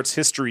combat sports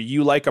history.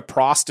 You like a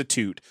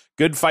prostitute.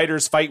 Good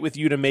fighters fight with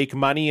you to make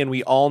money, and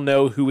we all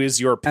know who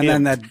is your pimp.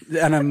 And then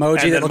an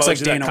emoji that looks like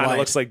Dana kind White. of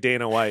looks like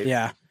Dana White.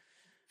 Yeah.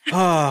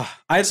 I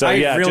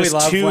really just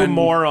love two when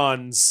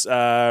morons.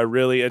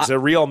 Really, it's a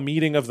real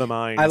meeting of the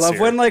minds. I love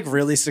here. when like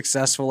really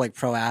successful like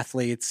pro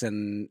athletes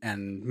and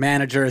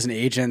managers and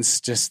agents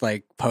just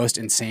like post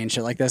insane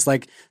shit like this.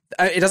 Like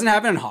it doesn't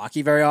happen in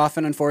hockey very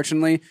often,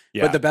 unfortunately.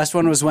 Yeah. But the best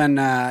one was when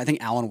I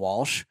think Alan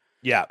Walsh.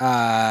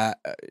 Yeah.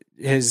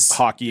 His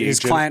hockey his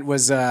agent. client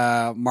was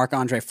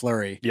Marc-Andre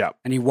Fleury. Yeah.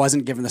 And he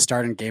wasn't given the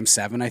start in Game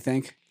 7. I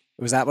think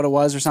was that what it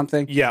was or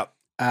something. Yeah.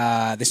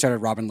 They started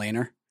Robin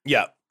Lehner.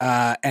 Yeah.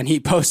 And he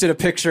posted a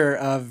picture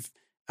of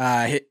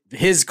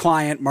his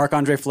client,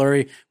 Marc-Andre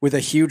Fleury, with a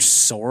huge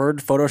sword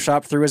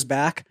photoshopped through his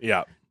back.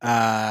 Yeah.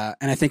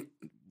 And I think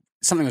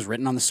something was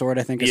written on the sword,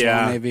 I think, as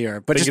well, maybe.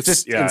 But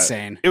just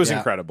insane. It was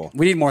incredible.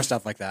 We need more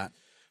stuff like that.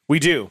 We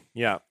do.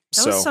 Yeah.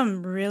 That was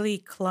some really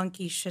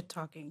clunky shit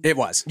talking. It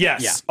was.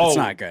 Yes. Yeah. It's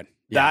not good.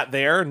 Yeah.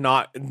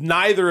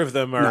 Neither of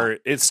them are,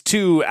 it's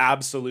two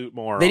absolute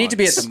morons. They need to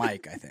be at the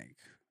mic, I think.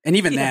 And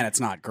even then, it's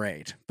not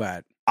great,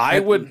 but...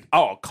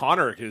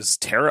 Connor is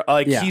terrible.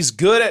 Like, he's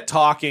good at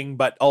talking,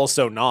 but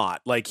also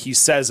not. Like, he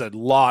says a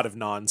lot of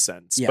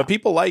nonsense, but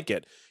people like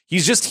it.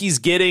 He's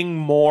getting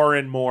more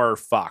and more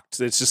fucked.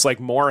 It's just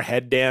like more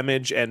head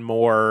damage and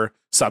more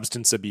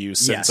substance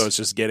abuse. And so it's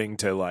just getting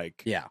to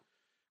like,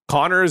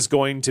 Connor is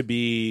going to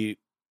be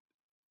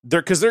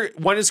there because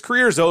when his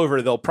career's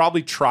over, they'll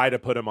probably try to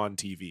put him on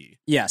TV.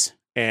 Yes.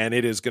 And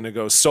it is going to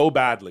go so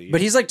badly.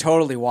 But he's like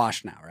totally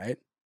washed now, right?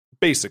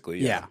 Basically.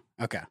 Yeah.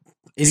 Okay.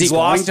 Is he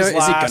going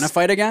to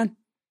fight again?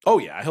 Oh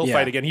yeah, he'll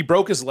fight again. He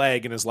broke his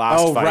leg in his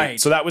last fight, right.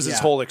 so that was his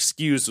whole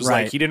excuse. Was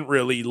like he didn't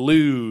really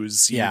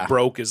lose; he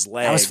broke his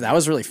leg. That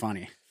was really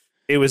funny.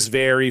 It was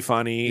very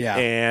funny,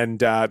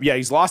 and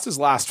he's lost his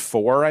last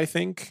 4, I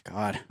think.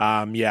 God,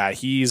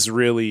 he's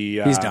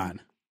really he's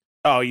done.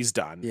 Oh, he's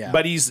done. Yeah,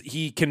 but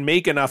he can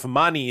make enough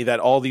money that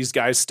all these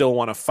guys still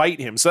want to fight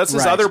him. So that's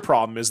his other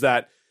problem is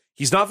that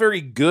he's not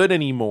very good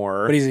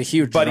anymore, but he's a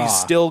huge draw. But he's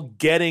still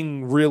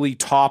getting really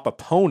top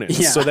opponents.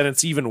 Yeah. So then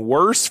it's even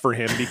worse for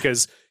him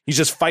because he's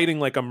just fighting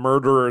like a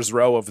murderer's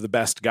row of the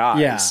best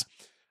guys.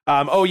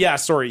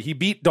 Yeah. He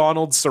beat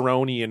Donald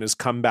Cerrone in his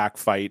comeback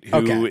fight,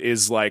 who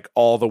is like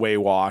all the way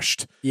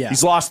washed. Yeah.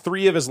 He's lost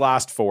 3 of his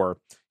last 4.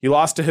 He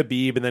lost to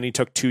Habib, and then he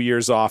took 2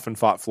 years off and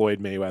fought Floyd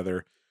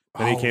Mayweather.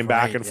 Then he came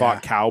back and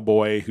fought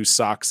Cowboy, who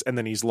sucks, and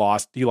then he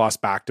lost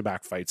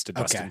back-to-back fights to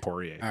Dustin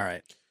Poirier. All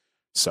right.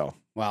 So,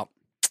 well,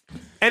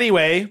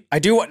 anyway, I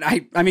do want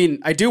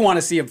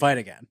to see him fight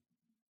again.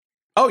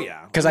 Oh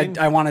yeah, because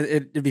I want to.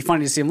 It'd be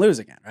funny to see him lose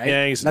again, right?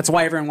 Yeah, that's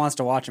why everyone wants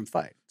to watch him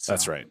fight. So.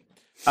 That's right.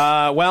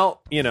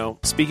 Well,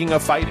 speaking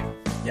of fighting,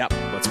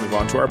 let's move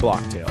on to our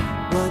block tale.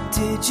 What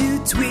did you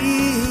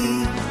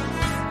tweet?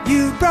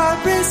 You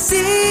brought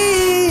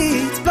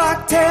receipts,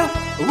 block tail.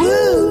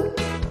 Woo!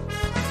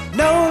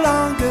 No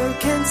longer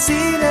can see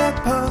the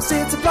post.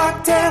 It's a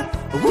block tail.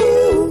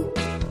 Woo!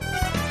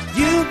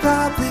 You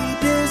probably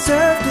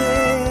deserved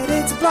it.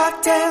 It's a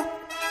block tail.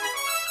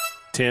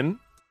 Tin.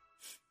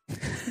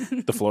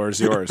 The floor is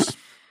yours.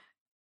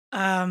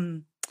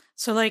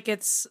 So like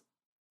it's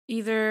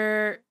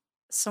either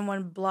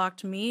someone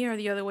blocked me or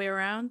the other way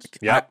around.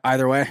 Yeah,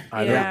 either way.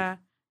 Yeah.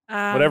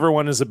 Whatever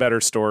one is a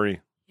better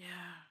story. Yeah.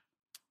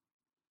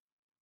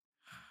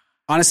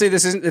 Honestly,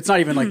 it's not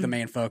even like the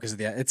main focus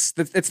of it's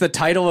the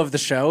title of the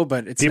show,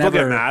 but it's people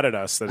never, get mad at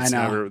us that it's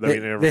never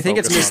they think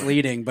it's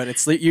misleading, but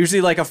it's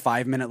usually like a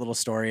 5-minute little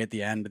story at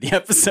the end of the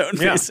episode.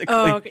 Basically.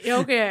 Oh,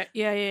 okay.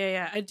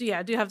 Yeah. I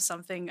do have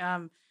something.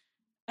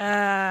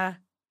 I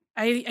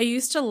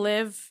used to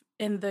live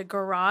in the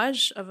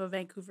garage of a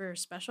Vancouver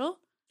special.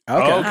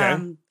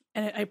 Okay.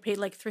 And I paid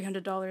like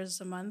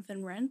 $300 a month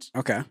in rent.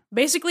 Okay.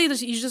 Basically,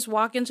 you just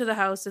walk into the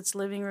house. It's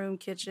living room,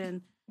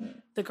 kitchen,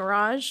 the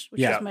garage,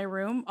 which is my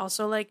room.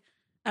 Also, like,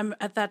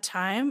 at that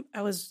time,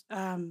 I was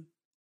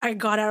I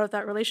got out of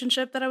that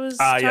relationship that I was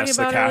talking about.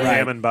 The cat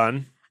ham and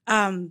bun.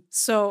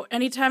 So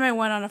anytime I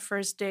went on a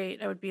first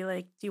date, I would be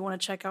like, "Do you want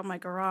to check out my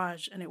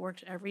garage?" And it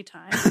worked every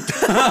time.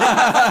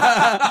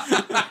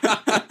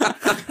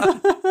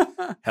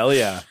 Hell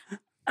yeah.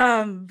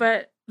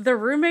 But the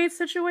roommate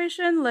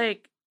situation,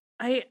 like,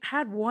 I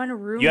had one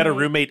roommate. You had a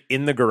roommate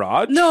in the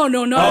garage? No,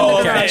 not in the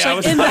garage. Okay.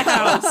 Like in the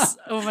house.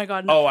 Oh my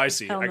god. Oh, I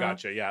see. Hell I no.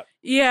 gotcha. Yeah.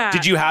 Yeah.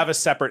 Did you have a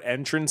separate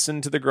entrance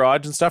into the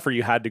garage and stuff, or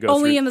you had to go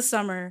only through? in the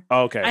summer?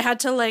 Oh, okay. I had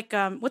to like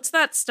what's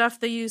that stuff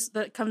they use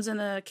that comes in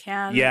a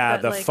can? Yeah,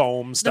 that, the like,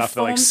 foam stuff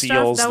that like stuff,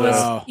 seals that the.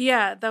 was,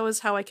 yeah, that was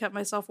how I kept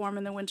myself warm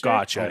in the winter.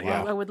 Gotcha.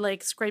 Yeah. I would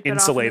like scrape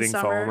insulating it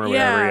off in the summer. foam or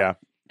whatever. Yeah.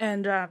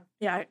 And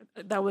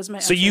that was my.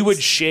 So you would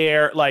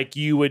share, like,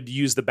 you would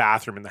use the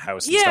bathroom in the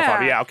house and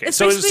stuff. Yeah, okay. It's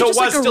So it basically was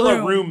just like still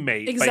a a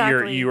roommate,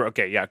 exactly. but you were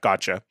okay. Yeah,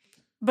 gotcha.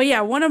 But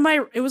yeah,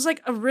 it was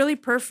like a really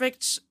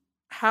perfect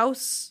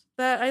house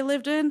that I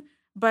lived in,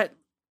 but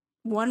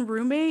one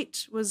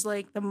roommate was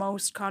like the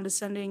most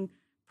condescending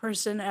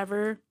person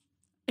ever.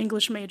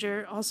 English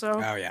major also.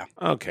 Oh yeah.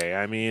 Okay,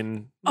 I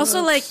mean,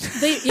 Also, like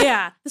this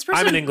person.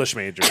 I'm an English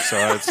major, so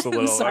it's a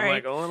little. sorry. I'm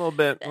like a little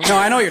bit. No,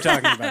 I know what you're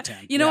talking about, Tim.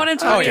 You know what I'm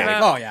talking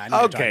about. Oh yeah. I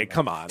know what you're Okay, talking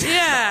come on.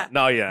 Yeah.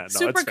 No,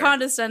 Super it's fair.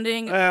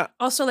 condescending. Yeah.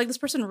 Also, like this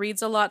person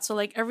reads a lot, so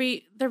like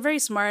they're very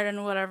smart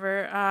and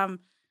whatever.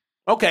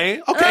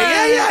 Okay,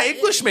 yeah.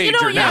 English major.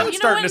 know, now yeah, it's you know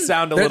starting to when-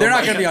 sound a about. little. They're not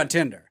like going to be a- on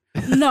Tinder.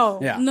 No,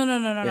 Yeah. no.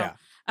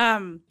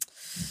 Yeah.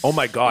 Oh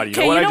my god! You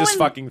Okay, know what you I know just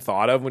when- fucking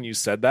thought of when you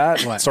said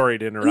that? What? Sorry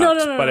to interrupt.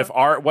 No. But if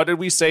what did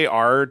we say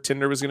our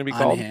Tinder was going to be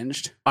called?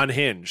 Unhinged.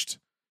 Unhinged.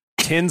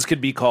 Tins could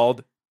be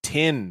called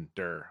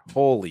Tinder.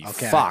 Holy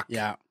Okay. fuck!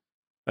 Yeah.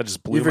 That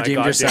just blew You've my redeemed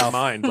goddamn yourself.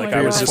 mind. Oh Like my I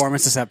For was your just.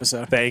 performance this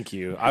episode. Thank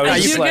you. I I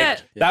was just do like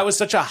get- that was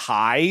such a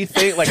high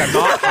thing. Like I'm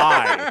not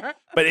high,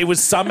 but it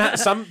was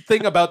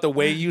something about the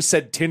way you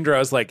said Tinder. I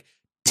was like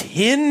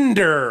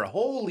Tinder.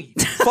 Holy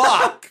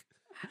fuck!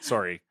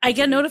 Sorry. I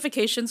get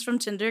notifications from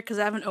Tinder because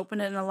I haven't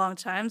opened it in a long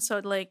time, so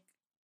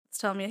it's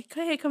telling me,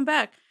 "Hey, come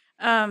back."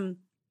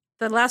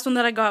 The last one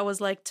that I got was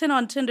like, "Tin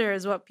on Tinder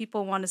is what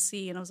people want to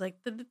see," and I was like,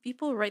 "Did the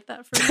people write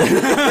that for me?"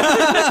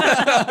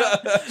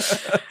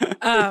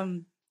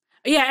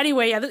 Yeah.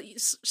 Anyway, yeah.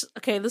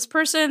 Okay, this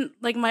person,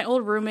 like my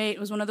old roommate,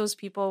 was one of those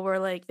people where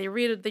like they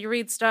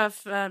read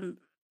stuff.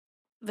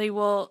 They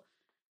will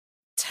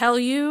tell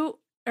you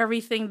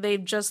everything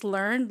they've just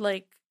learned.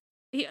 Like,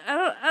 I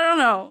don't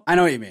know. I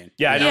know what you mean.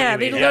 Yeah, I know Yeah, what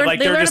you they mean. learn- like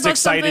they they're learn just about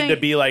excited to something-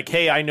 be like,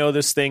 "Hey, I know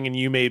this thing, and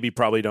you maybe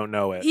probably don't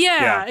know it."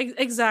 Yeah,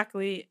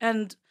 exactly.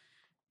 And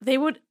they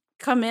would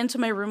come into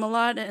my room a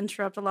lot and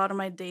interrupt a lot of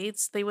my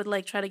dates. They would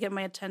like try to get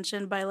my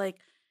attention by like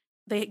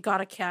they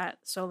got a cat,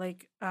 so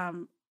like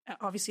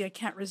obviously I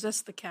can't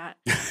resist the cat,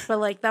 but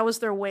like that was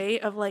their way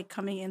of like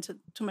coming into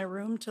my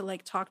room to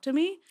like talk to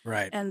me.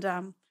 Right.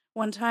 And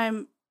one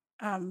time,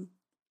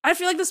 I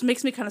feel like this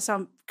makes me kind of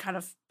sound kind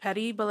of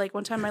petty, but like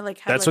one time I like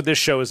had That's like, what this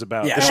show is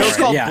about. Yeah. The show's Right.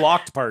 called Yeah.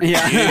 Blocked Party.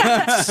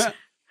 Yeah.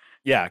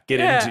 Yeah, get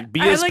Yeah. into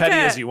be I as like petty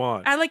a- as you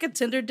want. I had like a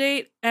Tinder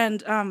date,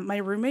 and my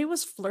roommate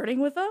was flirting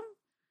with them.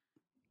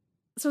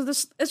 So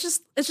it's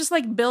just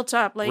like built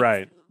up. Like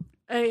Right.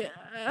 I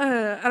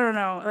don't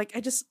know. Like I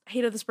just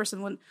hated this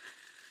person when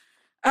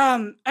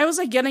I was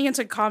like getting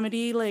into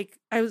comedy. Like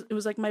it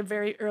was like my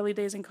very early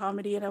days in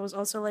comedy, and I was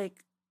also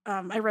like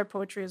I read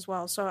poetry as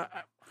well. So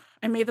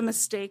I made the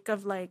mistake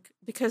of like,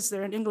 because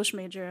they're an English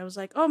major, I was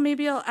like, oh,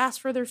 maybe I'll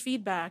ask for their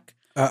feedback.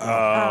 Oh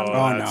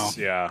that's-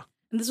 no. Yeah.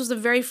 And this was the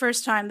very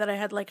first time that I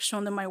had like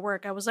shown them my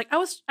work. I was like, I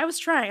was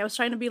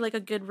trying to be like a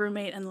good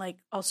roommate and like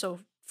also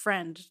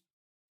friend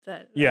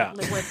that Yeah. I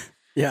live with.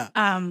 Yeah.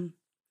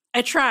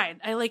 I tried.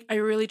 I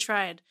really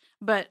tried.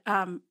 But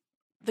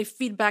the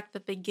feedback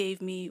that they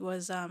gave me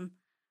was,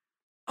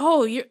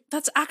 oh,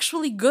 that's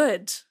actually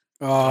good.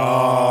 Oh,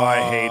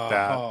 I hate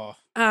that. Oh.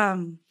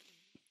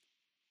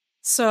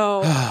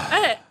 So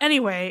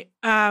anyway,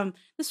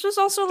 this was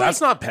also like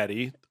That's not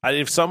petty.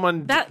 If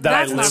someone that I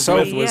that's lived not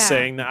with petty, was yeah.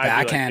 saying that, I'd be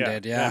like,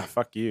 Backhanded, yeah.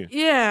 fuck you.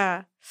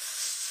 yeah.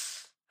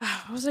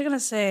 What was I gonna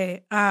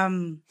say?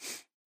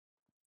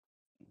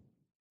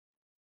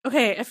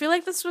 Okay, I feel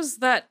like this was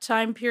that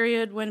time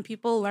period when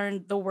people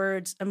learned the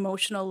words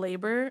emotional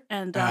labor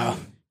and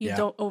you yeah.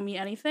 don't owe me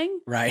anything.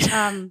 Right.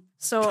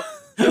 So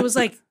it was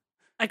like,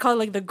 I call it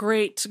like the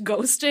great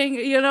ghosting,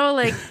 you know?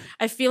 Like,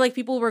 I feel like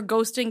people were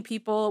ghosting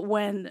people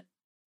when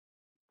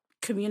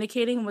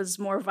communicating was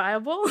more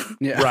viable.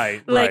 Yeah.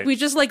 Right. Like right. we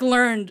just like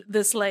learned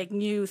this like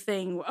new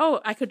thing. Oh,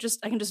 I can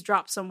just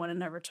drop someone and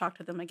never talk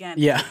to them again.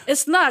 Yeah.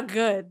 It's not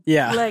good.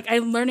 Yeah. Like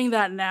I'm learning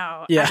that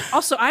now. Yeah.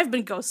 Also, I've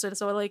been ghosted,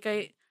 so like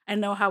I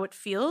know how it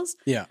feels.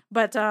 Yeah.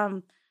 But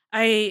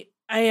my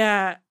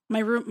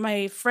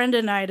friend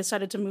and I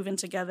decided to move in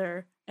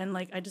together, and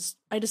like I just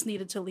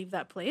needed to leave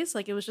that place.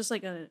 Like it was just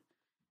like a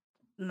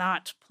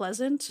not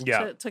pleasant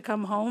to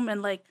come home,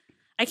 and like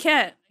I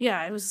can't.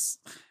 Yeah, it was.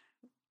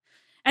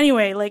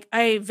 Anyway, like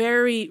I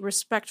very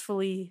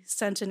respectfully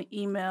sent an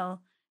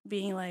email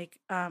being like,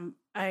 I'm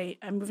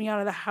moving out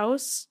of the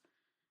house.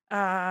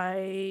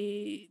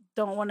 I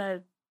don't want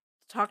to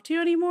talk to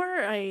you anymore.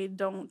 I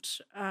don't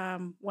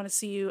want to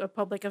see you at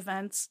public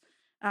events.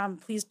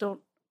 Please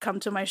don't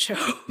come to my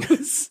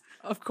shows,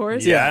 of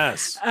course.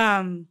 Yes.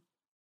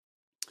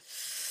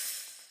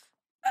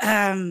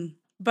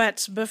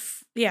 But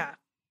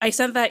I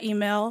sent that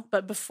email,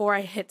 but before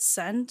I hit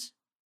send,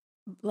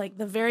 like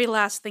the very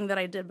last thing that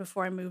I did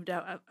before I moved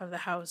out of the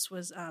house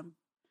was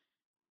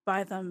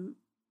buy them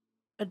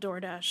a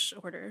DoorDash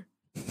order,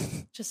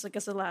 just like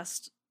as a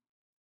last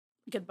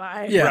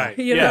goodbye. Yeah. Right.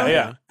 You yeah. know?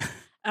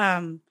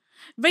 Yeah.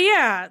 But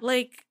yeah,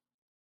 like,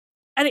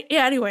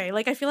 anyway,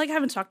 like I feel like I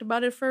haven't talked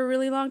about it for a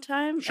really long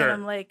time. Sure. And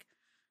I'm like,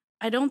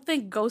 I don't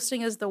think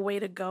ghosting is the way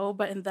to go,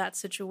 but in that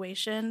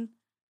situation,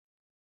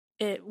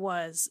 it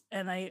was.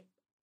 And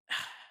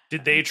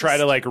Did they try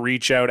to like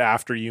reach out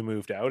after you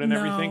moved out and No.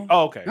 everything?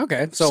 Oh, okay.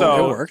 Okay.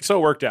 So it worked. So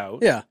it worked out.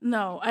 Yeah.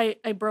 no, I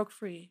broke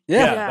free.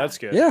 Yeah. That's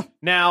good. Yeah.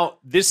 Now,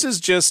 this is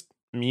just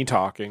me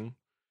talking,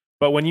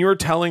 but when you were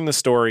telling the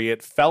story,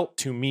 it felt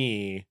to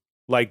me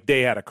like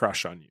they had a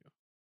crush on you.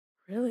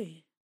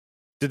 Really?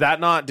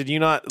 Did you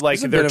not like?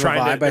 There's a They're bit of a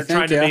trying vibe, to. They're I think,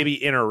 trying to yeah.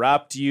 maybe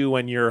interrupt you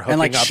when you're hooking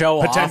like, up, show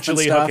off and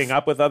potentially stuff. hooking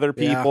up with other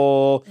Yeah.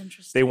 people.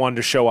 Interesting. They wanted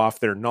to show off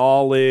their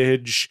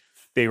knowledge.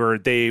 They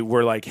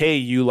were like, "Hey,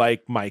 you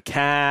like my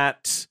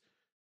cat?"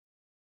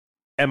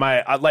 Am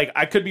I like?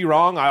 I could be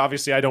wrong.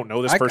 Obviously, I don't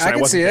know this person. I can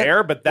wasn't see it.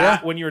 there. But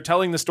that Yeah. when you were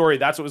telling the story,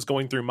 that's what was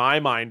going through my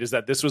mind. Is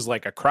that this was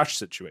like a crush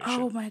situation?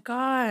 Oh my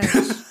gosh.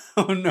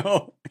 Oh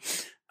no.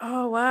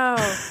 Oh wow.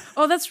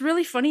 Oh, that's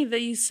really funny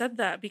that you said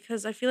that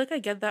because I feel like I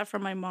get that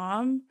from my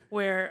mom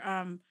where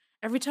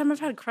every time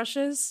I've had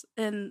crushes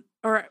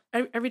or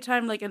every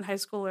time like in high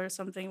school or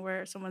something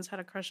where someone's had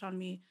a crush on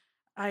me,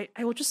 I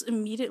will just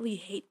immediately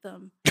hate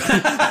them.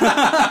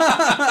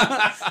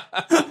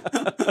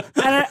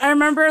 And I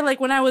remember like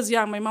when I was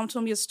young, my mom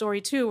told me a story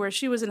too where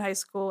she was in high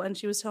school and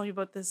she was telling me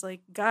about this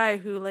like guy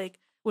who like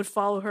would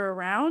follow her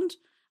around.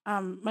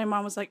 My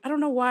mom was like, I don't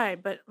know why,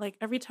 but like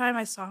every time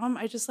I saw him,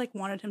 I just like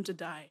wanted him to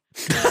die.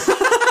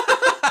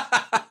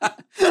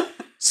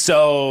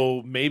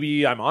 So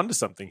maybe I'm onto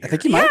something here. I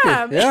think you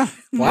might be. Yeah.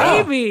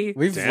 Wow. Maybe.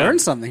 We've Damn.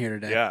 learned something here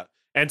today. Yeah.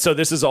 And so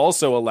this is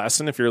also a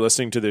lesson if you're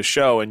listening to this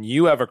show and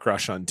you have a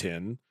crush on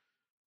Tin,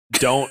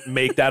 don't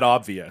make that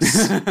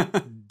obvious.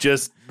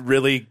 Just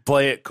really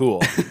play it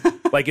cool.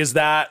 Like, is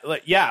that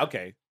like, yeah,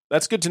 okay.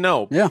 That's good to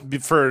know. Yeah.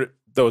 For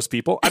those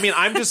people. I mean,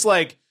 I'm just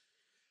like,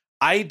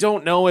 I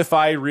don't know if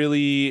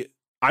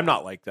I'm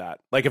not like that.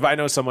 Like if I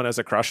know someone has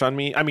a crush on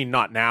me, I mean,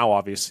 not now,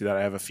 obviously that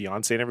I have a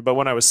fiance and everything, but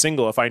when I was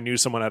single, if I knew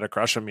someone had a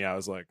crush on me, I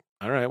was like,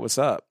 all right, what's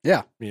up?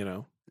 Yeah. You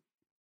know,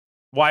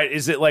 why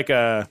is it like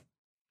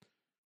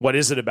what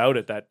is it about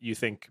it that you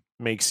think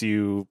makes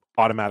you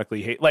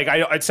automatically hate? Like,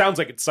 it sounds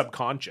like it's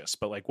subconscious,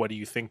 but like, what do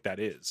you think that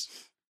is?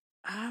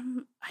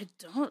 I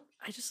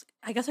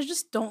guess I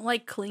just don't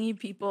like clingy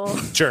people.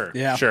 Sure.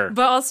 Yeah. Sure.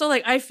 But also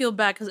like I feel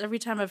bad because every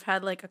time I've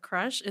had like a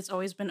crush, it's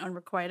always been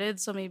unrequited.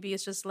 So maybe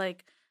it's just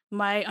like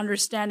my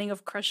understanding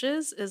of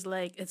crushes is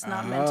like it's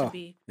not meant to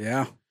be.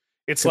 Yeah.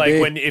 It's Could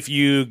like be. if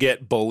you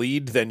get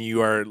bullied, then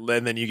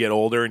then you get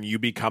older and you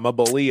become a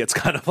bully. It's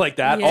kind of like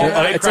that. Yeah. All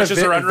my It's a crushes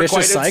are vicious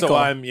unrequited, so cycle.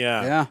 I'm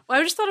yeah. Well,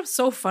 I just thought it was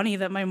so funny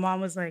that my mom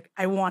was like,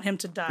 "I want him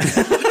to die."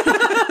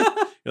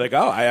 You're like,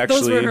 oh, I Those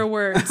actually were her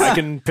words. I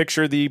can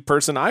picture the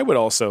person I would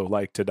also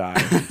like to die.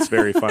 It's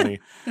very funny.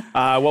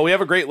 Well, we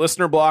have a great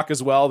listener block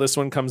as well. This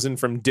one comes in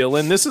from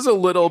Dylan. This is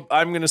I'm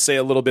going to say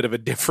a little bit of a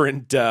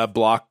different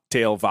block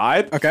tail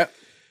vibe. Okay.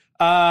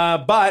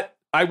 But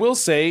I will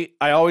say,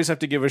 I always have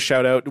to give a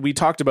shout out. We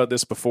talked about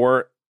this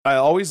before. I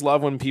always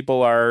love when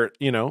people are,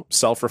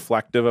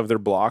 self-reflective of their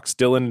blocks.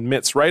 Dylan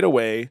admits right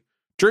away,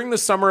 during the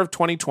summer of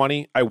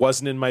 2020, I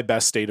wasn't in my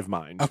best state of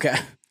mind. Okay.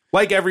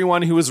 Like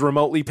everyone who was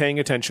remotely paying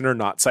attention or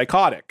not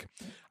psychotic.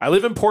 I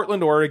live in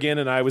Portland, Oregon,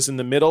 and I was in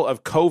the middle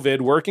of COVID,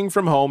 working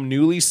from home,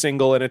 newly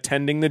single, and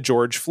attending the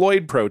George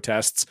Floyd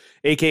protests,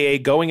 aka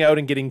going out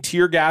and getting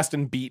tear gassed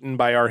and beaten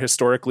by our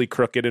historically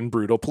crooked and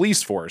brutal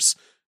police force.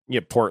 Yeah,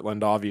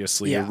 Portland,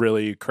 obviously, a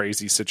really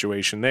crazy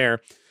situation there.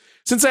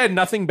 Since I had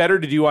nothing better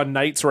to do on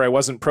nights where I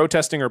wasn't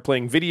protesting or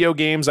playing video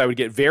games, I would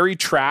get very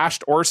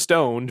trashed or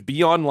stoned,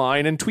 be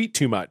online, and tweet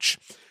too much.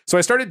 So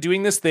I started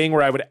doing this thing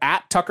where I would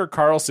 @ Tucker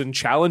Carlson,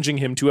 challenging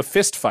him to a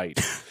fist fight.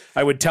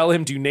 I would tell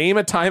him to name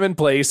a time and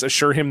place,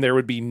 assure him there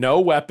would be no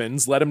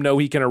weapons, let him know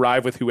he can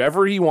arrive with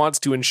whoever he wants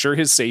to ensure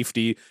his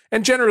safety,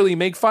 and generally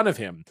make fun of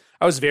him.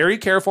 I was very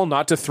careful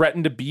not to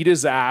threaten to beat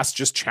his ass,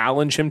 just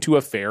challenge him to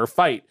a fair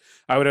fight.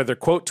 I would either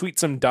quote tweet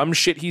some dumb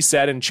shit he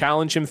said and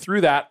challenge him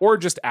through that, or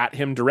just @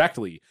 him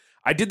directly.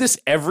 I did this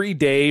every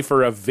day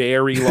for a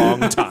very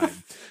long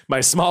time. My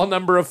small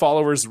number of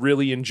followers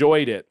really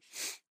enjoyed it.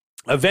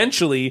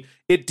 Eventually,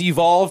 it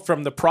devolved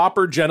from the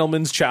proper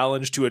gentleman's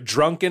challenge to a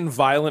drunken,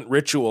 violent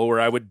ritual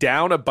where I would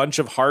down a bunch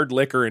of hard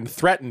liquor and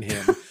threaten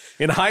him.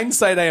 In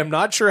hindsight, I am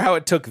not sure how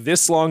it took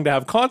this long to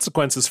have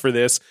consequences for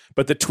this,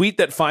 but the tweet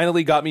that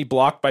finally got me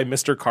blocked by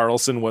Mr.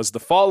 Carlson was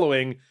the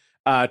following.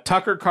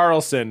 Tucker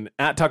Carlson,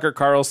 @ Tucker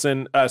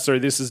Carlson.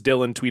 This is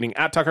Dylan tweeting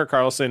 @ Tucker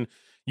Carlson.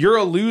 You're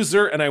a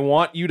loser, and I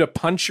want you to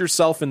punch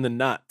yourself in the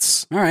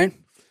nuts. All right.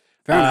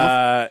 Fair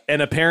enough.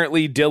 And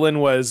apparently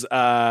Dylan's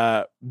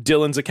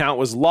account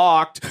was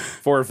locked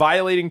for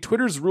violating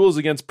Twitter's rules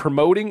against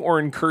promoting or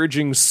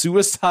encouraging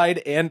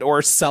suicide and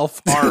or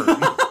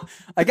self-harm.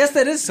 I guess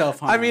that is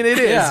self-harm. I mean, it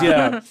is,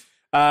 yeah.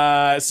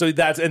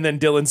 And then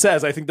Dylan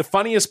says, I think the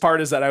funniest part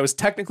is that I was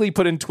technically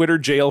put in Twitter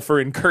jail for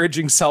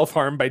encouraging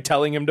self-harm by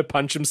telling him to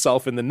punch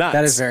himself in the nuts.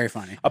 That is very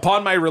funny.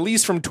 Upon my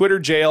release from Twitter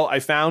jail, I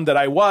found that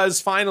I was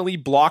finally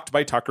blocked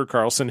by Tucker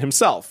Carlson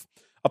himself.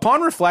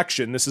 Upon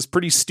reflection, this is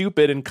pretty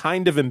stupid and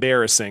kind of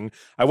embarrassing.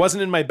 I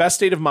wasn't in my best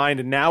state of mind,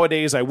 and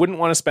nowadays I wouldn't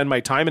want to spend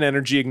my time and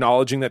energy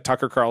acknowledging that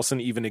Tucker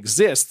Carlson even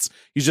exists.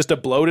 He's just a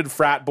bloated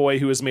frat boy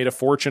who has made a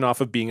fortune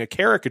off of being a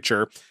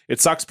caricature. It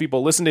sucks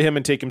people listen to him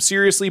and take him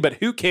seriously, but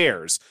who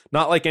cares?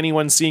 Not like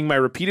anyone seeing my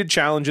repeated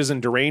challenges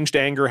and deranged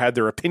anger had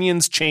their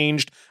opinions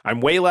changed.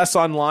 I'm way less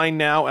online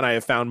now, and I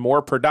have found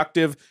more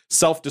productive,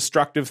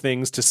 self-destructive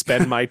things to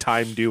spend my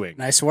time doing.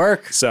 Nice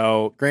work.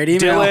 So, great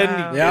email.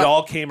 Dylan, Yep. it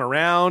all came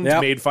around,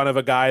 Yep. made fun of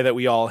a guy that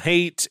we all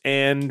hate,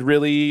 and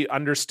really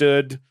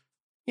understood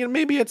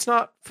maybe it's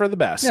not for the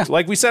best. Yeah.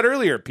 Like we said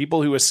earlier,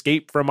 people who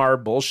escape from our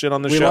bullshit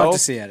on the We show. love to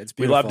see it. It's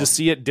We beautiful. love to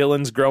see it.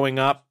 Dylan's growing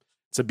up.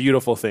 It's a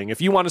beautiful thing. If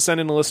you want to send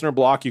in a listener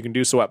block, you can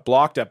do so at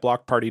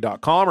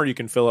blocked@blockparty.com, or you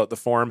can fill out the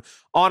form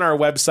on our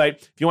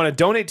website. If you want to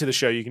donate to the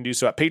show, you can do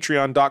so at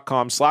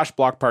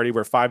patreon.com/blockparty,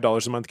 where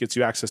 $5 a month gets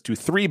you access to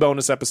 3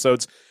 bonus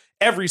episodes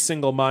every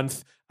single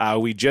month.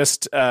 We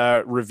just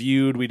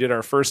reviewed, we did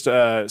our first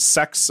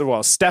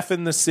Steph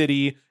in the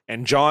City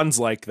and John's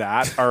Like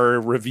That, our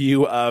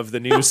review of the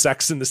new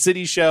Sex in the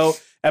City show.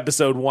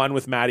 Episode 1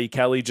 with Maddie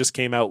Kelly just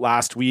came out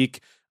last week.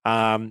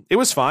 It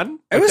was fun.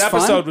 The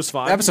episode was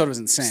fun. The episode was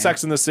insane.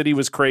 Sex in the City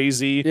was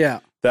crazy. Yeah.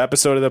 The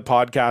episode of the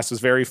podcast was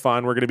very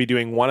fun. We're going to be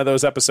doing one of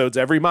those episodes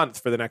every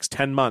month for the next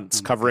 10 months,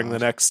 covering the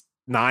next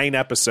 9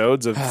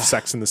 episodes of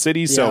Sex in the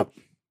City. So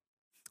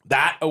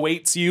that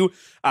awaits you.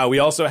 We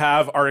also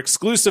have our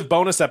exclusive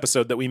bonus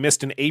episode that we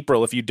missed in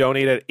April. If you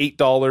donate at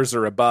 $8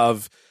 or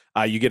above,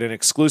 you get an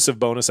exclusive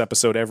bonus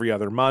episode every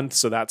other month.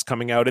 So that's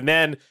coming out. And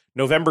then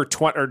May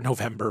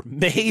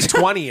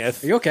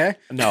 20th. Are you okay?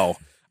 No.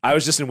 I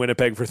was just in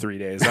Winnipeg for 3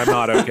 days. I'm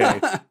not okay.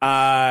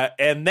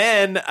 And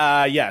then,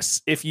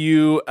 yes, if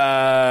you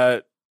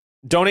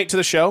donate to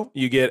the show,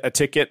 you get a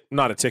ticket.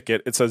 Not a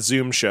ticket. It's a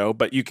Zoom show,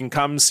 but you can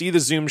come see the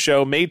Zoom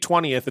show May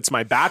 20th. It's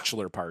my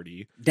bachelor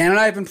party. Dan and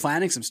I have been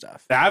planning some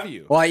stuff. Have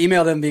you? Well, I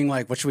emailed him being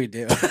like, what should we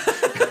do?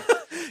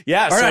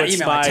 Yeah. Or so not it's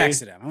email, I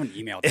texted him. I wouldn't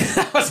email him.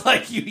 I was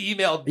like, you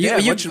emailed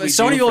Dan. What should we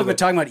so do many people for have been the-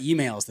 talking about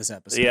emails this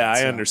episode. Yeah,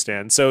 I so.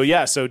 understand.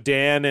 So so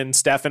Dan and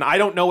Stefan, I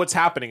don't know what's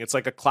happening. It's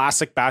like a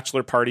classic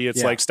bachelor party. It's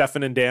Yeah. like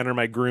Stefan and Dan are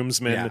my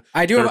groomsmen. Yeah.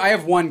 I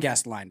have one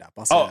guest lined up.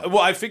 I'll say that.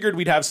 Well, I figured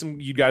we'd have some.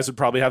 You guys would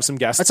probably have some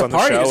guests It's a on the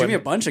party. show. There's going to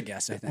and- be a bunch of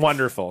guests, I think.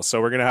 Wonderful. So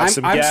we're gonna have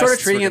some I'm guests. sort of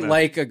treating We're it gonna-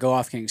 like a Go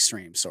Off King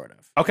stream, sort of.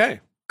 Okay.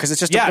 Because it's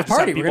just Yeah, a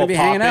party. We're going to be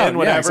hanging out.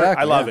 Whatever. Yeah,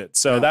 exactly, I love yeah. it.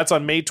 So Yeah. that's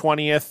on May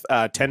 20th,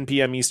 10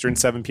 p.m. Eastern,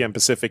 7 p.m.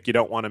 Pacific. You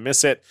don't want to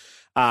miss it.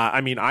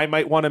 I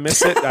might want to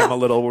miss it. I'm a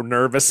little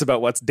nervous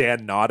about what's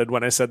Dan nodded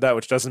when I said that,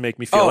 which doesn't make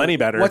me feel any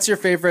better. What's your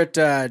favorite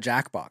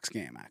Jackbox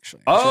game,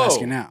 actually? I should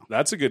ask you now.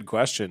 That's a good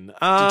question.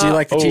 Do you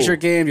like the t-shirt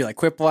game? Do you like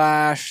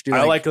Quiplash? Do you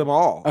I like them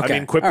all. Okay, I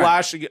mean,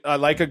 Quiplash, I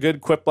like a good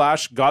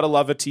Quiplash. Gotta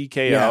love a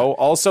TKO. Yeah.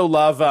 Also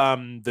love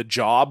the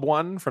Job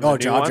one from the new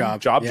Job one.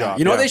 Job. Job Yeah. Job.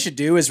 You know what yeah. they should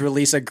do is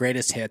release a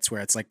greatest hits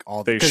where it's like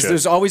all They because should.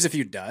 there's always a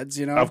few duds,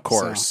 you know? Of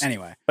course. So,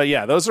 anyway. But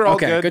yeah, those are all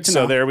Okay, good. good to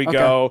So know. there we Okay.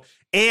 go.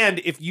 And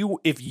if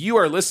you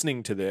are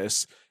listening to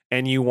this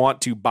and you want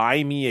to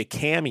buy me a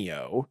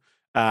cameo,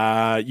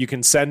 you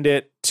can send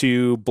it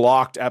to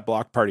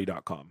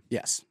blocked@blockparty.com.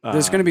 Yes.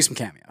 There's going to be some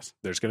cameos.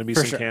 There's going to be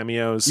For some sure.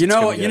 cameos. You It's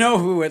gonna know, get- you know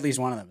who at least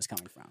one of them is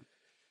coming from.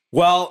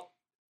 Well,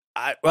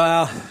 I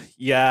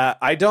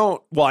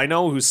don't. Well, I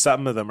know who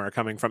some of them are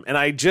coming from, and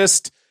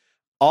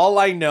all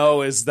I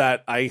know is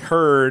that I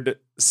heard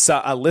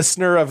a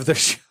listener of the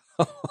show,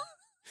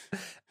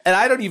 and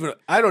I don't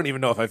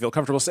even know if I feel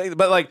comfortable saying that,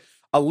 but like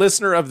a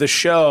listener of the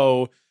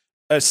show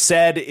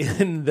said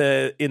in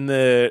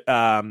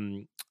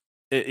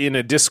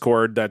a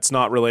Discord that's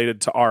not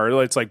related to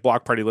it's like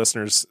Block Party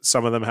listeners.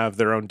 Some of them have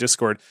their own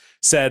Discord.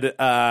 Said,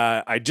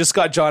 I just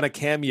got John a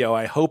cameo.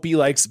 I hope he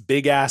likes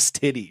big ass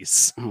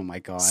titties. Oh my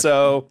God.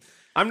 So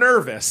I'm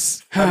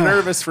nervous. I'm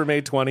nervous for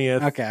May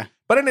 20th. Okay.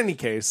 But in any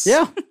case,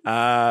 Yeah.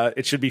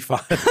 it should be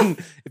fun.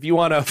 If you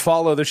want to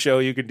follow the show,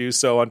 you can do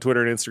so on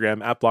Twitter and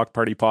Instagram at Block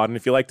Party Pod. And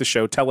if you like the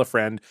show, tell a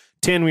friend.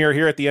 Tin, we are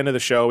here at the end of the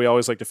show. We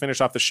always like to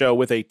finish off the show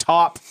with a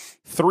top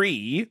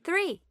 3.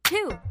 3,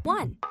 2,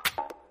 1.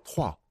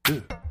 3,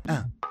 2,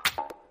 1.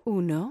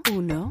 Uno,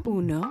 uno,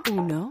 uno,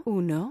 uno,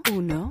 uno,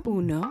 uno,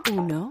 uno,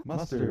 uno.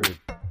 Mustard.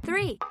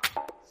 3,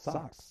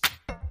 Socks.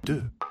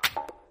 2.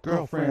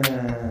 Girlfriends.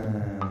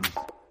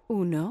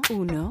 uno,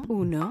 uno,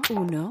 uno,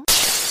 uno.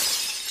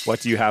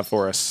 What do you have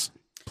for us,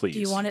 please? Do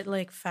you want it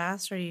like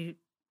fast, or do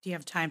you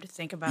have time to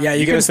think about Yeah, it? you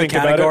You give can us the think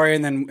about category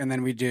and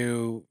then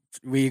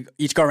we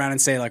each go around and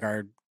say like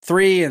our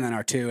 3 and then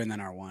our 2 and then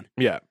our 1.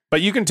 Yeah,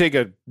 but you can take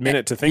a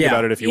minute to think Yeah.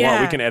 about it if you want.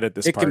 We Yeah. can edit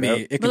this It part can be out.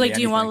 it can But like, be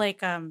do you want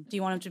anything. do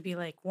you want them to be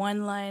like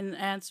one line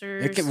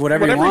answers? It can,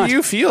 whatever Whatever you want.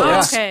 you feel. Oh,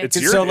 It's, okay. it's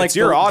And your, so like it's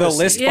your the odyssey.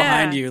 list Yeah.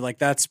 behind you, like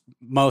that's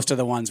most of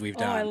the ones we've Oh,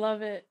 done. I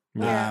love it.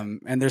 Yeah.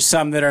 And there's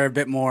some that are a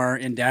bit more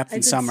in depth I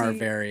and did some are see-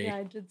 very Yeah,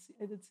 I did see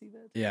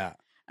that. yeah.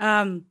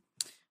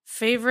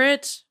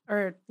 Favorite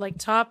or like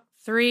top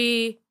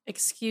 3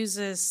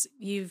 excuses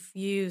you've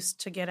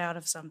used to get out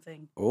of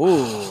something?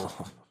 Ooh.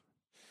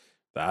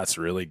 That's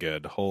really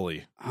good.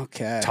 Holy.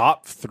 Okay.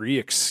 Top 3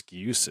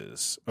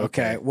 excuses.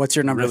 Okay. What's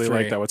your number really 3?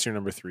 like that. What's your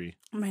number 3?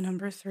 My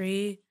number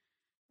 3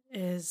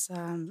 is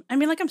I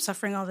mean, like, I'm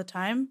suffering all the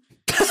time.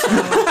 So,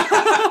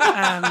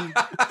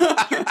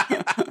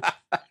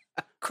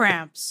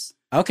 cramps.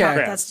 Okay.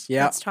 Cramps.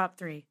 That's top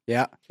 3.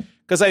 Yeah.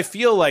 Because I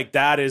feel like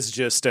that is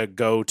just a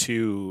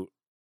go-to,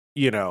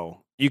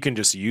 you can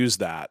just use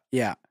that.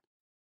 Yeah.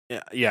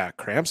 Yeah,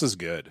 cramps is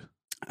good.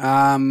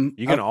 You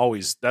You can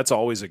always, that's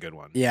always a good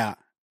one. Yeah.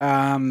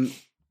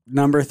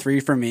 Number 3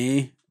 for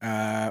me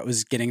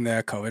was getting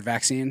the COVID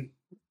vaccine,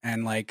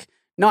 and like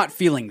not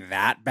feeling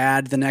that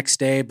bad the next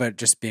day, but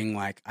just being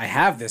like, I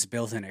have this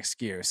built-in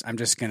excuse. I'm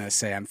just going to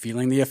say I'm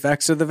feeling the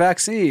effects of the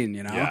vaccine,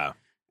 Yeah.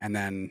 and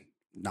then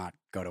not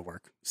go to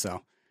work.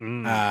 So,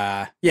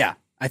 yeah,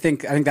 I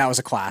think that was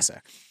a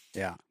classic.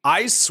 Yeah.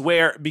 I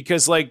swear,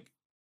 because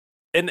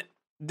and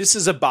this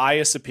is a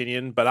biased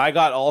opinion, but I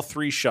got all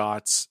 3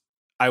 shots.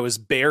 I was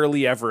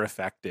barely ever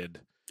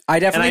affected. I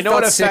definitely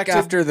felt sick affected,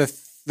 after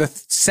the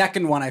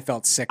second one. I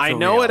felt sick. I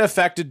know real. it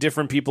affected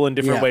different people in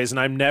different ways, and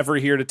I'm never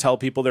here to tell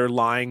people they're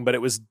lying, but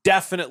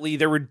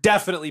there were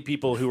definitely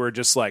people who were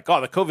just like,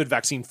 oh, the COVID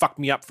vaccine fucked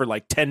me up for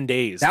 10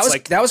 days.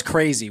 That was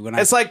crazy.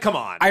 It's come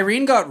on.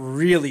 Irene got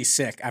really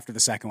sick after the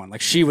second one.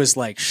 Like she was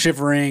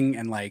shivering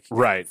and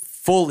right.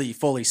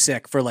 fully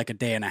sick for a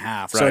day and a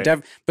half. Right.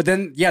 So but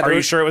then, yeah. Are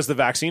you sure it was the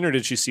vaccine, or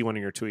did she see one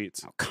of your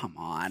tweets? Oh, come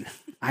on.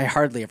 I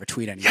hardly ever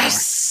tweet anymore.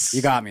 Yes!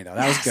 You got me though.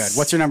 That was good.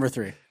 What's your number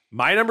 3?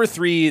 My number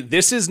 3,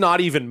 this is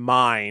not even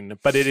mine,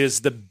 but it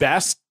is the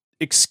best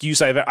excuse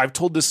I've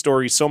told this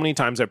story so many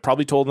times. I've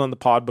probably told it on the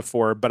pod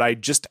before, but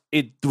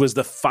it was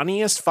the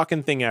funniest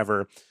fucking thing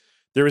ever.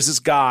 There was this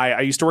guy,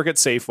 I used to work at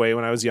Safeway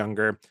when I was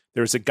younger.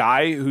 There was a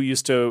guy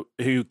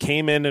who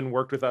came in and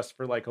worked with us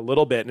for a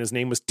little bit, and his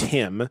name was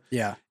Tim.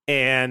 Yeah.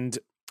 And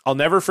I'll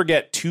never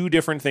forget 2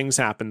 different things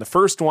happened. The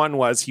first one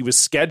was he was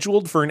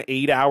scheduled for an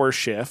 8-hour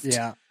shift.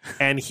 Yeah.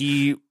 And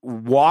he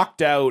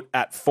walked out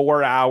at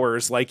 4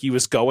 hours like he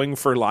was going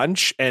for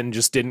lunch and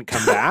just didn't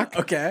come back.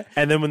 Okay.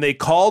 And then when they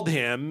called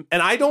him,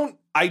 and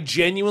I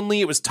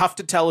genuinely, it was tough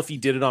to tell if he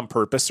did it on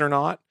purpose or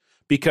not,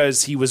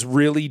 because he was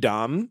really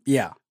dumb.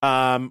 Yeah.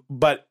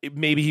 But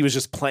maybe he was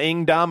just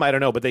playing dumb. I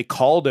don't know. But they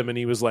called him and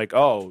he was like,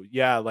 oh,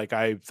 yeah,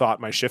 I thought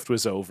my shift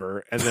was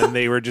over. And then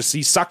they were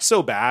he sucked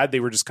so bad. They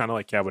were just kind of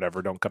like, yeah,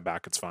 whatever. Don't come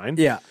back. It's fine.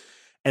 Yeah.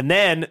 And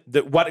then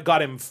what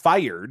got him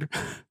fired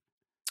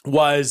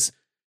was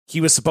he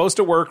was supposed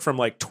to work from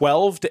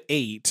 12 to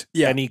 8.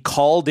 Yeah. And he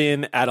called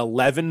in at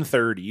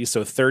 11:30.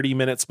 So 30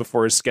 minutes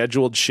before his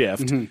scheduled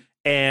shift. Mm-hmm.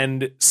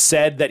 And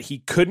said that he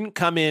couldn't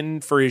come in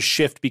for his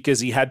shift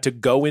because he had to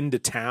go into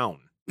town.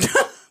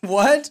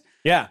 What?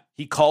 Yeah.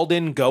 He called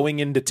in going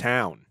into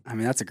town. I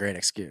mean, that's a great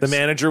excuse. The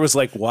manager was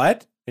like,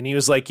 what? And he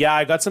was like, yeah,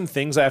 I got some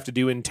things I have to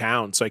do in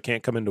town, so I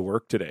can't come into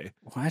work today.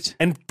 What?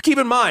 And keep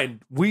in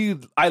mind,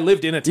 I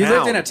lived in a town. You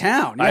lived in a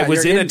town. Yeah, I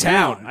was in a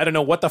town. I don't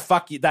know what the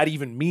fuck that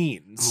even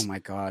means. Oh my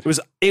God.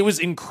 It was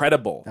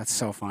incredible. That's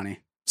so funny.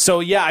 So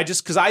yeah,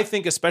 because I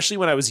think, especially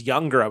when I was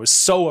younger, I was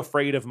so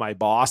afraid of my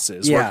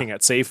bosses working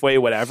at Safeway,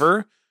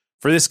 whatever,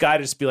 for this guy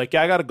to just be like,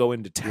 yeah, I got to go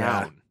into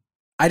town.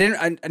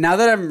 Yeah. Now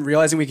that I'm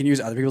realizing we can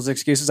use other people's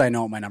excuses, I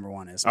know what my number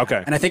 1 is.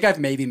 Okay. And I think I've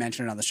maybe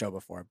mentioned it on the show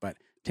before, but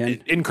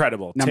Tim.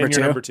 Incredible. Number Tim, 2.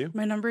 Your number 2?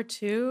 My number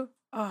 2.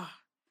 Oh,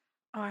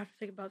 I have to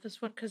think about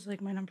this one because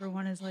my number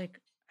 1 is I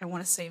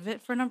want to save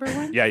it for number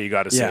 1. Yeah, you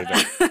got to save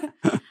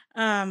it.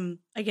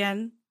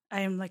 Again,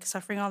 I am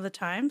suffering all the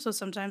time. So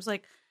sometimes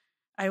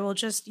I will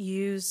just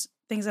use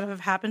things that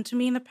have happened to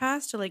me in the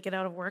past to get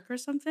out of work or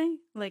something.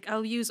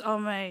 I'll use all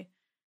my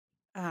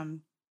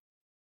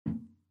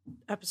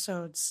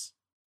episodes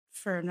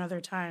for another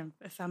time,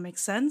 if that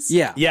makes sense.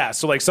 Yeah. Yeah.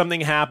 So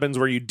something happens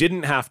where you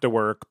didn't have to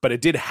work, but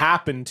it did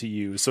happen to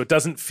you. So it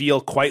doesn't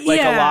feel quite like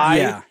a lie.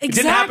 Yeah. It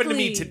didn't happen to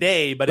me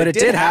today, but it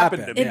did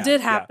happen to me. It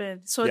did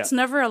happen. So it's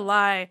never a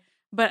lie.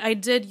 But I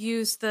did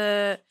use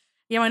my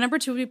number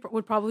 2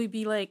 would probably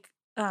be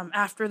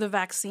after the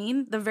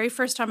vaccine. The very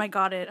first time I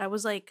got it, I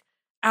was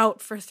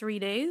out for 3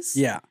 days.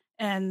 Yeah.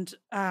 And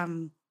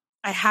I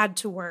had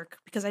to work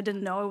because I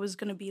didn't know it was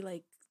going to be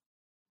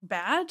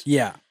bad.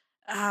 Yeah.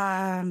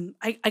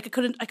 I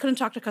couldn't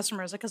talk to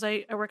customers because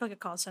I work a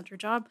call center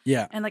job.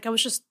 Yeah. And I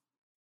was just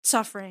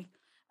suffering.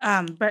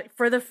 But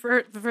for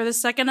the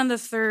second and the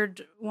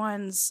third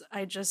ones,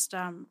 I just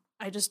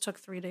took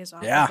 3 days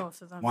off. Yeah. For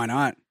both of them. Why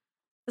not?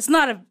 It's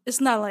not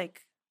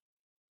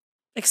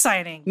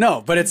exciting.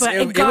 No, but it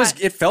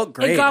felt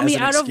great. It got me as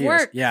an out excuse. of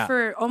work Yeah.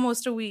 for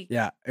almost a week.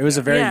 Yeah. It was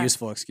a very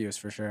useful excuse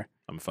for sure.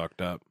 I'm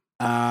fucked up.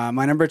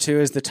 My number 2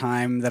 is the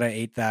time that I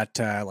ate that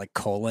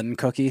colon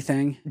cookie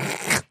thing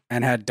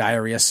and had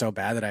diarrhea so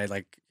bad that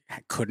I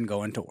couldn't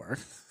go into work.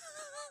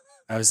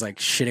 I was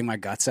shitting my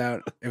guts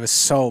out. It was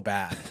so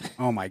bad.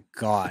 Oh my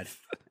God.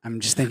 I'm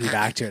just thinking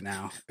back to it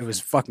now. It was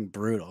fucking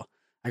brutal.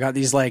 I got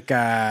these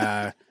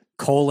Happy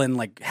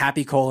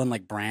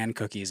Colon brand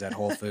cookies at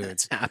Whole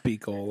Foods. Happy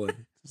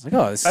Colon. It's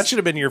oh, that should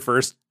have been your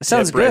first.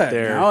 Sounds good right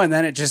there. And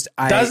then it just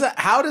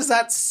how does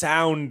that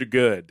sound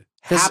good?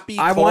 Happy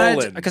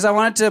Colon. Because I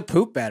wanted to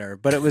poop better,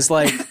 but it was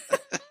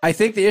I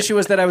think the issue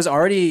was that I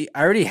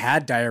already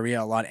had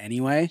diarrhea a lot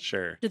anyway.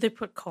 Sure. Did they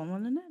put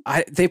colon in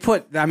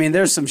it?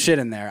 There's some shit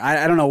in there.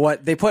 I don't know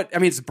what they put.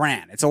 It's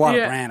brand. It's a lot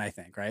of brand, I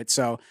think, right?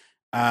 So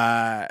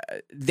I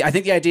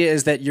think the idea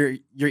is that you're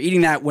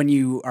eating that when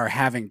you are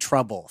having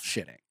trouble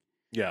shitting.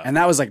 Yeah. And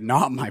that was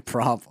not my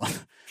problem.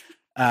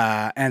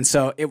 And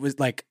so it was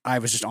I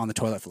was just on the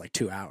toilet for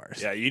 2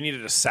 hours. Yeah, you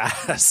needed a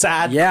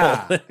sad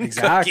yeah,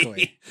 exactly.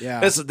 Cookie.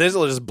 Yeah, this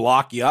will just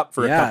block you up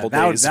for a couple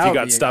days if you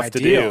got stuff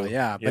ideal, to do.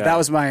 Yeah, but that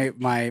was my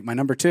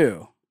number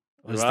 2.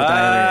 Was the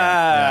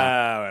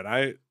diarrhea.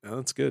 Yeah. And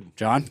that's good.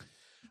 John?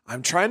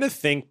 I'm trying to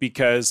think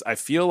because I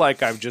feel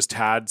like I've just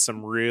had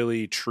some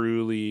really,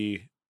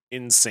 truly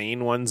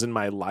insane ones in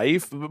my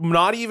life.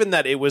 Not even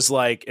that it was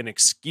like an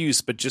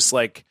excuse, but just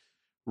like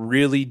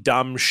really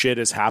dumb shit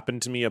has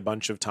happened to me a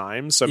bunch of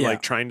times. So I'm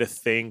like trying to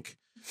think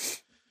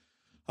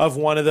of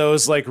one of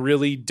those like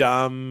really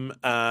dumb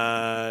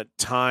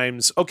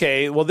times.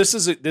 Okay, well this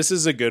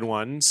is a good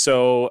one.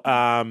 So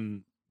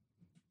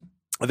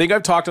I think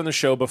I've talked on the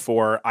show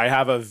before. I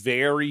have a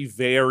very,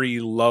 very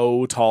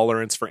low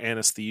tolerance for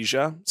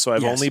anesthesia. So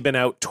I've only been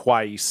out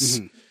twice.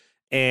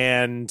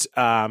 And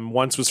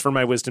once was for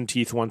my wisdom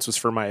teeth, once was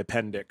for my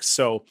appendix.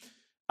 So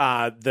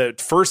the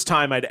first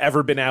time I'd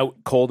ever been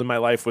out cold in my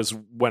life was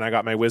when I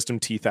got my wisdom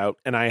teeth out.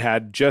 And I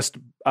had just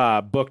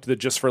booked the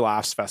Just for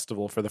Laughs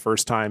festival for the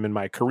first time in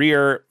my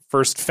career.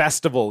 First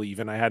festival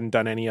even. I hadn't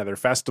done any other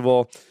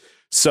festival.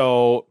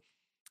 So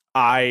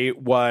I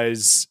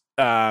was...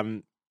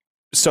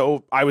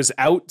 So I was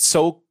out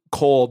so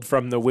cold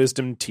from the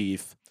wisdom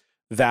teeth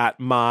that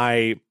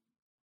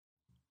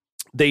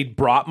they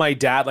brought my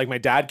dad, like my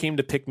dad came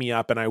to pick me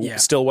up and I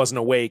still wasn't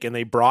awake, and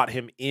they brought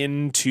him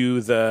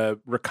into the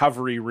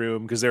recovery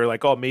room because they were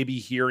like, oh, maybe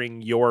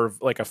hearing your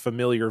like a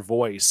familiar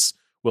voice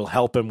will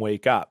help him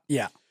wake up.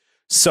 Yeah.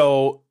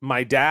 So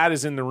my dad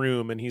is in the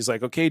room and he's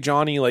like, okay,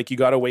 Johnny, like you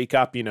got to wake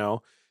up, you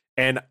know?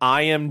 And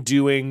I am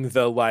doing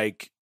the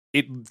like,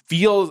 it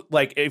feels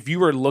like if you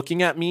were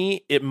looking at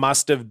me, it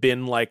must have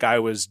been like I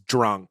was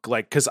drunk.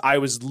 Like, cause I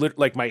was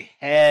like my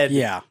head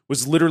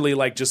was literally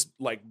like just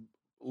like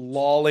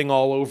lolling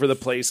all over the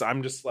place.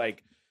 I'm just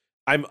like,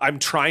 I'm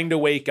trying to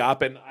wake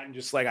up and I'm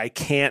just like, I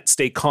can't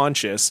stay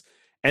conscious.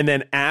 And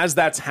then as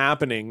that's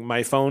happening,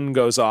 my phone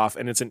goes off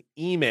and it's an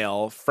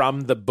email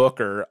from the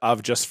booker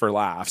of Just for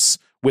Laughs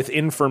with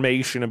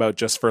information about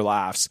Just for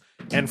Laughs.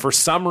 And for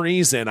some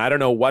reason, I don't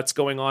know what's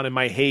going on in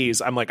my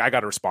haze. I'm like, I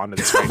got to respond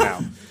to this right now.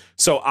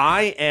 So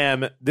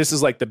this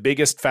is like the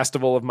biggest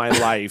festival of my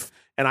life.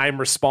 And I'm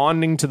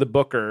responding to the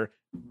booker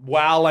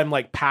while I'm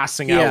like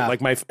passing out.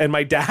 Like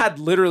my dad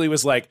literally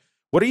was like,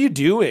 what are you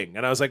doing?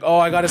 And I was like, oh,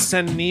 I got to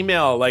send an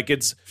email. Like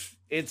it's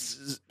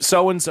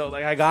so-and-so.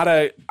 Like I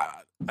gotta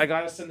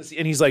send this.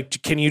 And he's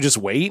like, can you just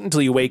wait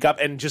until you wake up?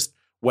 And just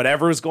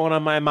whatever was going on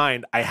in my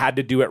mind, I had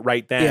to do it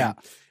right then. Yeah.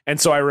 And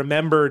so I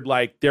remembered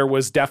like there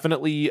was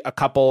definitely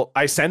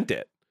I sent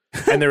it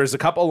and there was a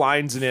couple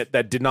lines in it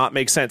that did not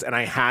make sense. And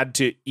I had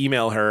to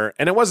email her,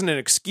 and it wasn't an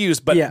excuse,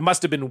 but it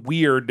must've been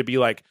weird to be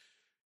like,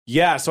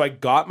 yeah. So I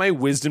got my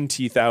wisdom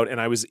teeth out and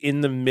I was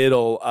in the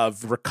middle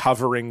of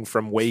recovering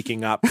from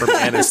waking up from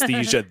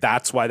anesthesia.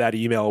 That's why that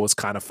email was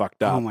kind of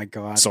fucked up. Oh my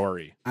God.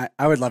 Sorry.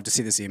 I would love to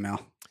see this email.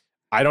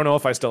 I don't know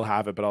if I still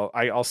have it, but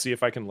I'll see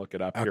if I can look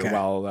it up here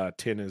while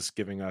Tin is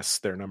giving us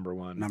their number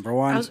one. Number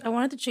one. I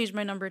wanted to change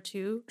my number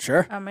two.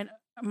 Sure.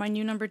 My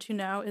new number two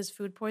now is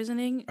food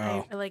poisoning.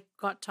 I like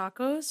got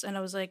tacos, and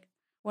I was like,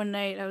 one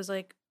night I was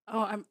like,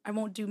 oh, I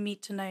won't do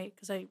meat tonight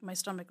because my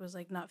stomach was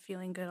like not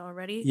feeling good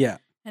already. Yeah.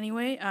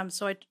 Anyway,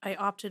 so I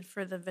opted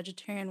for the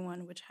vegetarian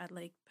one, which had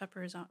like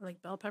peppers on,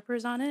 like bell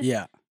peppers on it.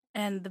 Yeah.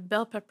 And the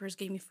bell peppers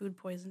gave me food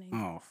poisoning.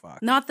 Oh,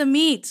 fuck. Not the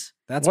meat.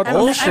 That's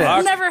bullshit.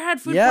 I've never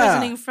had food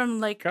poisoning from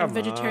like a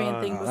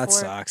vegetarian thing before. That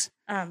sucks.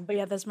 But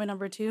yeah, that's my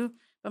number two.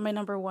 But my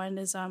number one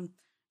is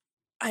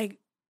I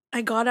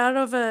got out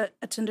of a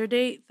Tinder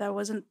date that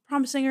wasn't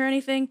promising or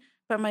anything,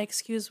 but my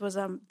excuse was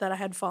that I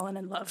had fallen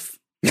in love.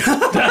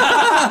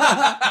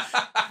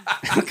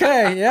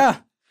 Okay, yeah.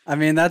 I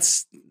mean,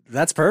 that's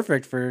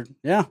perfect for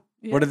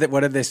What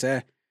did they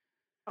say?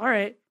 All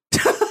right.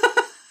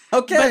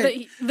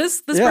 Okay. But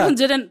this person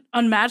didn't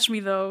unmatch me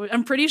though.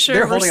 I'm pretty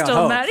sure we're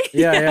still mad.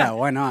 Yeah.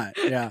 Why not?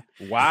 Yeah.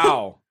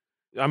 Wow.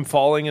 I'm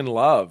falling in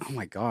love. Oh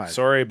my God.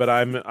 Sorry, but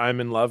I'm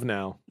in love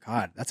now.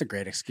 God, that's a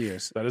great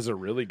excuse. That is a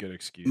really good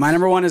excuse. My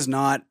number one is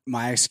not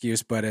my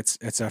excuse, but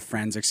it's a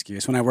friend's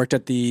excuse. When I worked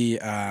at the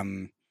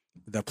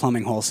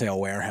plumbing wholesale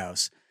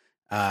warehouse,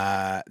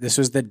 this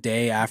was the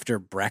day after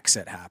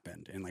Brexit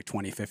happened in like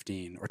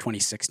 2015 or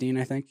 2016,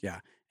 I think. Yeah.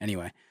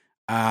 Anyway,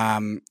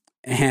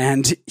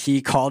 and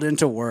he called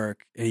into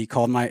work. And he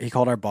called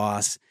our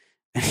boss,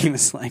 and he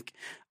was like,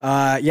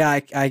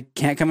 I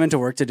can't come into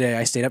work today.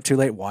 I stayed up too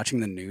late watching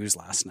the news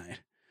last night."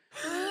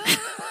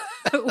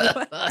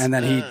 And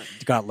then he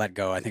got let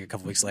go, I think, a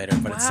couple weeks later.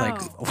 But it's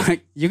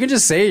like, you can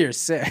just say you're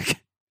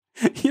sick.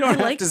 You don't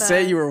have to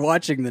say you were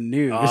watching the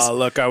news.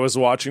 Look, I was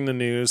watching the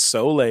news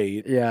so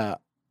late. Yeah.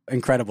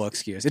 Incredible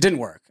excuse. It didn't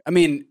work. I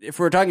mean, if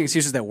we're talking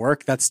excuses that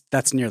work,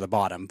 that's near the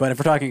bottom. But if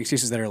we're talking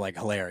excuses that are like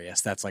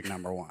hilarious, that's like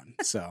number one.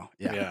 So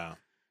yeah.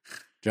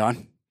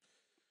 John?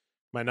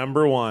 My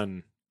number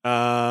one.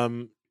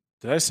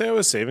 Did I say I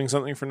was saving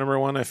something for number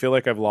one? I feel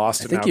like I've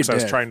lost it now because I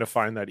was trying to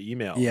find that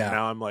email. Yeah. And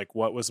now I'm like,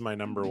 what was my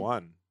number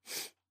one?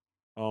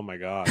 Oh my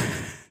God.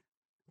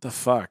 The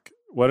fuck?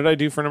 What did I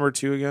do for number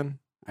two again?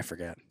 I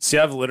forget. See,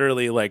 I've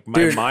literally like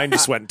my mind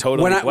just went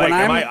totally blank.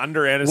 Am I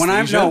under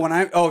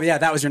anesthesia? Oh yeah,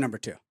 that was your number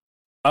two.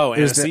 Oh,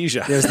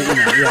 anesthesia. There's the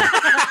email. Yeah.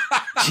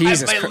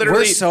 Jesus Christ.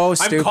 We're so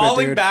stupid. I'm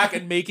calling dude. back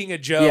and making a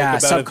joke. Yeah,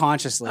 about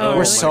subconsciously.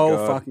 We're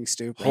so fucking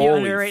stupid. Are you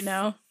under right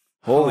now?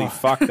 Holy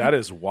fuck, that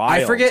is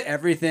wild. I forget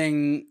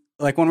everything.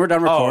 Like when we're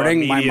done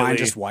recording, my mind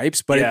just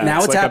wipes. But now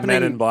it's like happening.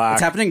 Men in Black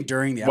It's happening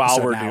during the episode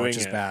while we're now, doing which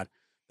is it. bad.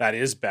 That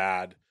is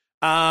bad.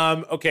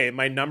 Okay,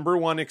 my number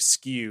one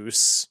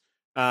excuse.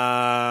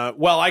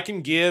 Well, I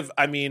can give.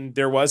 I mean,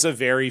 there was a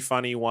very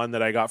funny one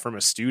that I got from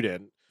a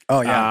student.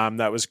 Oh yeah,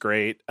 that was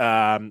great.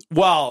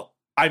 Well,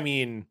 I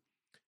mean,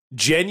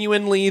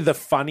 genuinely the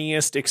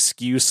funniest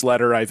excuse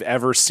letter I've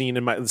ever seen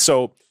in my.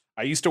 So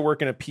I used to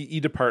work in a PE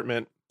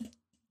department.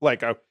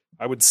 Like I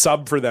would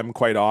sub for them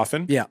quite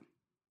often. Yeah.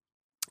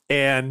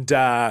 And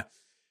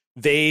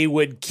they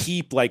would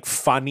keep like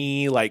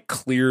funny, like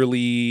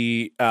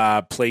clearly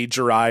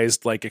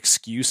plagiarized like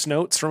excuse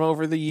notes from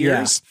over the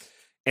years.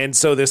 Yeah. And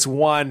so this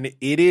one,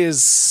 it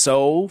is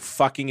so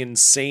fucking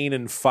insane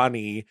and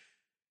funny.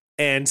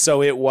 And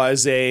so it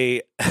was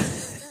it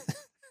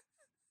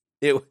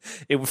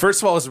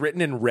first of all was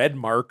written in red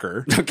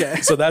marker.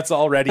 Okay. So that's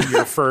already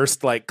your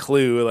first like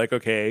clue. Like,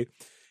 okay.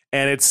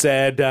 And it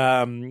said,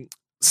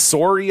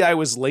 sorry, I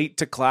was late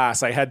to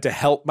class. I had to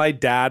help my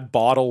dad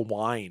bottle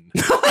wine.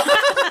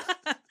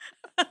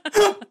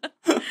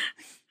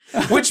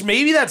 Which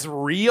maybe that's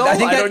real. I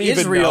think I don't is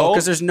even real know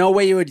because there's no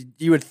way you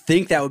would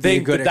think that would be a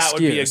good excuse. That would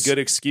be a good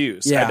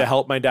excuse. Yeah. I had to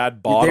help my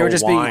dad bottle wine. They were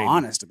just being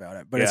honest about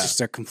it, but it's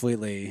just a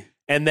completely.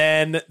 And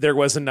then there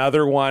was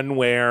another one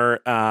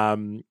where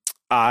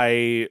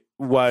I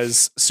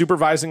was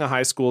supervising a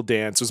high school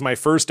dance. It was my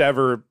first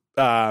ever.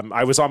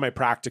 I was on my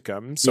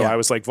practicum, so I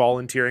was like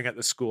volunteering at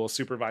the school,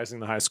 supervising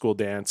the high school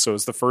dance. So it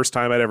was the first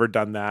time I'd ever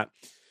done that.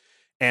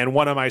 And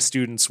one of my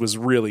students was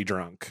really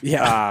drunk.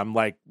 Yeah.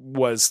 Like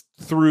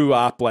threw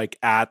up like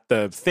at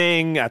the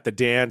thing, at the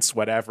dance,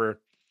 whatever.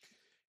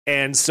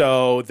 And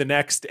so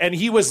and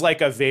he was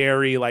like a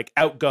very like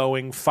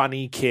outgoing,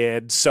 funny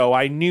kid. So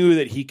I knew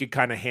that he could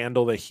kind of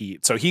handle the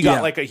heat. So he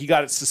got he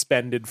got it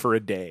suspended for a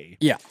day.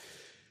 Yeah.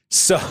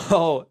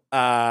 So,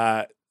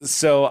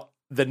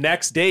 the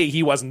next day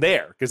he wasn't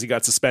there because he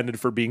got suspended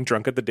for being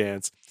drunk at the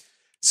dance.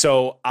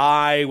 So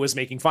I was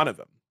making fun of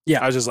him.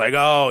 Yeah. I was just like,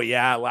 oh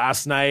yeah,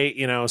 last night,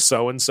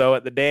 so-and-so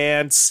at the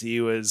dance, he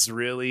was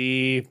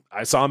I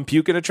saw him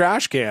puke in a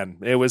trash can.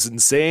 It was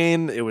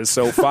insane. It was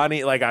so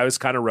funny. Like I was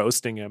kind of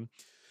roasting him.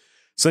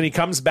 So then he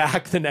comes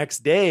back the next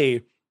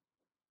day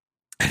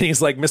and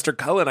he's like, Mr.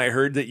 Cullen, I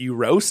heard that you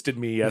roasted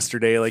me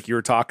yesterday. Like you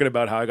were talking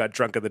about how I got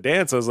drunk at the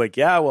dance. I was like,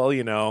 yeah, well,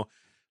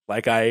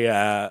 like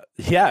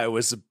it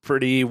was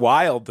pretty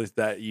wild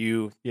that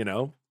you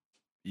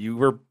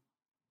were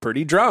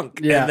pretty drunk.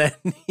 Yeah. And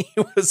then he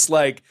was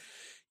like,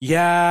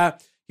 yeah,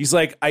 he's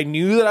like, I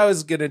knew that I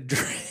was going to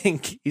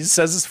drink. He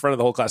says this in front of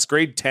the whole class,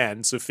 grade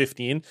 10, so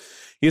 15.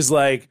 He's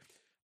like,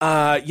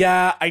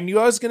 yeah, I knew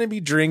I was going to be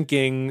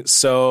drinking.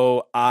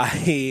 So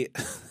I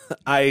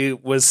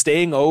was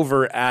staying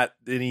over and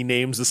he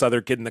names this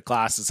other kid in the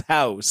class's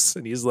house.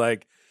 And he's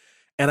like,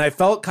 and I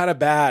felt kind of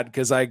bad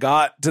because I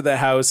got to the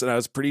house and I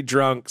was pretty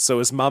drunk. So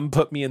his mom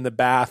put me in the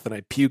bath and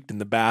I puked in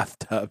the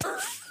bathtub.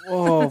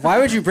 Whoa, why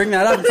would you bring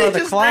that up in front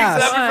of the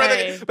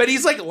class? But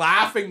he's like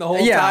laughing the whole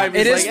Yeah, time.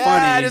 He's it is like,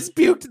 funny. I just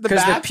puked in the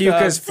bathtub. Because the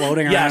puke is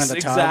floating around in the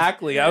tub. Yes,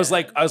 exactly. I was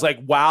like,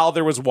 wow,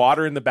 there was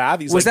water in the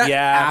bath. He's was like, that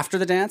yeah. after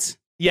the dance?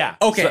 Yeah.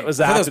 Okay. So it was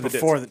I thought after it was the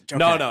before dance. the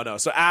okay. No.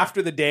 So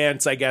after the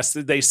dance, I guess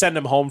they send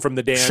him home from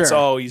the dance. Sure.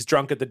 Oh, he's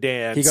drunk at the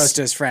dance. He goes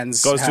to his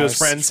friend's to his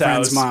friend's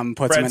house. mom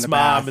puts him in the mom,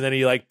 bath. and then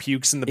he like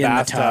pukes in the In the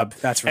bathtub. tub.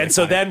 That's really And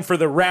so funny. then for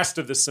the rest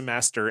of the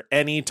semester,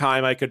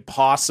 anytime I could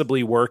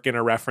possibly work in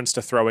a reference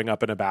to throwing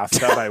up in a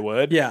bathtub, I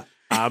would. Yeah.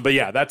 But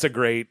yeah, that's a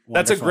great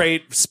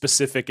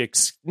specific,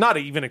 not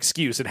even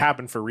excuse. It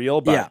happened for real,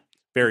 but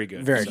very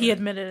good. Very He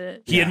admitted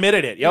it. He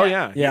admitted it. Oh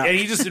yeah. Yeah. And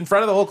he just in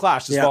front of the whole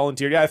class just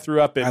volunteered. Yeah, I threw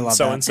up in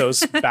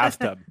so-and-so's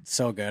bathtub.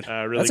 So good.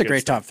 Really that's a good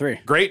great stuff. top three.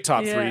 Great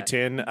top three,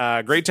 Tin.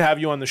 Great to have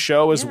you on the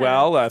show as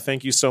well.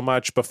 Thank you so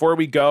much. Before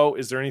we go,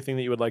 is there anything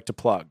that you would like to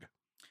plug?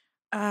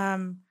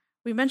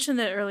 We mentioned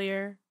it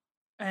earlier,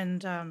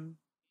 and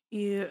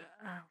you.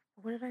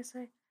 What did I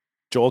say?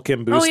 Joel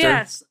Kim Booster. Oh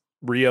yes.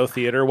 Rio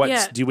Theater.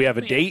 Do we have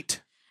a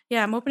date?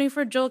 Yeah, I'm opening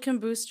for Joel Kim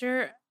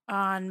Booster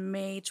on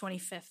May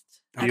 25th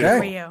at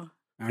Beautiful. Rio.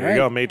 There you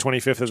go, May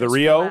 25th at the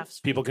Rio.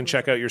 People can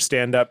check out your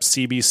stand-up,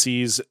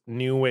 CBC's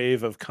New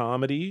Wave of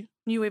Comedy.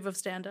 New Wave of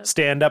Stand-Up.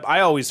 Stand-up. I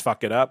always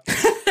fuck it up.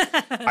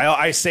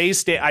 I say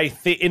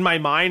in my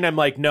mind, I'm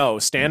like, no,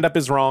 stand-up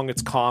is wrong.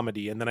 It's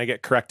comedy. And then I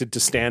get corrected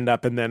to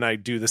stand-up, and then I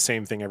do the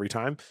same thing every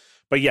time.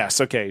 But yes,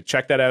 okay,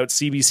 check that out.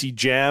 CBC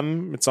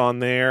Gem. It's on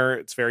there.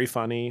 It's very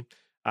funny.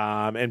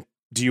 And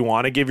do you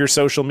want to give your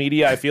social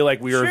media? I feel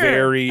like we were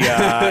very,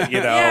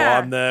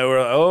 on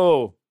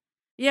the,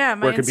 Yeah,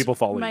 where can people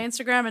follow my you?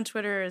 Instagram and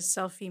Twitter is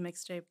Selfie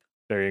Mixtape.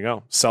 There you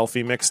go.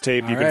 Selfie Mixtape.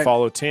 You All can right.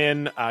 follow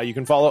Tin. You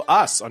can follow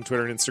us on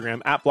Twitter and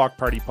Instagram at Block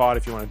Party Pod.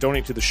 If you want to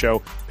donate to the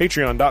show,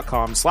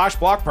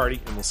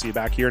 patreon.com/blockparty. And we'll see you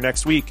back here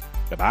next week.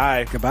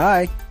 Goodbye.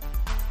 Goodbye.